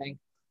Marcina, I think,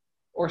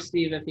 or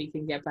Steve if he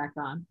can get back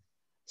on.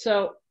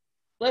 So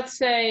let's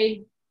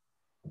say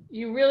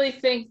you really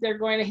think they're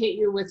going to hit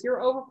you with,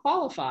 you're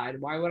overqualified.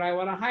 Why would I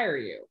want to hire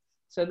you?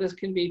 So this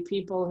can be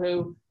people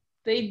who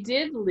they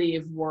did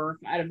leave work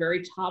at a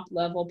very top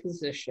level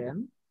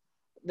position.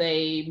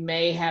 They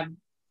may have,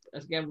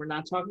 again, we're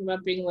not talking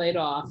about being laid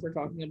off. We're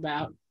talking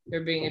about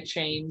there being a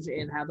change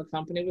in how the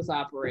company was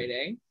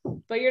operating,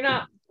 but you're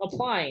not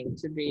applying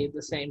to be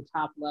the same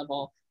top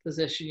level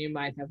position you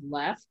might have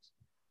left.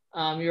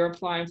 You're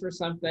applying for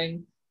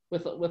something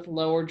with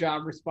lower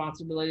job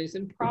responsibilities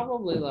and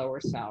probably lower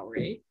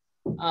salary.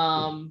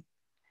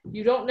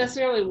 You don't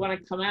necessarily want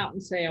to come out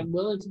and say, I'm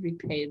willing to be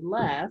paid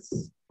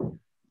less,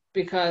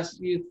 because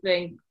you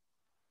think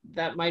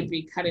that might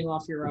be cutting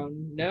off your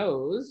own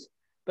nose,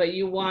 but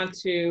you want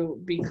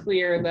to be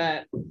clear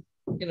that,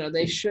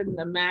 they shouldn't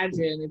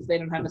imagine if they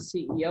don't have a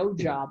CEO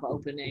job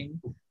opening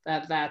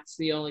that that's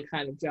the only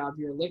kind of job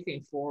you're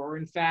looking for. Or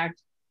in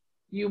fact,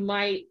 you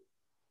might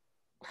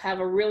have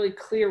a really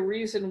clear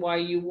reason why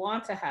you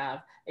want to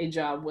have a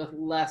job with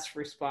less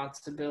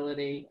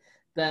responsibility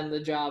than the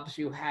jobs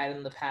you had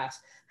in the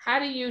past. How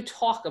do you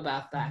talk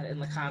about that in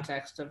the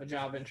context of a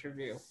job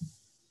interview?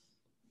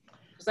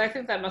 Because I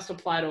think that must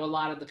apply to a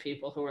lot of the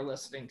people who are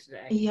listening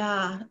today.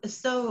 Yeah,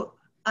 so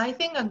I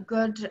think a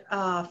good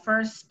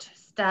first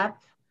step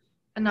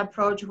and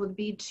approach would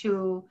be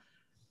to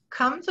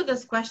come to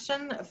this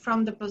question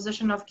from the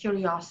position of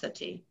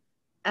curiosity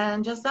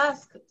and just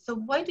ask, so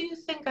why do you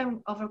think I'm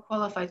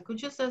overqualified?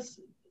 Could you just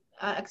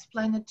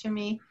explain it to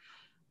me?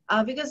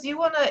 Because you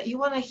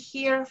wanna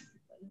hear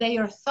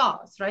their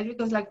thoughts, right?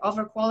 Because like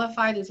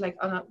overqualified is like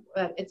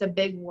it's a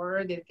big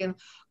word. It can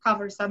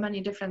cover so many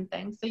different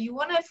things. So you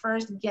wanna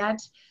first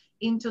get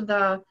into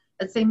the,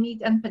 let's say,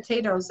 meat and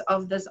potatoes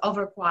of this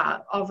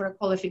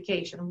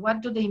overqualification.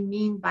 What do they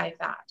mean by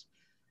that?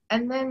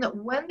 And then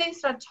when they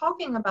start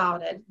talking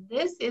about it,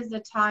 this is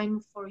the time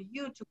for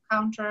you to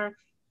counter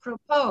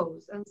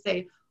propose and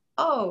say,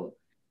 oh,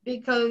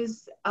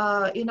 because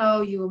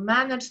you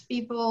manage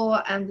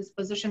people and this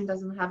position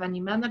doesn't have any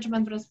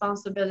management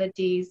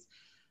responsibilities.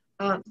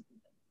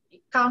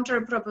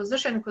 Counter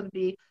proposition could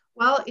be,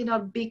 well,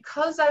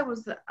 because I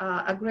was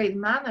a great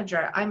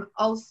manager, I'm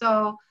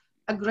also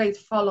a great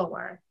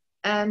follower.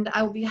 And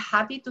I'll be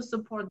happy to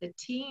support the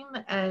team,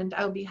 and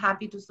I'll be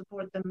happy to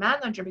support the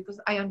manager because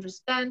I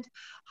understand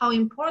how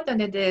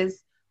important it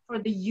is for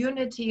the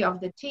unity of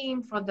the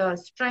team, for the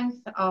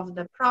strength of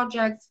the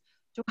projects,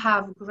 to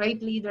have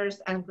great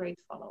leaders and great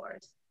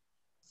followers.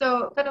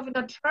 So kind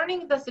of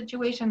turning the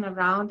situation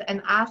around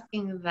and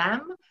asking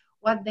them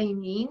what they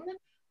mean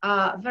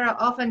very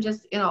often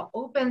just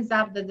opens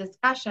up the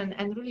discussion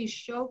and really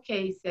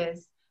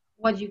showcases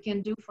what you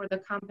can do for the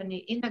company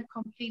in a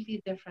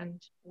completely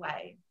different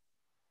way.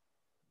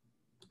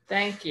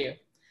 Thank you.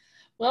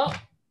 Well,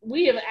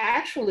 we have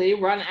actually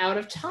run out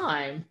of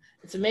time.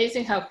 It's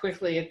amazing how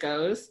quickly it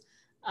goes.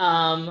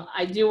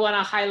 I do want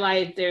to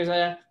highlight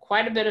there's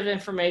quite a bit of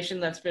information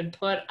that's been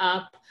put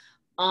up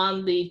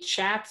on the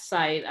chat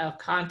site of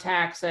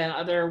contacts and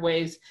other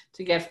ways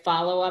to get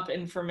follow-up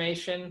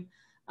information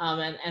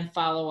and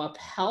follow-up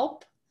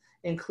help,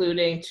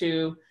 including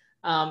to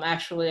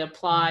actually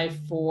apply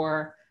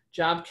for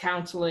job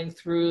counseling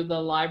through the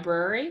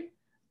library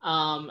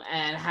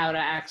and how to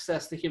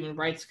access the Human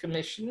Rights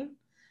Commission.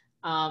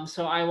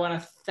 So I want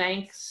to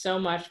thank so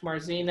much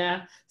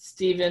Marzina,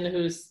 Stephen,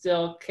 who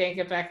still can't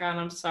get back on,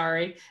 I'm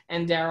sorry,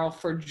 and Daryl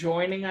for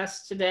joining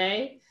us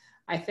today.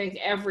 I think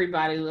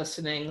everybody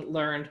listening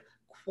learned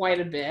quite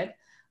a bit.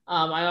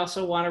 I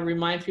also want to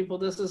remind people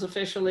this is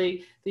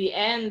officially the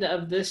end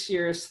of this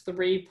year's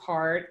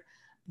 3-part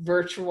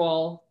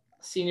virtual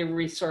Senior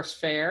Resource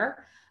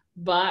Fair,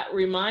 but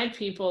remind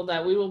people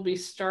that we will be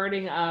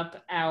starting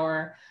up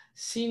our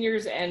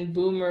Seniors and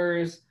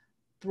Boomers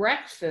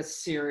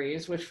breakfast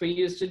series, which we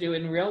used to do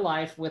in real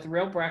life with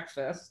real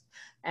breakfast.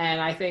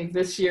 And I think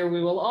this year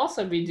we will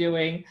also be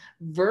doing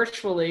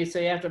virtually, so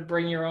you have to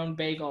bring your own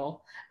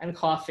bagel and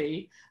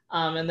coffee.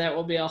 And that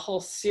will be a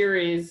whole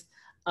series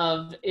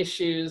of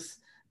issues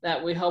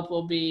that we hope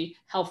will be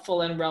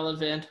helpful and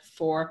relevant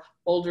for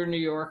older New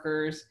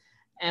Yorkers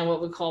and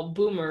what we call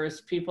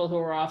boomers, people who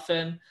are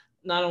often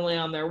not only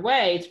on their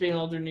way to being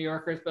older New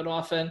Yorkers, but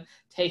often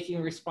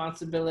taking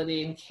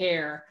responsibility and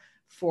care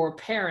for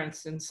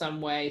parents in some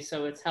way.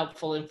 So it's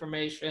helpful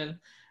information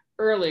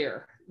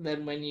earlier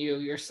than when you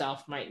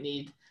yourself might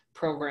need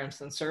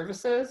programs and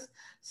services.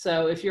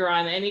 So if you're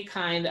on any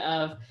kind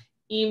of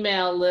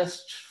email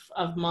list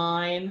of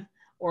mine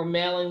or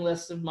mailing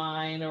list of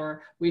mine,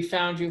 or we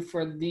found you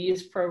for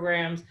these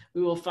programs,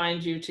 we will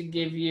find you to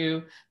give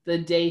you the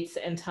dates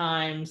and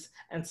times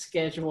and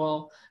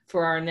schedule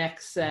for our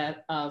next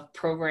set of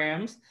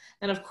programs.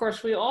 And of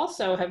course, we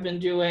also have been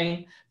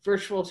doing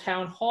virtual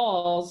town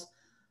halls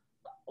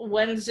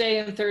Wednesday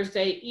and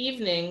Thursday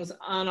evenings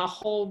on a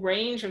whole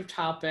range of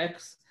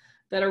topics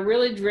that are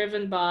really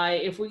driven by,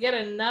 if we get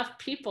enough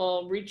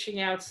people reaching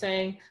out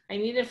saying, I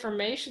need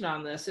information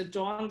on this, it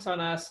dawns on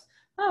us,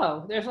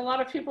 oh, there's a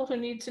lot of people who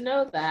need to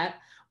know that.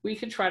 We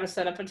could try to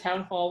set up a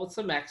town hall with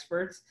some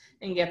experts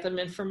and get them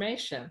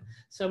information.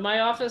 So my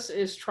office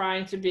is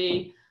trying to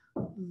be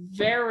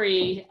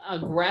very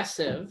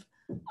aggressive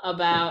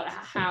about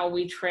how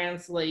we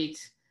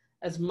translate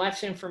as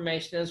much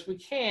information as we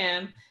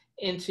can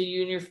into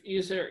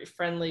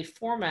user-friendly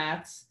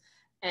formats.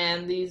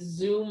 And these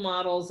Zoom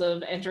models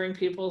of entering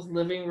people's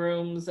living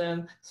rooms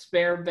and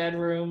spare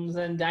bedrooms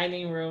and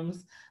dining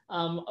rooms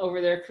over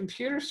their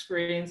computer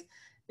screens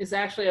is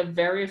actually a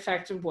very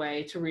effective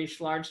way to reach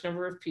a large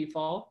number of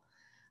people.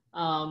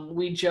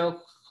 We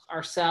joke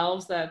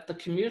ourselves that the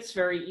commute's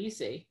very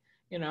easy.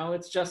 You know,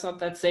 it's just on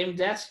that same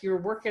desk you're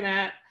working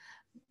at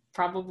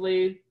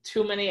probably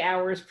too many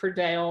hours per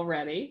day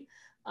already.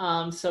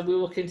 So we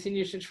will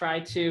continue to try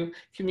to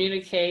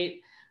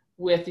communicate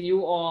with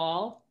you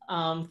all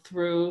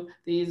through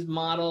these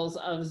models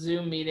of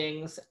Zoom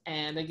meetings.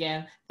 And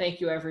again,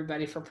 thank you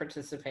everybody for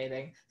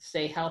participating.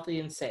 Stay healthy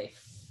and safe.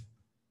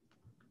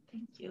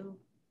 Thank you.